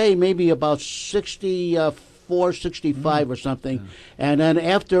I say maybe about 64, 65 or something. And then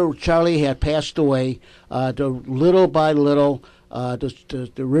after Charlie had passed away, little by little,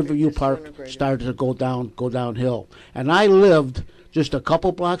 the Riverview Park started to go downhill. And I lived just a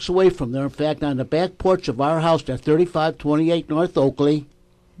couple blocks away from there. In fact, on the back porch of our house at 3528 North Oakley,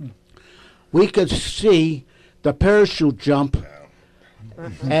 we could see the parachute jump.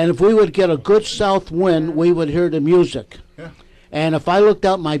 And if we would get a good south wind, we would hear the music. Yeah. And if I looked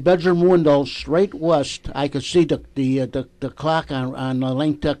out my bedroom window straight west, I could see the clock on the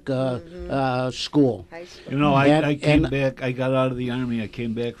Langtech school. High school. You know, I came and- back. I got out of the army. I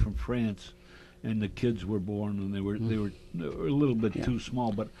came back from France, and the kids were born, and they were a little bit too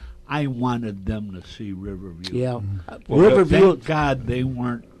small. But I wanted them to see Riverview. Yeah, Well, Riverview. Thank God they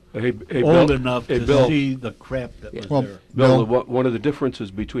weren't Hey, old Bill, enough hey, to Bill, see the crap that was Well, there. Bill, Bill? one of the differences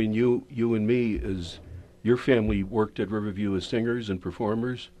between you and me is your family worked at Riverview as singers and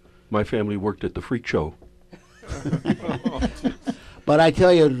performers. My family worked at the freak show. But I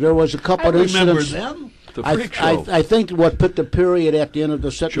tell you, there was a couple of Remember incidents. them? The I, freak show. I think what put the period at the end of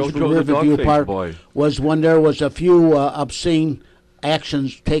the sentence for Jojo the Riverview Dog-Faced Park Boy. was when there was a few obscene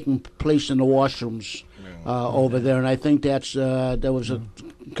actions taking place in the washrooms over there, and I think that's there was a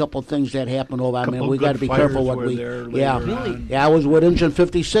couple of things that happened over. I mean, Couple we got to good be careful fires what were we. there Yeah, later on. yeah, I was with Engine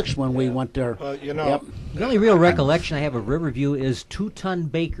 56 when we went there. You know, Yep. The only real recollection I have of Riverview is Two-Ton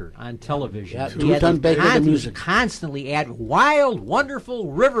Baker on television. Yeah, He had Two-Ton the Baker, the he was music. constantly at Wild, Wonderful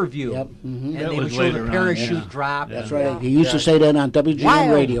Riverview. Yep, And That they would was show the later on, parachute yeah. drop. That's Yeah. right. He used to say that on WGN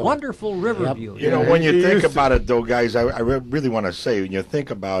Wild, radio. Wonderful Riverview. You know, when you You think used to- about it, though, guys, I really want to say, when you think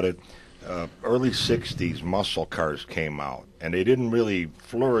about it, early 60s muscle cars came out, and they didn't really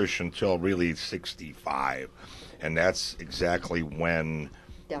flourish until really 65. And that's exactly when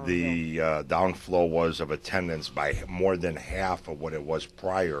the downflow was of attendance by more than half of what it was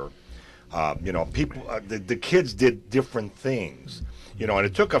prior. You know, people, the kids did different things. You know, and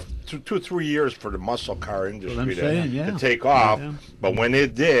it took 2 or 3 years for the muscle car industry I'm saying, yeah. to take off. Yeah. But when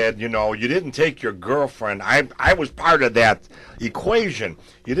it did, you know, you didn't take your girlfriend. I was part of that equation.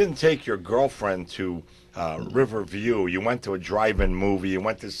 You didn't take your girlfriend to Riverview. You went to a drive-in movie. You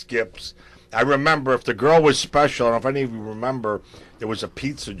went to Skips. I remember, if the girl was special, I don't know if any of you remember, there was a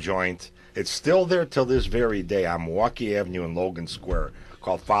pizza joint. It's still there till this very day on Milwaukee Avenue in Logan Square,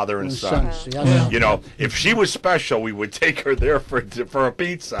 called Father and Son. Sons, yes. You know, if she was special, we would take her there for a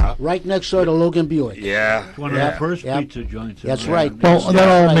pizza. Right next door to Logan Buick. Yeah. One of Yeah. the first Yep. pizza joints. in That's there. right. Well, that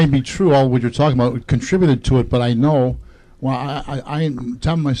all right. may be true, all what you're talking about contributed to it, but I know Well, Tom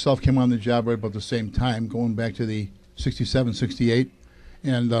and myself came on the job right about the same time, going back to the 67, 68.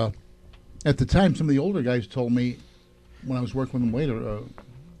 And at the time, some of the older guys told me, when I was working with them later,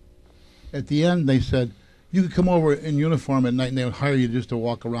 at the end, they said, you could come over in uniform at night and they would hire you just to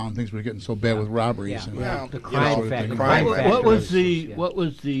walk around. Things were getting so bad with robberies. And Well, The you crime know, factor. the crime crime factor What was is- the yeah. what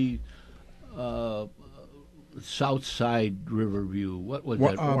was the South Side Riverview? What was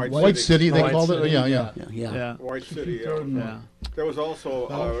that? White City, they White called it. City. Yeah. Yeah. White City. 53rd and Yeah. There was also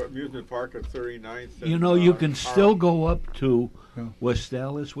amusement park at 39th. You and, know, you can still Arnold. go up to Yeah. West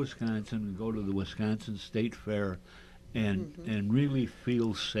Allis, Wisconsin, and go to the Wisconsin State Fair, and really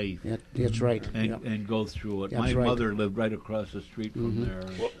feel safe That's right. and Yep. and go through it. That's My right. mother lived right across the street from there.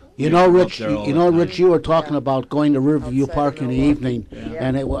 You know, Up Rich. there all You the know, time. Rich. You were talking about going to Riverview Outside Park of in the Milwaukee. evening, Yeah.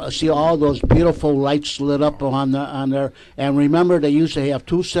 and see all those beautiful lights lit up on there. And remember, they used to have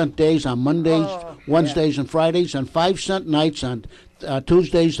 2-cent days on Mondays, Oh, Wednesdays, and Fridays, and 5-cent nights on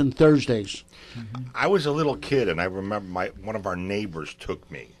Tuesdays and Thursdays. I was a little kid, and I remember one of our neighbors took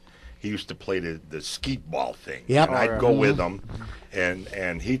me. He used to play the skeet ball thing, Yep. and I'd go with him,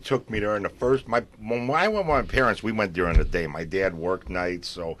 and he took me there. And when I went with my parents, we went during the day. My dad worked nights,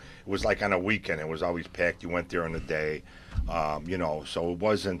 so it was like on a weekend. It was always packed. You went during the day, so it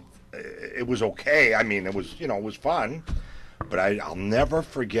wasn't. It was okay. I mean, it was it was fun, but I'll never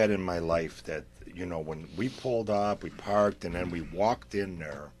forget in my life that when we pulled up, we parked, and then we walked in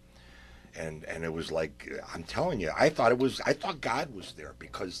there. And it was like, I'm telling you, I thought God was there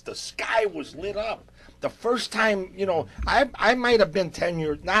because the sky was lit up. The first time, I might have been 10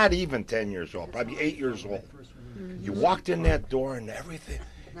 years, not even 10 years old, probably 8 years old. You walked in that door and everything,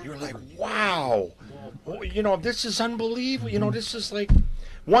 you're like, wow, this is unbelievable. This is like,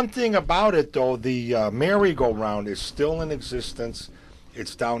 one thing about it though, the merry-go-round is still in existence.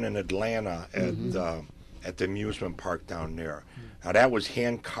 It's down in Atlanta at the amusement park down there. Now that was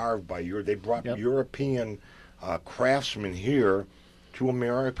hand carved by they brought European craftsmen here to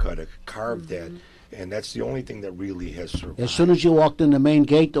America to carve that, and that's the only thing that really has survived. As soon as you walked in the main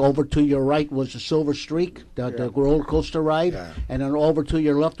gate, over to your right was the Silver Streak, the roller coaster ride, and then over to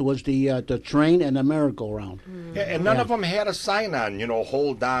your left was the train and the merry-go-round. Yeah, and none of them had a sign on,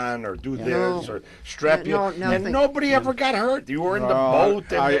 hold on or do this or strap you. No, nothing. And nobody ever got hurt. You were in the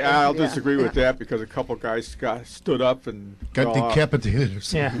boat. I'll disagree with that because a couple guys stood up and Got decapitated or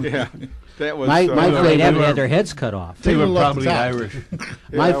something. Yeah. Yeah, that was. My They'd have favorite, had their heads cut off. They were left probably out. Irish.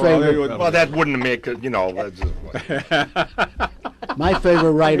 my favorite, Well, that wouldn't make it, that's just- my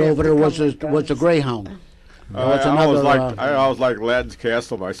favorite ride over there was the Greyhound. That's I always another, liked Aladdin's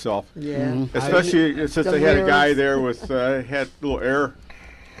Castle myself, Yeah. especially since The they had a guy mirrors. there with had little air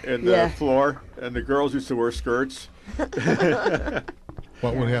in the Yeah. floor, and the girls used to wear skirts.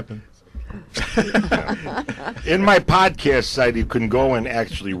 What would happen? In my podcast site, you can go and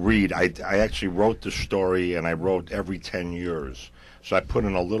actually read. I actually wrote the story, and I wrote every 10 years. So I put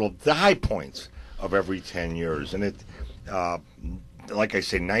in the high points of every 10 years. And it, like I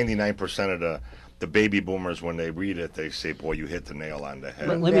say, 99% of the baby boomers, when they read it, they say, boy, you hit the nail on the head.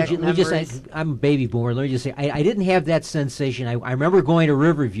 Let Bring me, back let me just say, memories. I'm a baby boomer. Let me just say, I didn't have that sensation. I remember going to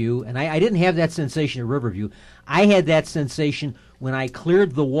Riverview, and I didn't have that sensation at Riverview. I had that sensation when I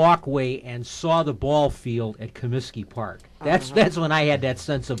cleared the walkway and saw the ball field at Comiskey Park. That's when I had that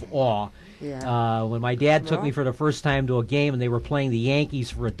sense of awe. Yeah. When my dad took me Well- for the first time to a game, and they were playing the Yankees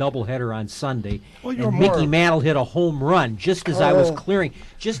for a doubleheader on Sunday, Well, you're and Mickey more- Mantle hit a home run just as I was Oh.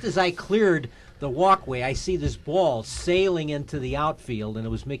 just as I cleared the walkway, I see this ball sailing into the outfield, and it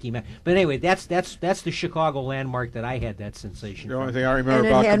was Mickey Mantle. But anyway, that's the Chicago landmark that I had that sensation. The only from. thing I remember And it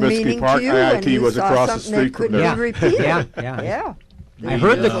about had Comiskey meaning Park, to you, and IIT you was saw across the something that street from couldn't there. be repeated. Yeah. Yeah. I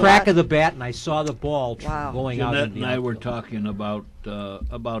heard the Yeah. crack of the bat, and I saw the ball Wow. going out. Jeanette in the and I were outfield. talking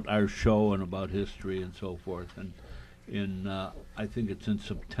about our show and about history and so forth. And I think it's in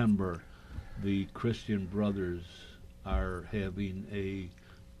September, the Christian Brothers are having a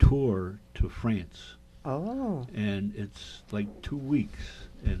tour to France, Oh. and it's like 2 weeks,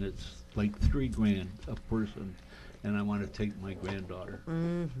 and it's like $3,000 a person. And I want to take my granddaughter.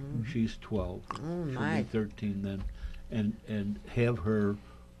 Mm-hmm. She's 12. Oh, She'll my. be 13 then, and have her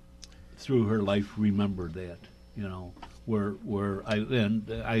through her life remember that, where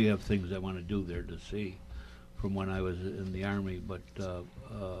I have things I want to do there to see from when I was in the Army, but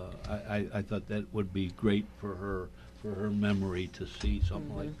I thought that would be great for her memory to see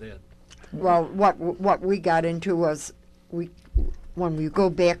something like that. Well, what we got into was when we go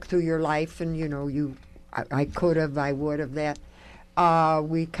back through your life, and I could have, I would have that.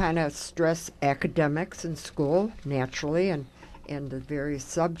 We kind of stress academics in school naturally, and the various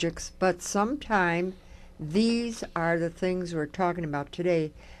subjects, but sometime these are the things we're talking about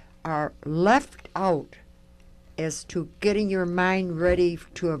today, are left out as to getting your mind ready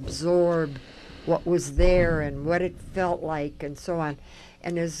to absorb what was there and what it felt like and so on.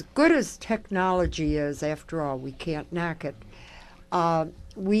 And as good as technology is, after all, we can't knock it,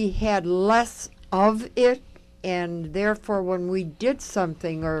 we had less of it, and therefore when we did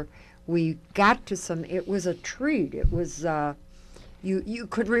something or we got to some, it was a treat. It was, you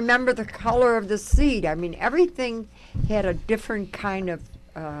could remember the color of the seed. I mean, everything had a different kind of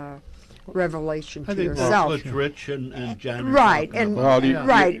revelation to yourself. It's rich and generous. Right, and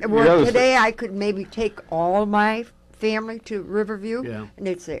right. Well, today I could maybe take all my family to Riverview, and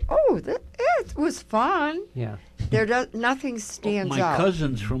they'd say, "Oh, it was fun." Yeah. Nothing stands My out.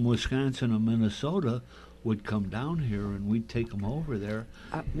 cousins from Wisconsin and Minnesota would come down here, and we'd take them over there.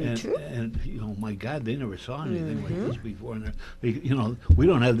 Me too. And my God, they never saw anything like this before. And we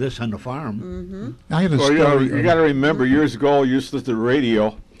don't have this on the farm. I had a Well, story. you got to remember, years ago, you used to listen to the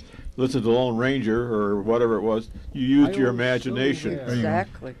radio, listen to the Lone Ranger or whatever it was. You used your imagination.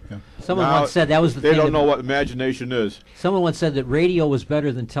 Exactly. Someone Now, once said that was the They thing. don't know what imagination is. Someone once said that radio was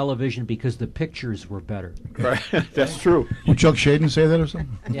better than television because the pictures were better. Right. That's true. Did Chuck Shaden say that or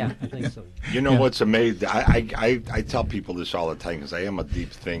something? Yeah, I think so. You know what's amazing? I tell people this all the time because I am a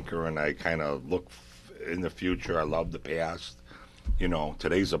deep thinker and I kind of look in the future. I love the past.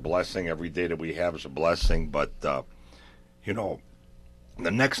 Today's a blessing. Every day that we have is a blessing. But, the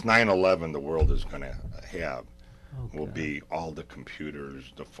next 9/11 the world is going to have will be all the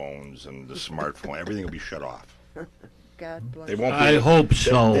computers, the phones, and the smartphone. Everything will be shut off. God bless. They won't. I hope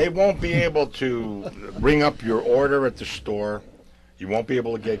so. They won't be able to ring up your order at the store. You won't be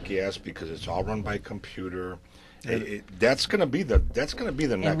able to get gas because it's all run by computer. That's going to be the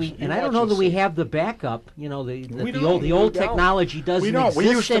next. And I don't know that we have the backup. The old don't. technology doesn't We don't. We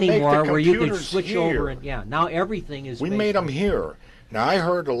used exist to make the anymore, where you could computers switch here. over and now everything is. We based made them on- here. Now, I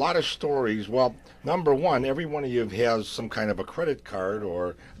heard a lot of stories. Well, number one, every one of you has some kind of a credit card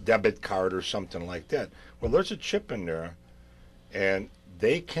or debit card or something like that. Well, there's a chip in there, and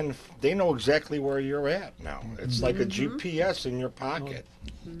they know exactly where you're at now. It's like a GPS in your pocket.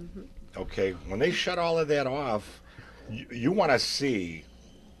 Okay, when they shut all of that off, you want to see.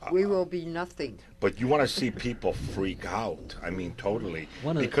 We will be nothing. But you want to see people freak out. I mean, totally.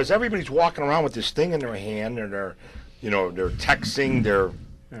 One of the- Because everybody's walking around with this thing in their hand, and they're texting.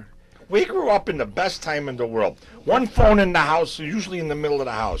 We grew up in the best time in the world. One phone in the house, usually in the middle of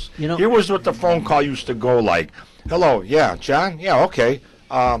the house. Here was what the phone call used to go like. Hello, yeah, John? Yeah, okay.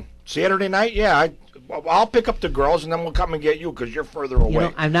 Saturday night? Yeah, I'll pick up the girls, and then we'll come and get you because you're further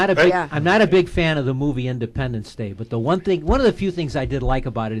away. I'm not a big fan of the movie Independence Day, but one of the few things I did like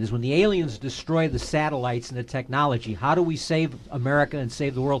about it is when the aliens destroy the satellites and the technology, how do we save America and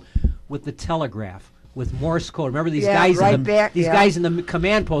save the world? With the telegraph. With Morse code. Remember these guys guys in the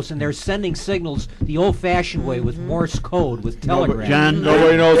command post, and they're sending signals the old-fashioned way with Morse code, with telegraph. John,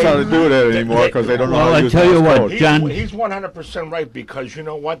 Nobody knows how to do that anymore because they don't know how to use I tell you Morse what, code. John. He's 100% right because you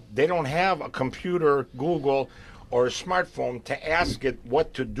know what? They don't have a computer, Google, or a smartphone to ask it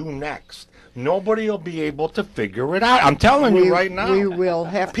what to do next. Nobody will be able to figure it out. I'm telling you right now. We will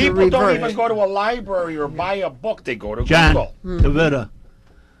have People to don't revert. even go to a library or buy a book. They go to John, Google. Davida.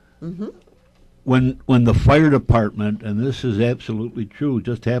 When the fire department, and this is absolutely true,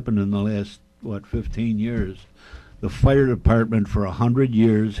 just happened in the last 15 years, the fire department for 100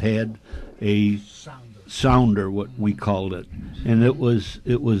 years had a sounder, what we called it, and it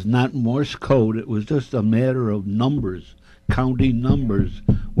was not Morse code. It was just a matter of numbers, counting numbers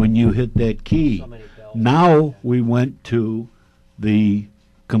when you hit that key. Now we went to the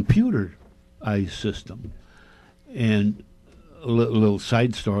computerized system, and a little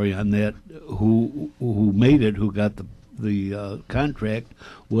side story on that. Who made it? Who got the contract?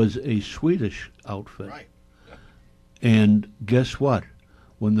 Was a Swedish outfit. Right. And guess what?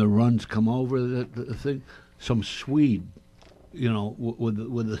 When the runs come over the thing, some Swede,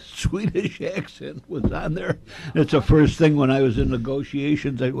 with a Swedish accent was on there. It's the first thing when I was in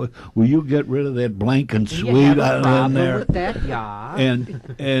negotiations. Will you get rid of that blanking Swede on there? With that,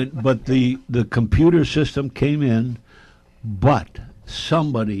 yeah. But the computer system came in. But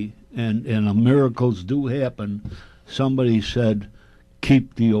somebody, and miracles do happen, somebody said,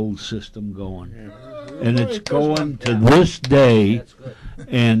 keep the old system going. And it's going to this day,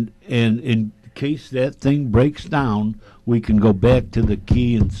 and in case that thing breaks down, we can go back to the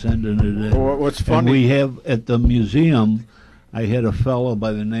key and sending it in. Well, what's funny? And we have at the museum, I had a fellow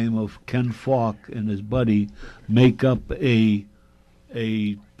by the name of Ken Falk and his buddy make up a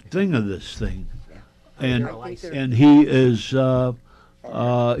thing of this thing. And he is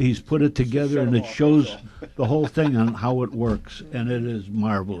He's put it together, and it shows the whole thing on how it works, and it is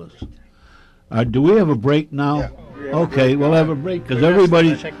marvelous. Do we have a break now? Okay, we'll have a break because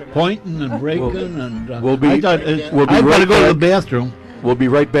everybody's pointing and breaking, and we'll be. I've got to right go to the back. bathroom. We'll be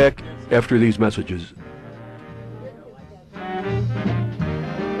right back after these messages.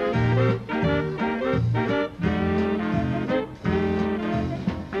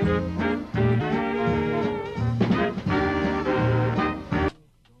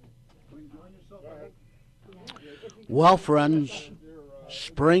 Well, friends,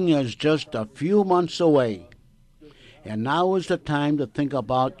 spring is just a few months away, and now is the time to think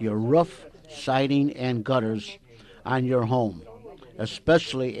about your roof, siding, and gutters on your home,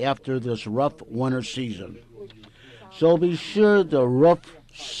 especially after this rough winter season. So be sure the roof,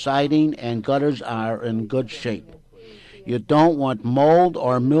 siding, and gutters are in good shape. You don't want mold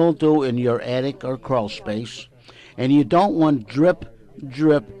or mildew in your attic or crawl space, and you don't want drip,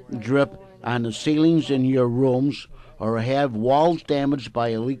 drip, drip on the ceilings in your rooms or have walls damaged by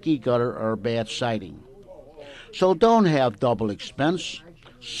a leaky gutter or bad siding. So don't have double expense.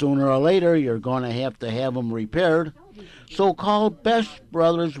 Sooner or later, you're going to have them repaired. So call Best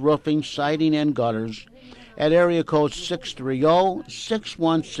Brothers Roofing, Siding, and Gutters at area code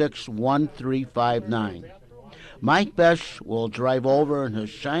 630-616-1359. Mike Besch will drive over in his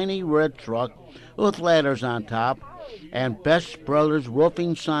shiny red truck with ladders on top and Best Brothers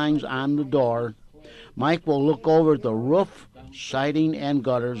Roofing signs on the door. Mike will look over the roof, siding, and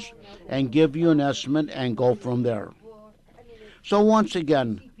gutters and give you an estimate and go from there. So once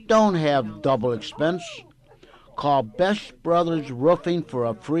again, don't have double expense. Call Best Brothers Roofing for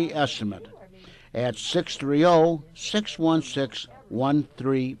a free estimate at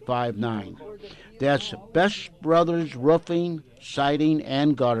 630-616-1359. That's Best Brothers Roofing, Siding,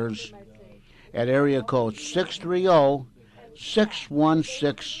 and Gutters at area code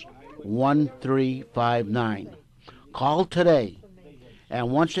 630-616-1359. Call today.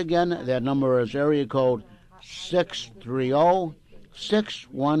 And once again, that number is area code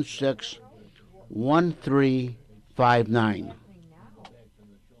 630-616-1359.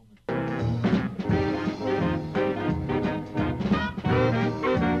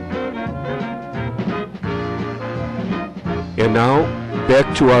 And now,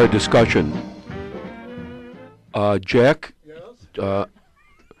 back to our discussion. Jack? And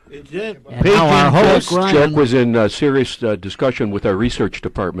now our host, Jack was in serious discussion with our research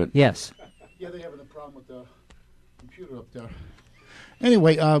department. Yes. Yeah, they're having a problem with the computer up there.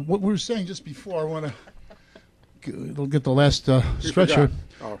 Anyway, what we were saying just before, I want to get the last stretch here.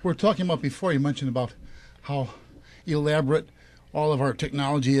 Oh. We were talking about before, you mentioned about how elaborate all of our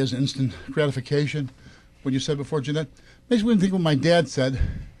technology is, instant gratification. What you said before, Jeanette, makes me think what my dad said.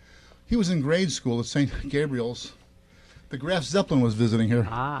 He was in grade school at St. Gabriel's. The Graf Zeppelin was visiting here.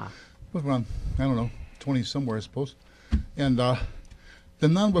 Was around, I don't know, 20 somewhere, I suppose. And the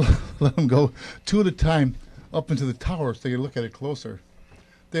nun would let them go two at a time up into the tower so they could look at it closer.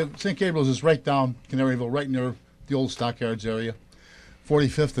 St. Gabriel's is right down Canaryville, right near the old Stockyards area.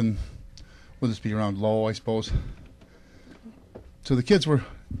 45th and, would this be around Low, I suppose. So the kids were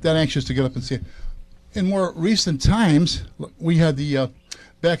that anxious to get up and see it. In more recent times, we had the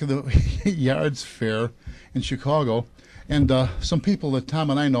back of the Yards Fair in Chicago, and some people that Tom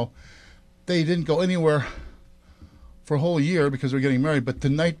and I know, they didn't go anywhere for a whole year because they're getting married, but the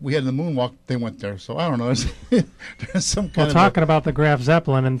night we had the moonwalk, they went there. So I don't know. There's some kind of talking about the Graf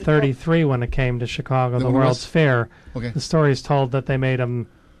Zeppelin in '33 when it came to Chicago, the World's Fair. Okay. The story is told that they made them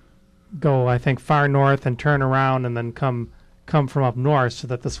go, I think, far north and turn around and then come from up north so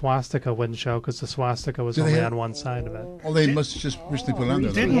that the swastika wouldn't show because the swastika was only on one side of it. Well, they must have just recently put it on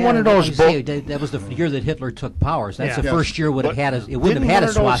there. Didn't one of those that was the year that Hitler took power. So that's the first year would have had it wouldn't have had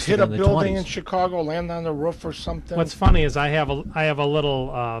a swastika in the 20s. Hit a building in Chicago, land on the roof or something? What's funny is I have a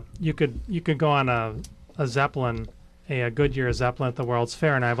little you could go on a Zeppelin, a Goodyear Zeppelin at the World's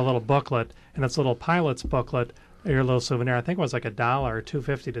Fair, and I have a little booklet, and it's a little pilot's booklet, your little souvenir. I think it was like $1 or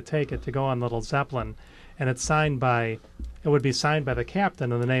 $2.50 to take it to go on little Zeppelin, and it's signed by. It would be signed by the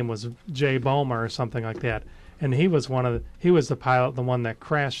captain, and the name was J. Bomer or something like that. And he was the pilot, the one that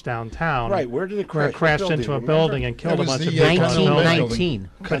crashed downtown. Right, where did it crash? Where it crashed into a building and killed a bunch of people. 1919.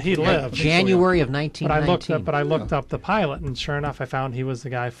 But he lived. January of 1919. But I looked up the pilot, and sure enough, I found he was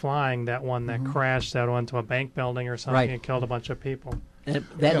the guy flying that one that crashed that went to a bank building or something and killed a bunch of people. And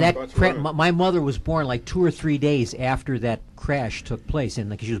my mother was born like 2 or 3 days after that crash took place,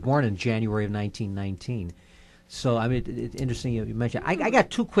 and she was born in January of 1919. So I mean, it's interesting you mentioned. I got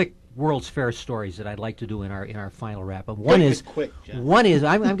two quick World's Fair stories that I'd like to do in our final wrap up. Make it quick, John. One is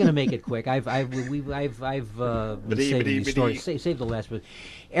I'm going to make it quick. I've been saving these stories. Save the last bit.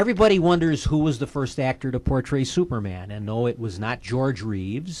 Everybody wonders who was the first actor to portray Superman, and no, it was not George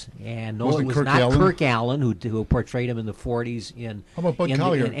Reeves, and no, Wasn't it was Kirk not Allen? Kirk Allen who portrayed him in the 40s. How about Bud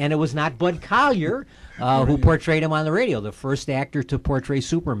Collyer? And it was not Bud Collyer who portrayed him on the radio. The first actor to portray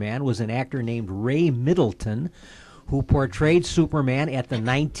Superman was an actor named Ray Middleton, who portrayed Superman at the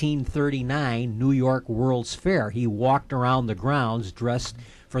 1939 New York World's Fair. He walked around the grounds dressed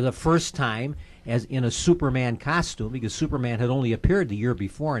for the first time as in a Superman costume, because Superman had only appeared the year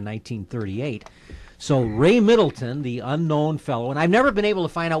before in 1938. So Ray Middleton, the unknown fellow, and I've never been able to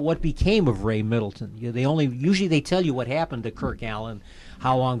find out what became of Ray Middleton. Usually they tell you what happened to Kirk Allen,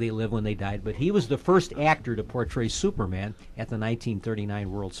 how long they lived when they died, but he was the first actor to portray Superman at the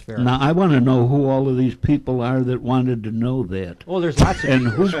 1939 World's Fair. Now, I want to know who all of these people are that wanted to know that. Oh, there's lots of And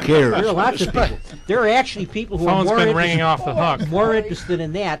people. who cares? There are lots of people. There are actually people who Phone's are been ringing off the hook. more interested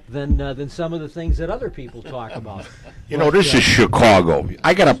in that than some of the things that other people talk about. You know, this is Chicago.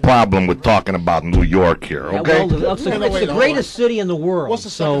 I got a problem with talking about New York here, Yeah, okay? well, it's the greatest city in the world. What's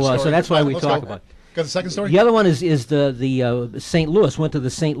the second story? So that's why we Let's talk go. about it. Got the second story? The other one is the St. Louis. Went to the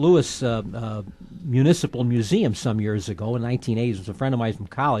St. Louis Municipal Museum some years ago in 1980s. It was a friend of mine from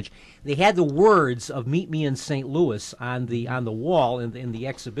college. They had the words of "Meet Me in St. Louis" on the wall in the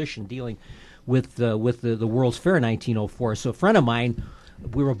exhibition dealing with the World's Fair in 1904. So a friend of mine,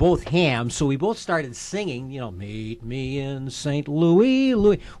 we were both hams, so we both started singing, "Meet me in St. Louis,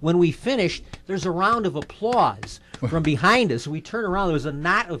 Louis." When we finished, there's a round of applause from behind us. We turned around, there was a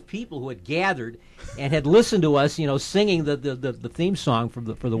knot of people who had gathered and had listened to us, singing the theme song for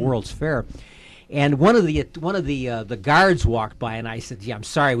the World's Fair. And one of the guards walked by, and I said, "Yeah, I'm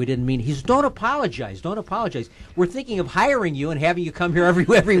sorry, we didn't mean." He said, "Don't apologize. Don't apologize. We're thinking of hiring you and having you come here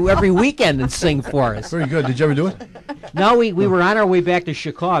every weekend and sing for us." Very good. Did you ever do it? No, we were on our way back to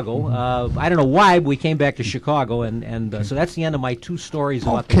Chicago. I don't know why, but we came back to Chicago, and so that's the end of my two stories.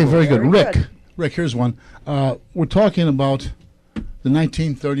 About Okay, the very good. Very Rick, good. Rick, here's one. We're talking about the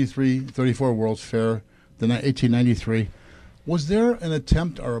 1933-34 World's Fair, the 1893. Was there an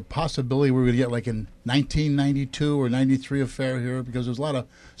attempt or a possibility we were going to get like in 1992 or 93 a fair here? Because there's a lot of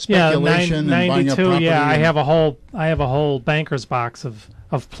speculation and buying up 92. property. Yeah, I and- have a whole banker's box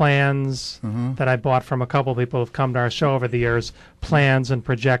of plans that I bought from a couple people who've come to our show over the years. Plans and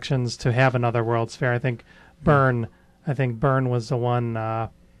projections to have another World's Fair. I think Byrne was the one.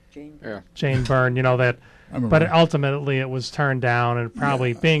 Jane Byrne. That. I remember. But ultimately, it was turned down, and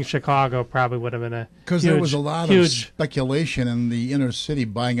probably being Chicago probably would have been a Because huge, there was a lot of huge. speculation in the inner city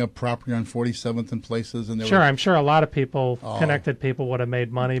buying up property on 47th and places. And Sure, I'm sure a lot of people, connected people, would have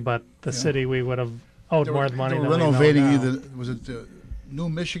made money, but the city we would have owed they more were, money they than were we know renovating now. either, was it New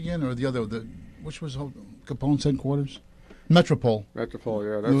Michigan or the other, which was Capone's headquarters? Metropole. Metropole,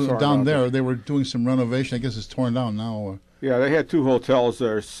 yeah. That's far Down enough. there, they were doing some renovation. I guess it's torn down now. Yeah, they had two hotels that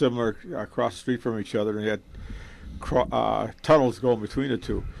are similar across the street from each other, and they had tunnels going between the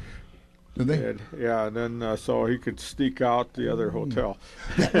two. Did they? And, yeah, and then so he could sneak out the other hotel.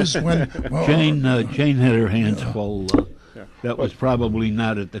 That was when Jane had her hands full. Yeah. That was probably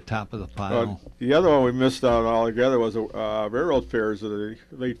not at the top of the pile. The other one we missed out altogether was railroad fairs of the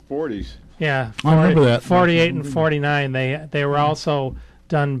late 40s. Yeah, I remember that. 48 and 49. They were also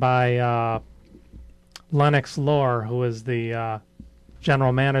done by Lennox Lohr, who was the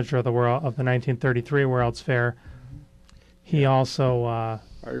general manager of the 1933 World's Fair. He also I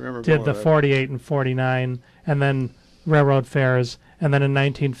remember did going the to that. 48 and 49, and then railroad fairs. And then in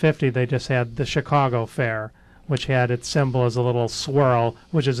 1950, they just had the Chicago Fair, which had its symbol as a little swirl,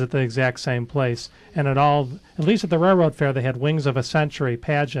 which is at the exact same place. And at least at the railroad fair, they had Wings of a Century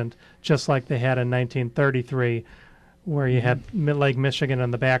pageant, just like they had in 1933, where you had Lake Michigan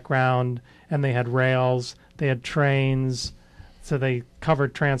in the background, and they had rails, they had trains, so they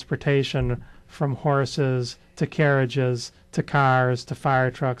covered transportation from horses to carriages to cars to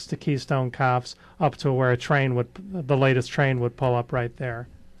fire trucks to Keystone Cops up to where the latest train would pull up right there.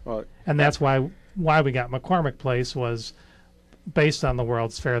 Well, And that's why we got McCormick Place was based on the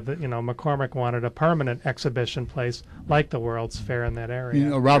World's Fair. That McCormick wanted a permanent exhibition place like the World's Fair in that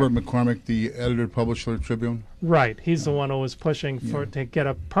area. Robert McCormick, the editor, publisher, Tribune. Right, he's the one who was pushing to get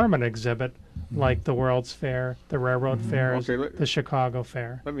a permanent exhibit like the World's Fair, the railroad fairs, Okay, the Chicago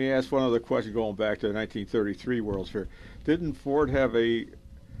Fair. Let me ask one other question going back to the 1933 World's Fair. Didn't Ford have a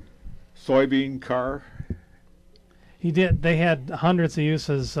soybean car? He did. They had hundreds of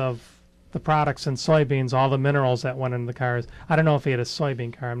uses of the products in soybeans, all the minerals that went in the cars. I don't know if he had a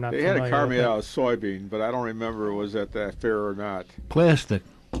soybean car. I'm not. They had a familiar car with made it. out of soybean, but I don't remember it was at that fair or not. Plastic.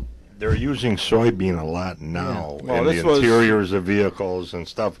 They're using soybean a lot now Well, in the this was- interiors of vehicles and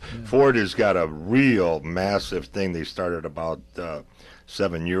stuff. Ford has got a real massive thing they started about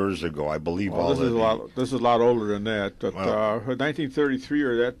 7 years ago, I believe. Well, all this is of a the- lot. This is a lot older than that. But Well- 1933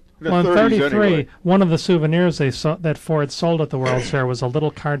 or that. In the Well, in 30s 33, anyway. one of the souvenirs that Ford sold at the World's Fair was a little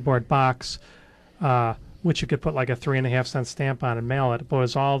cardboard box, which you could put like a 3.5 cent stamp on and mail it. It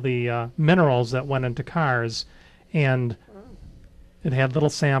was all the minerals that went into cars, and it had little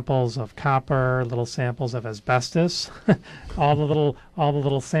samples of copper, little samples of asbestos, all the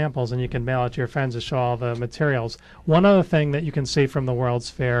little samples, and you can mail it to your friends to show all the materials. One other thing that you can see from the World's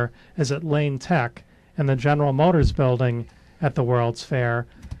Fair is at Lane Tech and the General Motors building at the World's Fair,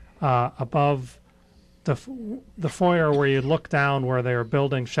 above the foyer where you look down where they were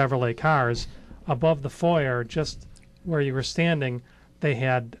building Chevrolet cars. Above the foyer, just where you were standing, they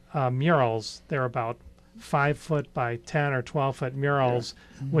had murals. They're about 5 foot by 10 or 12 foot murals,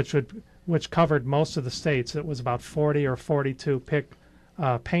 which covered most of the states. It was about 40 or 42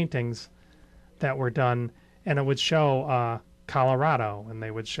 paintings that were done, and it would show Colorado, and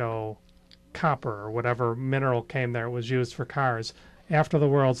they would show copper or whatever mineral came there. It was used for cars. After the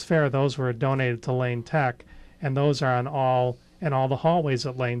World's Fair, those were donated to Lane Tech, and those are in all the hallways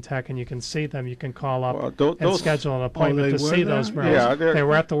at Lane Tech, and you can see them. You can call up Well, and schedule an appointment they to were see there? those murals. Yeah, they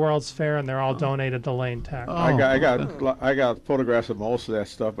were at the World's Fair, and they're all donated to Lane Tech. I got photographs of most of that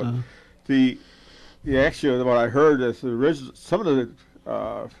stuff, but the actually what I heard is the original. Some of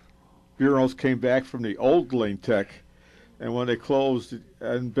the murals came back from the old Lane Tech, and when they closed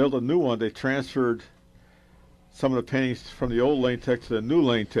and built a new one, they transferred some of the paintings from the old Lane Tech to the new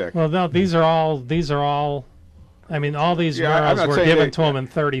Lane Tech. Well, no, these are all. I mean, all these Yeah, I'm murals not were saying given they- to them in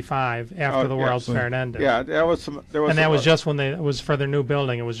 '35 after the yeah, World's so- Fair had ended. Yeah, there was some. and that was just when it was for their new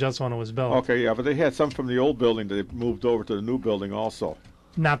building. It was just when it was built. Okay, yeah, but they had some from the old building that they moved over to the new building also.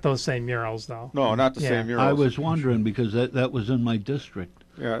 Not those same murals, though. No, not the Yeah. same murals. I was wondering because that was in my district.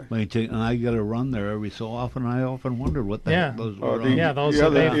 Yeah. And I got to run there every so often. I often wondered what the Yeah. heck those Oh, were. the- on. Yeah, those The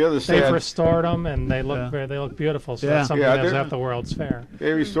other- they've, the other they've sad- restored them, and they look Yeah. they look beautiful. So Yeah. that's something Yeah, that was they're- at the World's Fair.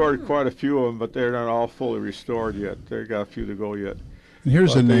 They restored quite a few of them, but they're not all fully restored yet. They got a few to go yet. And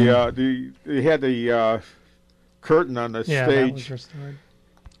here's a But name. they had the curtain on the Yeah, that was stage. restored.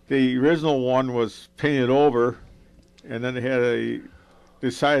 The original one was painted over, and then they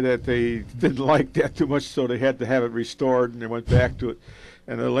decided that they didn't like that too much, so they had to have it restored, and they went back to it.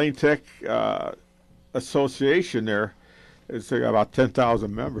 And the Lane Tech Association there is about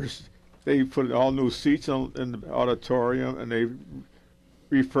 10,000 members. They put all new seats in the auditorium, and they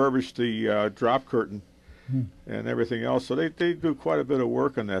refurbished the drop curtain and everything else. So they do quite a bit of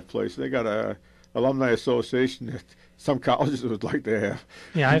work on that place. They got a alumni association that some colleges would like to have.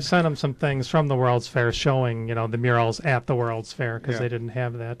 Yeah, I've sent them some things from the World's Fair showing the murals at the World's Fair because Yeah. they didn't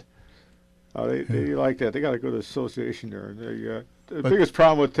have that. They like that. They got a good association there. And the But- biggest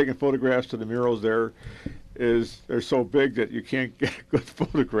problem with taking photographs to the murals there is they're so big that you can't get a good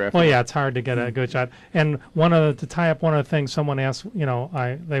photograph. Well, of yeah, it. it's hard to get a good shot. And to tie up one of the things someone asked,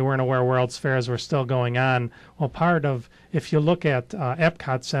 they weren't aware World's Fairs were still going on. Well, part of, if you look at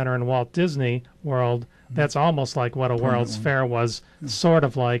Epcot Center in Walt Disney World, that's almost like what a World's Fair was, sort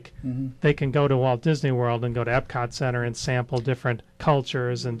of like. They can go to Walt Disney World and go to Epcot Center and sample different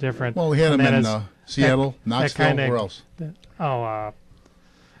cultures and different. Well, we had and them that in is- Seattle, that Knoxville, kinda- where else?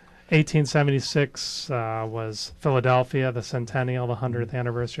 1876 was Philadelphia, the centennial, the 100th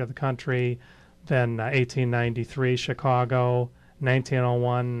anniversary of the country. Then 1893, Chicago.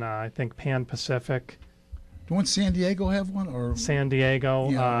 1901, I think Pan Pacific. Don't San Diego have one? Or San Diego.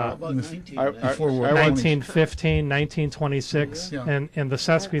 Yeah, About in the- 19 I- before World I War went- 1915, 1926, Yeah. and the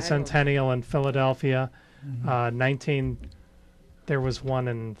Sesquicentennial in Philadelphia. 19. There was one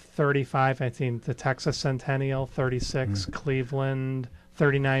in 35. I think the Texas Centennial. 36, Cleveland.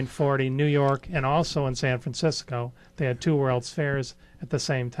 39, 40, New York, and also in San Francisco. They had two World's Fairs at the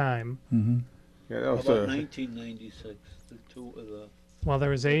same time. Yeah, that How was about 1996? The two of the Well, there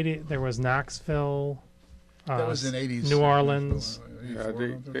was There was Knoxville. that was in 80s. New Orleans.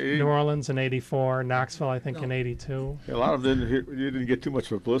 they- New Orleans in '84. Knoxville, I think, in '82. a lot of them you didn't get too much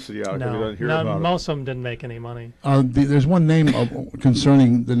publicity out of it. You No, didn't hear about it. most of them didn't make any money. There's one name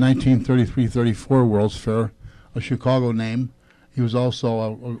concerning the 1933-34 World's Fair, a Chicago name. He was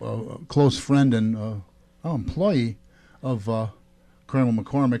also a close friend and employee of Colonel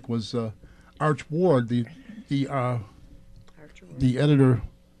McCormick. Was Arch Ward, the editor,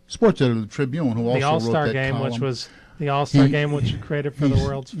 sports editor of the Tribune, who also The All-Star wrote that game, column. which was the All-Star He- game, which you created for the He's-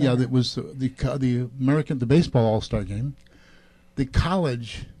 World's Fair. Yeah, that was the baseball All-Star game, the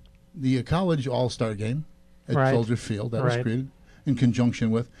college All-Star game at Right. Soldier Field that was Right. created, in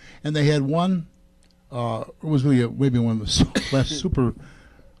conjunction with. And they had one, it was really maybe one of the last super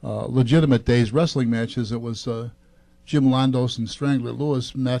legitimate days wrestling matches. It was Jim Londos and Strangler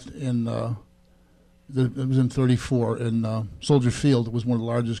Lewis met in, it was in 34 in Soldier Field. It was one of the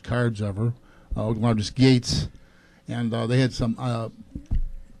largest cards ever, largest gates. And they had some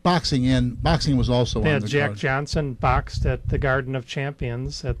boxing Boxing was also They on had the Jack card. Johnson boxed at the Garden of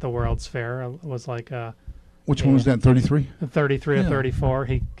Champions at the World's Fair. It was like a Which one was that, 33? 33 Yeah. or 34.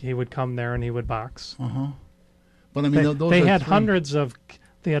 He would come there and he would box. Uh-huh. But I mean, those They are had three-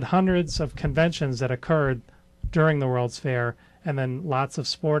 hundreds of conventions that occurred during the World's Fair, and then lots of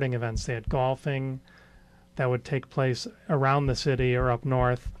sporting events. They had golfing that would take place around the city or up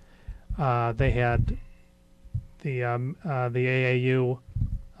north. They had the AAU,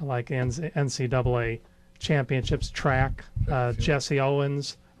 like NCAA championships track. Jesse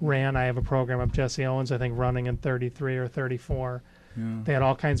Owens ran. I have a program of Jesse Owens, I think, running in 33 or 34. Yeah. They had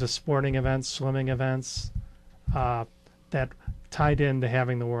all kinds of sporting events, swimming events that tied into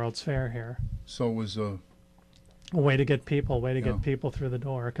having the World's Fair here. So it was A way to get people, Yeah. get people through the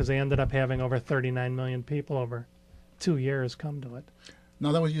door, because they ended up having over 39 million people over 2 years come to it.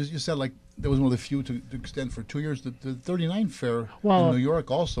 now that was you said like there was one of the few to extend for 2 years. The 39 fair Well- in New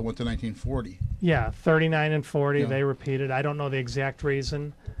York also went to 1940. Yeah, 39 and 40, Yeah. they repeated. I don't know the exact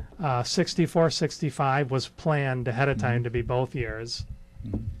reason. 64, 65 was planned ahead of time to be both years.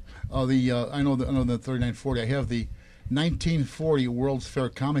 I know the 39 40. I have the 1940 World's Fair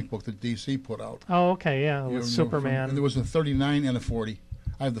comic book that DC put out. Oh, okay, yeah, with You know, Superman. and there was a 39 and a 40.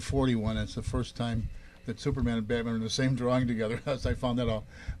 I have the 40 one. It's the first time that Superman and Batman are in the same drawing together. As I found that out.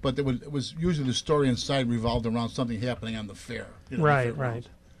 But it was usually the story inside revolved around something happening on the fair. You know, the Right, fair right. grounds.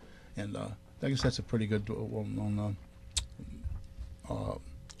 And I guess that's a pretty good, well-known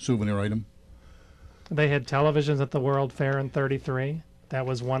souvenir item. They had televisions at the World Fair in 33. That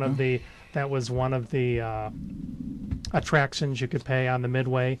was one of the attractions you could pay on the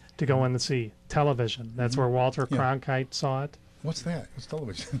Midway to go in and see television. That's where Walter Yeah. Cronkite saw it. What's that? It's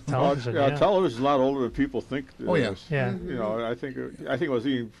television. Television, yeah, yeah. television's a lot older than people think. It Oh, yeah. is. Yeah. You know, I think it was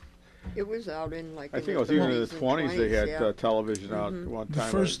even. It was out in like. I in think it the was even in the 30s and 20s they had yeah. television out at one The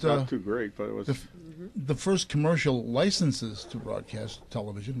time. first, Not too great, but it was. The first commercial licenses to broadcast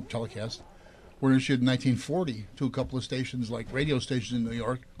telecast, were issued in 1940 to a couple of stations, like radio stations in New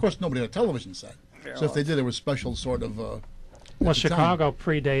York. Of course, nobody had a television set. So if they did, there was special sort of. Well, at the Chicago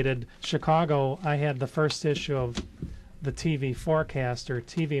predated Chicago. I had the first issue of the TV Forecaster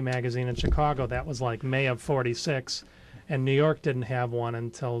TV magazine in Chicago. That was like May of '46, and New York didn't have one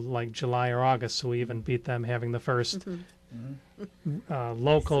until like July or August. So we even beat them having the first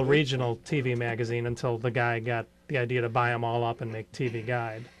local regional TV magazine until the guy got the idea to buy them all up and make TV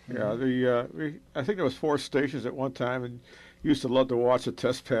Guide. Yeah, I think there was 4 stations at one time, and used to love to watch the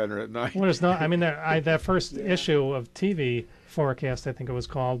test pattern at night. Well, there's no. I mean, that first issue of TV Forecast, I think it was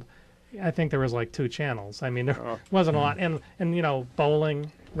called. I think there was like 2 channels. I mean, there wasn't a lot, and you know, bowling,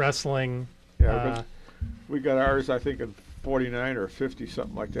 wrestling. Yeah, but we got ours, I think, in 49 or 50,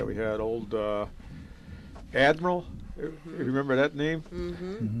 something like that. We had old Admiral. You remember that name?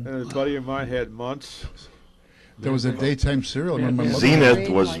 Mm-hmm. And a buddy of mine had Muntz. There was a daytime serial. I remember my mother- Zenith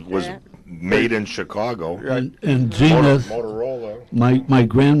Like was that. made in Chicago. And Zenith, Motorola. my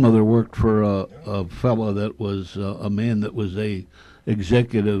grandmother worked for a fellow that was a man that was a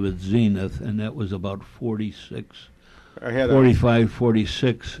executive at Zenith, and that was about 46, I had 45,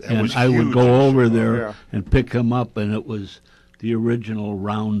 46, and was I would huge go in over Chicago, there yeah. and pick him up, and it was the original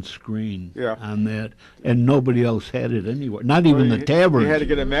round screen Yeah. on that, and nobody else had it anywhere, not even the taverns. You had to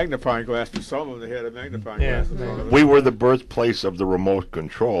get a magnifying glass. For some of them, they had a magnifying Yeah. glass in front of it. We were the birthplace of the remote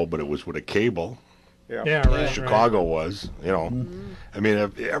control, but it was with a cable. Yeah, right. Chicago was, you know. I mean,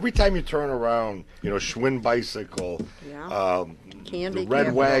 every time you turn around, you know, Schwinn bicycle, Yeah. Candy the red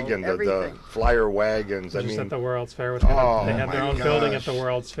Capital, wagon, the everything. flyer wagons. I Just mean, at the World's Fair. Oh, They had their my own building at gosh. the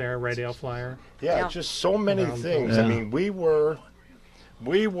World's Fair, Radio Flyer. yeah, just so many Around things. Yeah. I mean, we were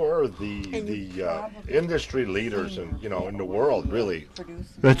the industry leaders in in the world, really.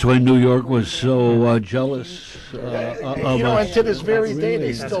 That's why New York was so jealous of You know, us. and to this very day, they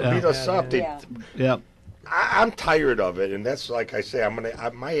Really. still Yeah. beat us up. They, Yeah. I'm tired of it, and that's like I say.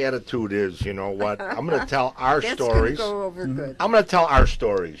 My attitude is, you know what? I'm gonna tell our That's stories. gonna go over good. I'm gonna tell our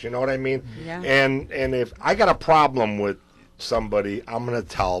stories. You know what I mean? Yeah. And if I got a problem with somebody, I'm gonna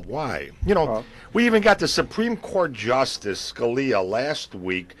tell why. You know, we even got the Supreme Court Justice Scalia last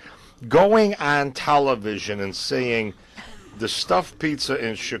week going on television and saying the stuffed pizza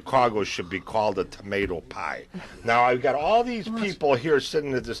in Chicago should be called a tomato pie. Now, I've got all these people here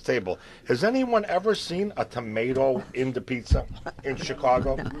sitting at this table. Has anyone ever seen a tomato in the pizza in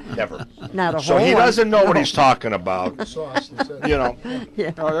Chicago? Never. Not a So whole he one. doesn't know what he's talking about. Sauce, that's it. You know,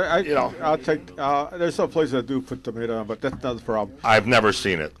 You know, I'll take. There's some places that do put tomato on, but that's not the problem. I've never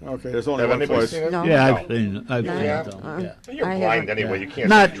seen it. Okay, there's only Have one anybody place. seen it? No. Yeah, No. I've seen it. I've seen Yeah. it. Though. Yeah. You're I blind haven't. anyway. You can't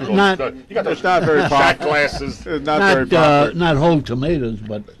Not- see through those. not- You got those It's not very shot popular. glasses. It's not very popular. Not whole tomatoes,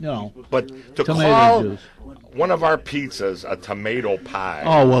 but you know, But to tomato call juice. one of our pizzas a tomato pie.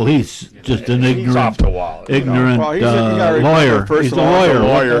 Oh well, he's just an He's off ignorant, the wall. ignorant Well, he's a- you gotta remember, lawyer. first He's of a all, he's a lawyer. What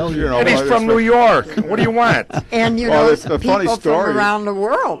lawyer, the hell you know. And he's well, from it's- New York. What do you want? And you Well, know, it's a funny people story. from around the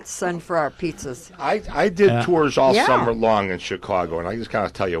world send for our pizzas. I did Yeah. tours all Yeah. summer long in Chicago, and I just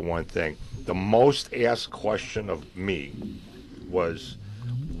gotta tell you one thing. The most asked question of me was,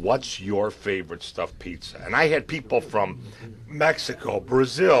 what's your favorite stuffed pizza? And I had people from Mexico,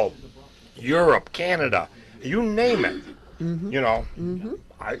 Brazil, Europe, Canada, you name it. You know,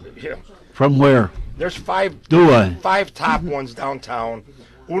 From where? there's five top ones downtown.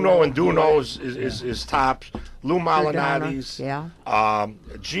 Uno and Duno's is tops. Lou Malinati's. Yeah.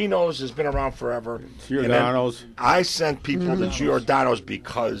 Gino's has been around forever. Giordano's. And then I sent people to Giordano's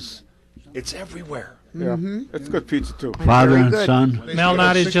because it's everywhere. Yeah, it's good pizza too. Father Very and good. son. They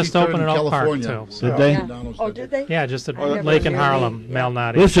Malnati's got just 63rd opened in in Oak Park, California. too. Did they? McDonald's Oh, did did that. they? Yeah, just at never Lake in knew Harlem,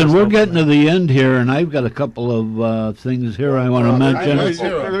 Malnati's. Listen, just we're opened getting there. to the end here, and I've got a couple of things here I want to mention.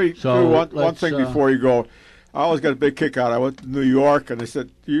 Let me So do one let's, thing before you go. I always got a big kick out. I went to New York, and they said,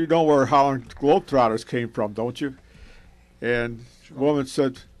 "You know where Harlem Globetrotters came from, don't you?" And the woman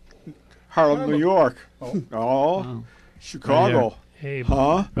said, "Harlem, New York." Oh, Chicago. Hey,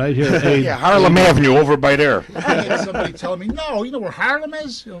 Huh? Right here. Hey, Yeah, Harlem Avenue over by there. I had somebody telling me, no, you know where Harlem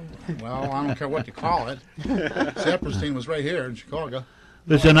is? Well, I don't care what you call it. Saperstein was right here in Chicago.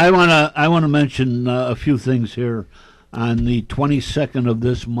 listen, I wanna mention a few things here. On the 22nd of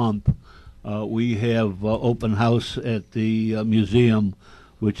this month, we have open house at the museum,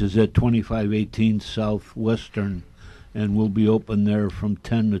 which is at 2518 Southwestern, and we'll be open there from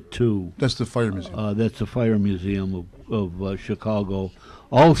 10 to 2. That's the fire museum. That's the Fire Museum of Chicago.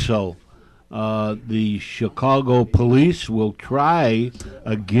 Also, the Chicago Police will try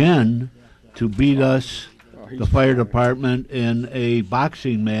again to beat us, the fire department, in a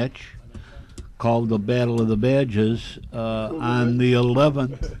boxing match called the Battle of the Badges on the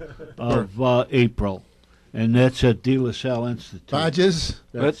 11th of April. And that's at De La Salle Institute. Badges?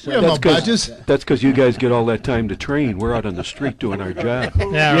 That's, We have no badges. That's because you guys get all that time to train. We're out on the street doing our job.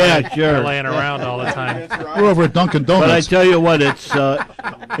 Yeah, Yeah, right. sure. They're laying around all the time. We're over at Dunkin' but I Donuts. tell you what, it's They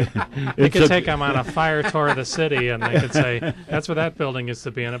it's could a- take them on a fire tour of the city, and they could say, "That's where that building used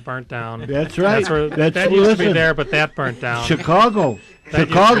to be, and it burnt down." That's right. That's where That's- that used to be listen. there, but that burnt down. Chicago. That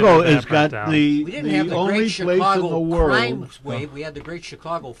Chicago used to be has got that burnt the, We didn't have the only great place Chicago in the world. crime wave. We had the great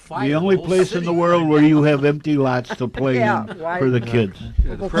Chicago fire. The only whole place in city the world where you have empty lots to play Yeah, in right. for the kids.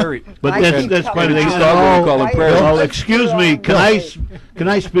 Yeah, the prairie. But I that's keep that's quite coming a out. thing. Chicago, we call them Right. prairie. Well, Let's excuse go me. on Can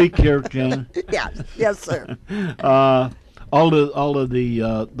I speak here, Jan? Yes, sir. All of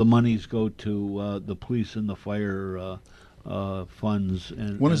the monies go to the police and the fire funds.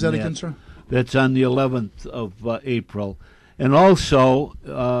 And When is and that again, sir? That's on the 11th of April. And also,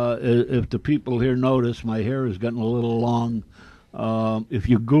 if the people here notice, my hair is getting a little long. If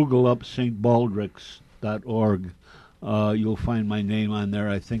you Google up stbaldricks.org, you'll find my name on there.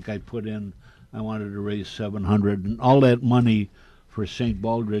 I think I put in, I wanted to raise $700, and all that money for St.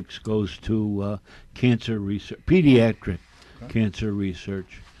 Baldrick's goes to cancer research, pediatric cancer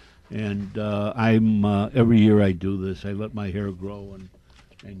research. And I'm every year I do this. I let my hair grow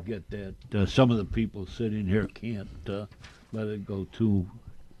and get that. Some of the people sitting here can't let it go too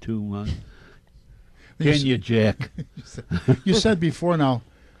much. Can you, Jack? You said before now,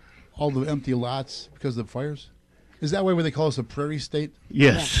 all the empty lots because of the fires. Is that why they call us a prairie state?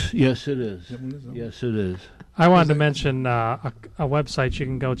 Yes, yes, it is. That what it is? Yes, it is. I wanted to mention a website you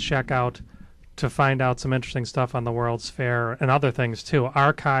can go check out to find out some interesting stuff on the World's Fair and other things too.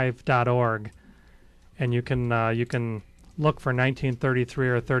 Archive.org, and you can look for 1933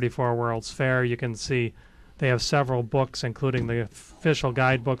 or 34 World's Fair. You can see they have several books, including the official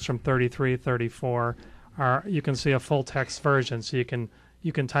guidebooks from 33, 34. You can see a full text version, so you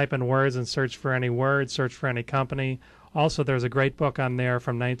can type in words and search for any word, search for any company. Also, there's a great book on there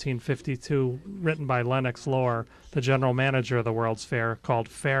from 1952 written by Lennox Lohr, the general manager of the World's Fair, called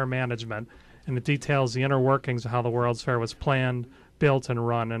Fair Management, and it details the inner workings of how the World's Fair was planned, built, and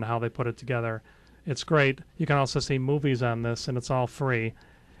run, and how they put it together. It's great. You can also see movies on this, and it's all free.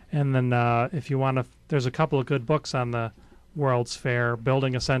 And then if you want to, there's a couple of good books on the World's Fair,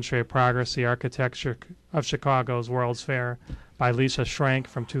 Building a Century of Progress, The Architecture of Chicago's World's Fair by Lisa Schrank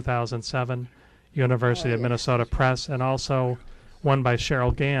from 2007, University of Minnesota Press, and also one by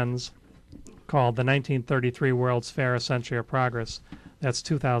Cheryl Gans called The 1933 World's Fair, A Century of Progress. That's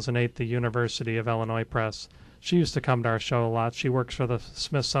 2008, the University of Illinois Press. She used to come to our show a lot. She works for the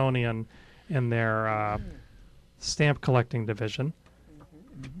Smithsonian in their stamp collecting division.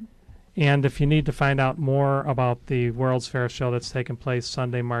 And if you need to find out more about the World's Fair show that's taking place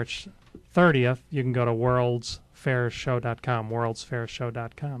Sunday, March 30th, you can go to worldsfairshow.com,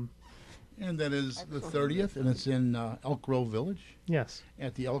 worldsfairshow.com. And that is the 30th, and it's in Elk Grove Village Yes,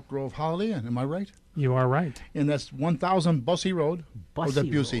 at the Elk Grove Holiday Inn. Am I right? you are right. And that's 1000 Bussey Road. Or is that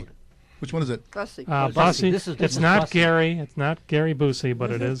Bussey Busey? Road. Which one is it? Bussy. Bussey, This is it's not Bussey. Gary. It's not Gary Busey, but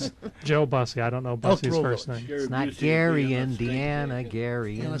it is Joe Bussey. I don't know Bussey's Grove first Village. name. It's not Gary, Indiana,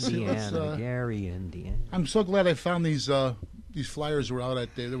 Gary, Indiana, Gary, Indiana. I'm so glad I found these flyers were out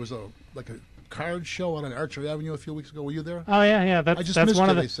at there was a card show out on Archer Avenue a few weeks ago. Were you there? Oh yeah. I That's just missed one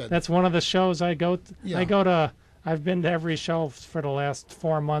it, of they the said. that's one of the shows I go. Yeah. I go to. I've been to every show for the last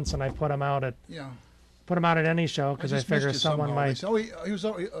 4 months, and I put them out at Yeah. any show because I just figure missed you someone somehow. They might.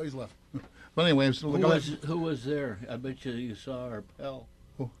 said, he's left. But anyway, I'm still Who was there? I bet you saw our pal,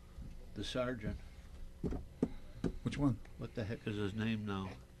 Who? the sergeant. Which one? What the heck is his name now?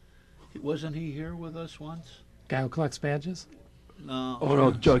 Wasn't he here with us once? Guy who collects badges. No. Oh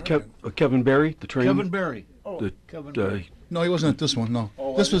no, Kevin Barry, the train. Kevin Barry. The, Kevin uh, Barry. No, he wasn't at this one. No,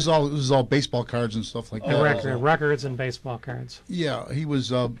 this was all baseball cards and stuff like that. Records and baseball cards. Yeah, he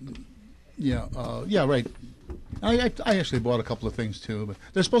was. Yeah, right. I actually bought a couple of things too, but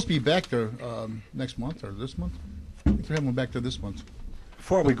they're supposed to be back there next month or this month. I think they're having them back there this month.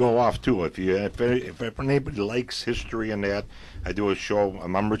 Before we go off, too, if anybody likes history and that, I do a show.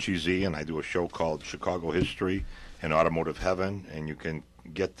 I'm Richie Z, and I do a show called Chicago History and Automotive Heaven, and you can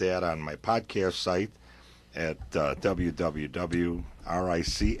get that on my podcast site at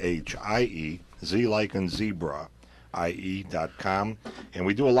www.richie, Z like in zebra, IE.com. And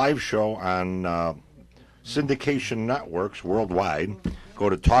we do a live show on syndication networks worldwide. Go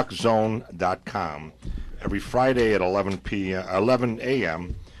to talkzone.com. Every Friday at 11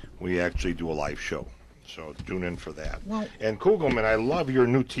 a.m., we actually do a live show. So tune in for that. Well- And Kugelman, I love your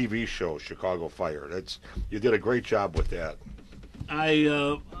new TV show, Chicago Fire. You did a great job with that.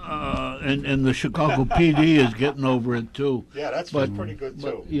 And the Chicago PD is getting over it too. Yeah, that's But- pretty good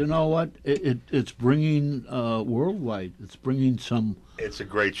too. But you know what? It's bringing worldwide. It's bringing some It's a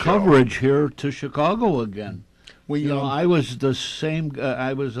great show. coverage here to Chicago again. We, You know, I was the same.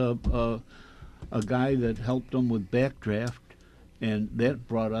 I was a guy that helped them with Backdraft, and that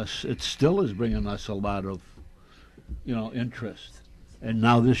brought us. It still is bringing us a lot of, interest. And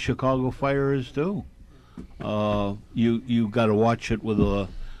now this Chicago Fire is too. You got to watch it with a,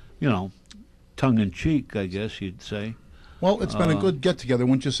 tongue in cheek, I guess you'd say. well, it's been a good get together,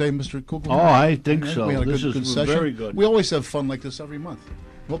 wouldn't you say, Mr. Kugel? Oh, I think so. We had a This good is session. very good. We always have fun like this every month.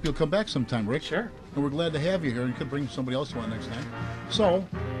 Hope you'll come back sometime, Rick. Sure. And we're glad to have you here. You could bring somebody else on next time. So,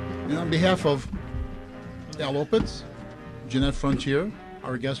 and on behalf of Al Opitz, Jeanette Frontier,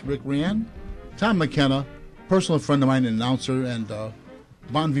 our guest Rick Ryan, Tom McKenna, personal friend of mine, an announcer, and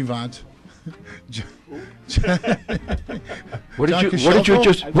bon vivant. what John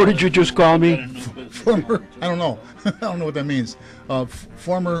did you just call me? Former, I don't know. I don't know what that means.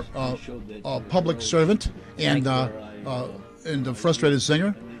 Former public servant and a frustrated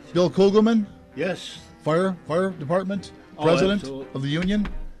singer. Bill Kugelman, Yes. fire department Oh, president absolutely. of the union,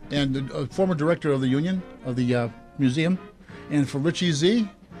 and former director of the union of the museum. And for Richie Z,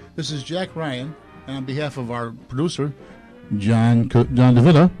 this is Jack Ryan, and on behalf of our producer, John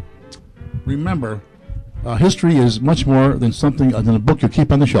DeVita, remember, history is much more than a book you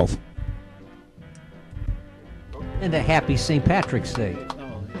keep on the shelf. And a happy St. Patrick's Day.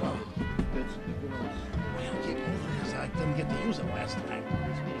 I didn't get to use it last time.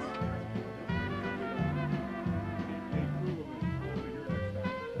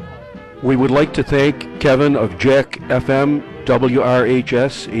 We would like to thank Kevin of Jack FM,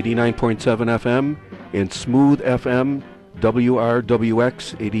 WRHS 89.7 FM, and Smooth FM,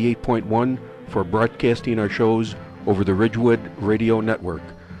 WRWX 88.1 for broadcasting our shows over the Ridgewood Radio Network.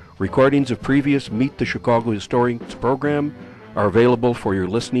 Recordings of previous Meet the Chicago Historians program are available for your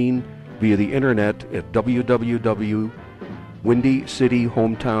listening via the internet at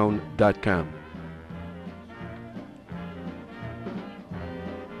www.windycityhometown.com.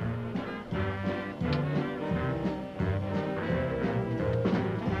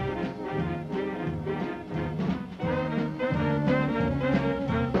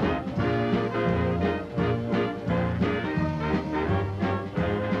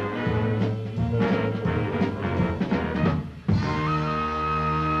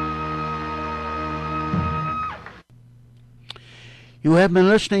 You have been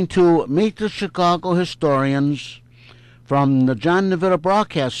listening to Meet the Chicago Historians from the John DeVita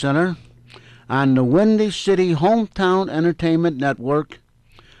Broadcast Center on the Windy City Hometown Entertainment Network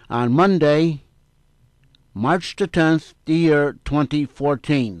on Monday, March the 10th, the year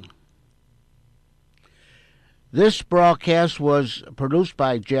 2014. This broadcast was produced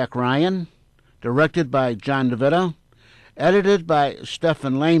by Jack Ryan, directed by John DeVita, edited by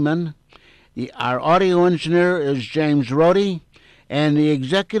Stephen Lehman. Our audio engineer is James Rohde, and the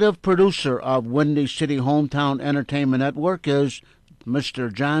executive producer of Windy City Hometown Entertainment Network is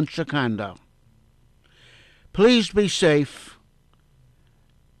Mr. John Shikanda. Please be safe,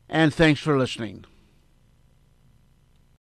 and thanks for listening.